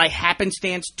by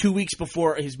happenstance 2 weeks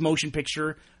before his motion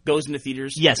picture goes into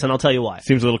theaters? Yes, and I'll tell you why.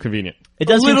 Seems a little convenient. It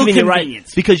does seem little convenient, right? convenient.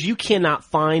 Because you cannot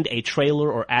find a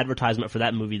trailer or advertisement for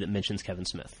that movie that mentions Kevin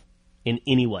Smith in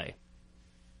any way.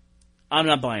 I'm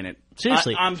not buying it.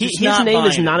 Seriously, I'm just his not name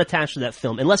is buying not it. attached to that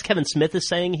film unless Kevin Smith is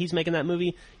saying he's making that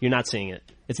movie. You're not seeing it.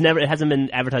 It hasn't been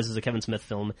advertised as a Kevin Smith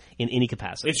film in any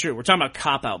capacity. It's true. We're talking about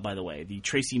Cop Out, by the way. The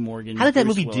Tracy Morgan. How did that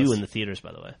Bruce movie Willis. do in the theaters?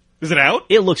 By the way, Is it out?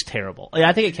 it looks terrible. Yeah,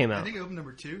 I think it came I out. think it opened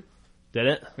number 2. Did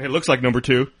it? It looks like number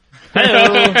 2.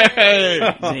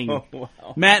 Zing.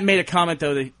 Matt made a comment,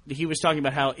 though, that he was talking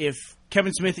about how if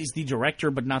Kevin Smith is the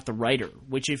director but not the writer,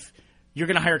 which if you're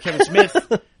going to hire Kevin Smith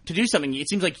to do something, it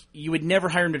seems like you would never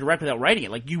hire him to direct without writing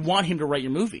it. Like, you want him to write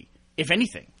your movie, if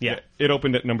anything. Yeah. It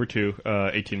opened at number 2,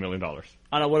 $18 million.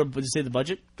 I don't know, what did you say the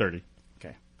budget? 30.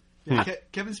 Okay. Yeah,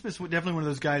 Kevin Smith's definitely one of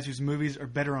those guys whose movies are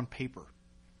better on paper.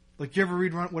 Like, you ever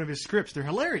read one of his scripts? They're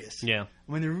hilarious. Yeah.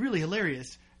 When they're really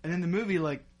hilarious. And then the movie,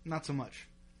 like, not so much.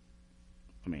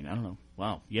 I mean, I don't know.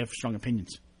 Wow, you have strong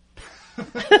opinions.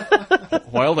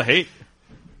 Wild to hate.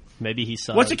 Maybe he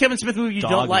saw. What's a Kevin Smith movie you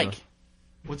don't Dogma. like?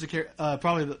 what's the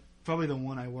probably the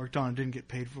one I worked on and didn't get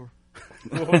paid for.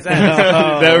 What was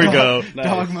that? There we go.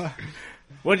 Dogma.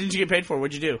 What did you get paid for?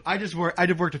 What'd you do? I did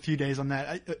worked a few days on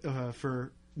that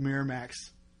for Miramax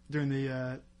during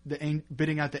the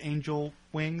bidding out the angel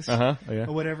wings Yeah.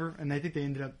 or whatever, and I think they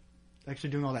ended up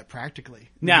actually doing all that practically.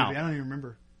 Now- I don't even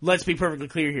remember. Let's be perfectly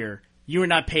clear here. You were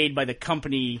not paid by the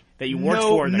company that you worked no,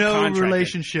 for. The no contractor.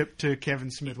 relationship to Kevin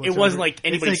Smith. Whatsoever. It wasn't like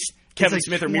anybody, Kevin it's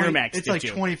Smith or 20 Miramax. It's did like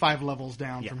you. 25 levels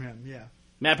down from him. Yeah,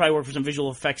 Matt probably worked for some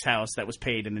visual effects house that was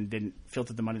paid and then didn't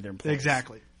filter the money to their employees.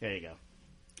 exactly. There you go.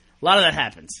 A lot of that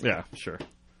happens. Yeah, sure.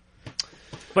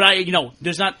 But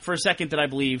there's not for a second that I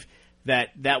believe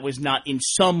that was not in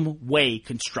some way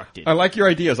constructed. I like your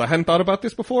ideas. I hadn't thought about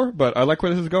this before, but I like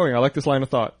where this is going. I like this line of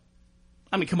thought.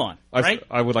 I mean, come on, right?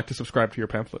 I would like to subscribe to your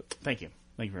pamphlet. Thank you.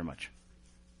 Thank you very much.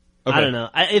 Okay. I don't know.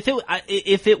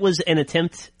 If it was an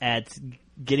attempt at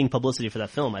getting publicity for that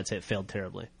film, I'd say it failed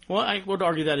terribly. Well, I would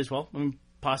argue that as well. I mean,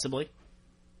 possibly.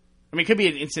 I mean, it could be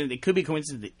an incident. It could be a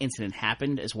coincidence the incident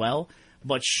happened as well.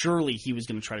 But surely he was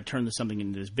going to try to turn something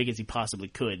into as big as he possibly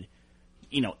could.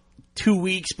 2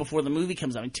 weeks before the movie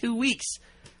comes out. 2 weeks.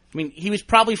 I mean, he was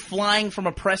probably flying from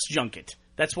a press junket.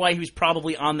 That's why he was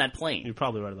probably on that plane. You're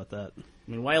probably right about that.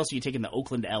 I mean, why else are you taking the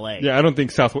Oakland to L.A.? Yeah, I don't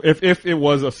think Southwest. If it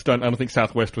was a stunt, I don't think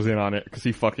Southwest was in on it because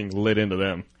he fucking lit into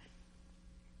them.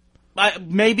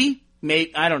 Maybe.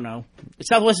 I don't know.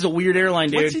 Southwest is a weird airline,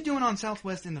 dude. What's he doing on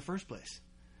Southwest in the first place?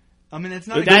 I mean, it's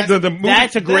not. That's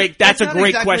exactly, a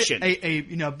great not question.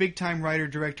 A big time writer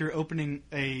director opening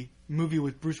a movie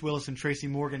with Bruce Willis and Tracy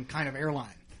Morgan kind of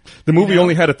airline. The movie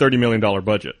only had a $30 million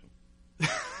budget.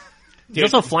 He's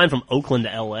also flying from Oakland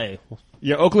to L.A.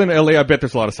 Yeah, Oakland to LA, I bet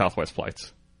there's a lot of Southwest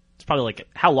flights. It's probably like,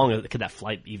 how long could that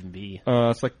flight even be?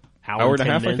 It's like hour and a 10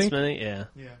 half, I minutes, think. maybe? Yeah.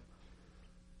 Yeah.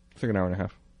 It's like an hour and a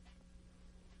half.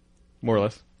 More or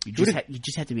less. You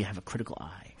just have to have a critical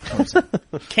eye.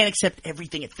 Can't accept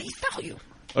everything at face value.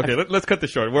 Okay, let's cut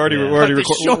this short. We're already Cut this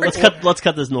short. recording. Let's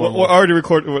cut this normal. We're already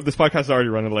recording. This podcast is already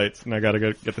running late, and I gotta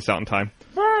get this out in time.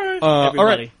 All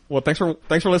right. Well, thanks for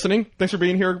listening. Thanks for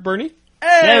being here, Bernie.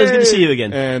 Yeah, it was good to see you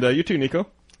again. And you too, Nico.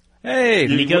 Hey,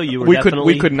 Nico, you were we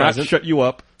definitely could not present. shut you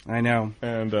up, I know.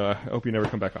 and I hope you never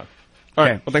come back on. All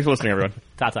right. Okay. Well, thanks for listening, everyone.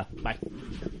 Ta-ta. Bye.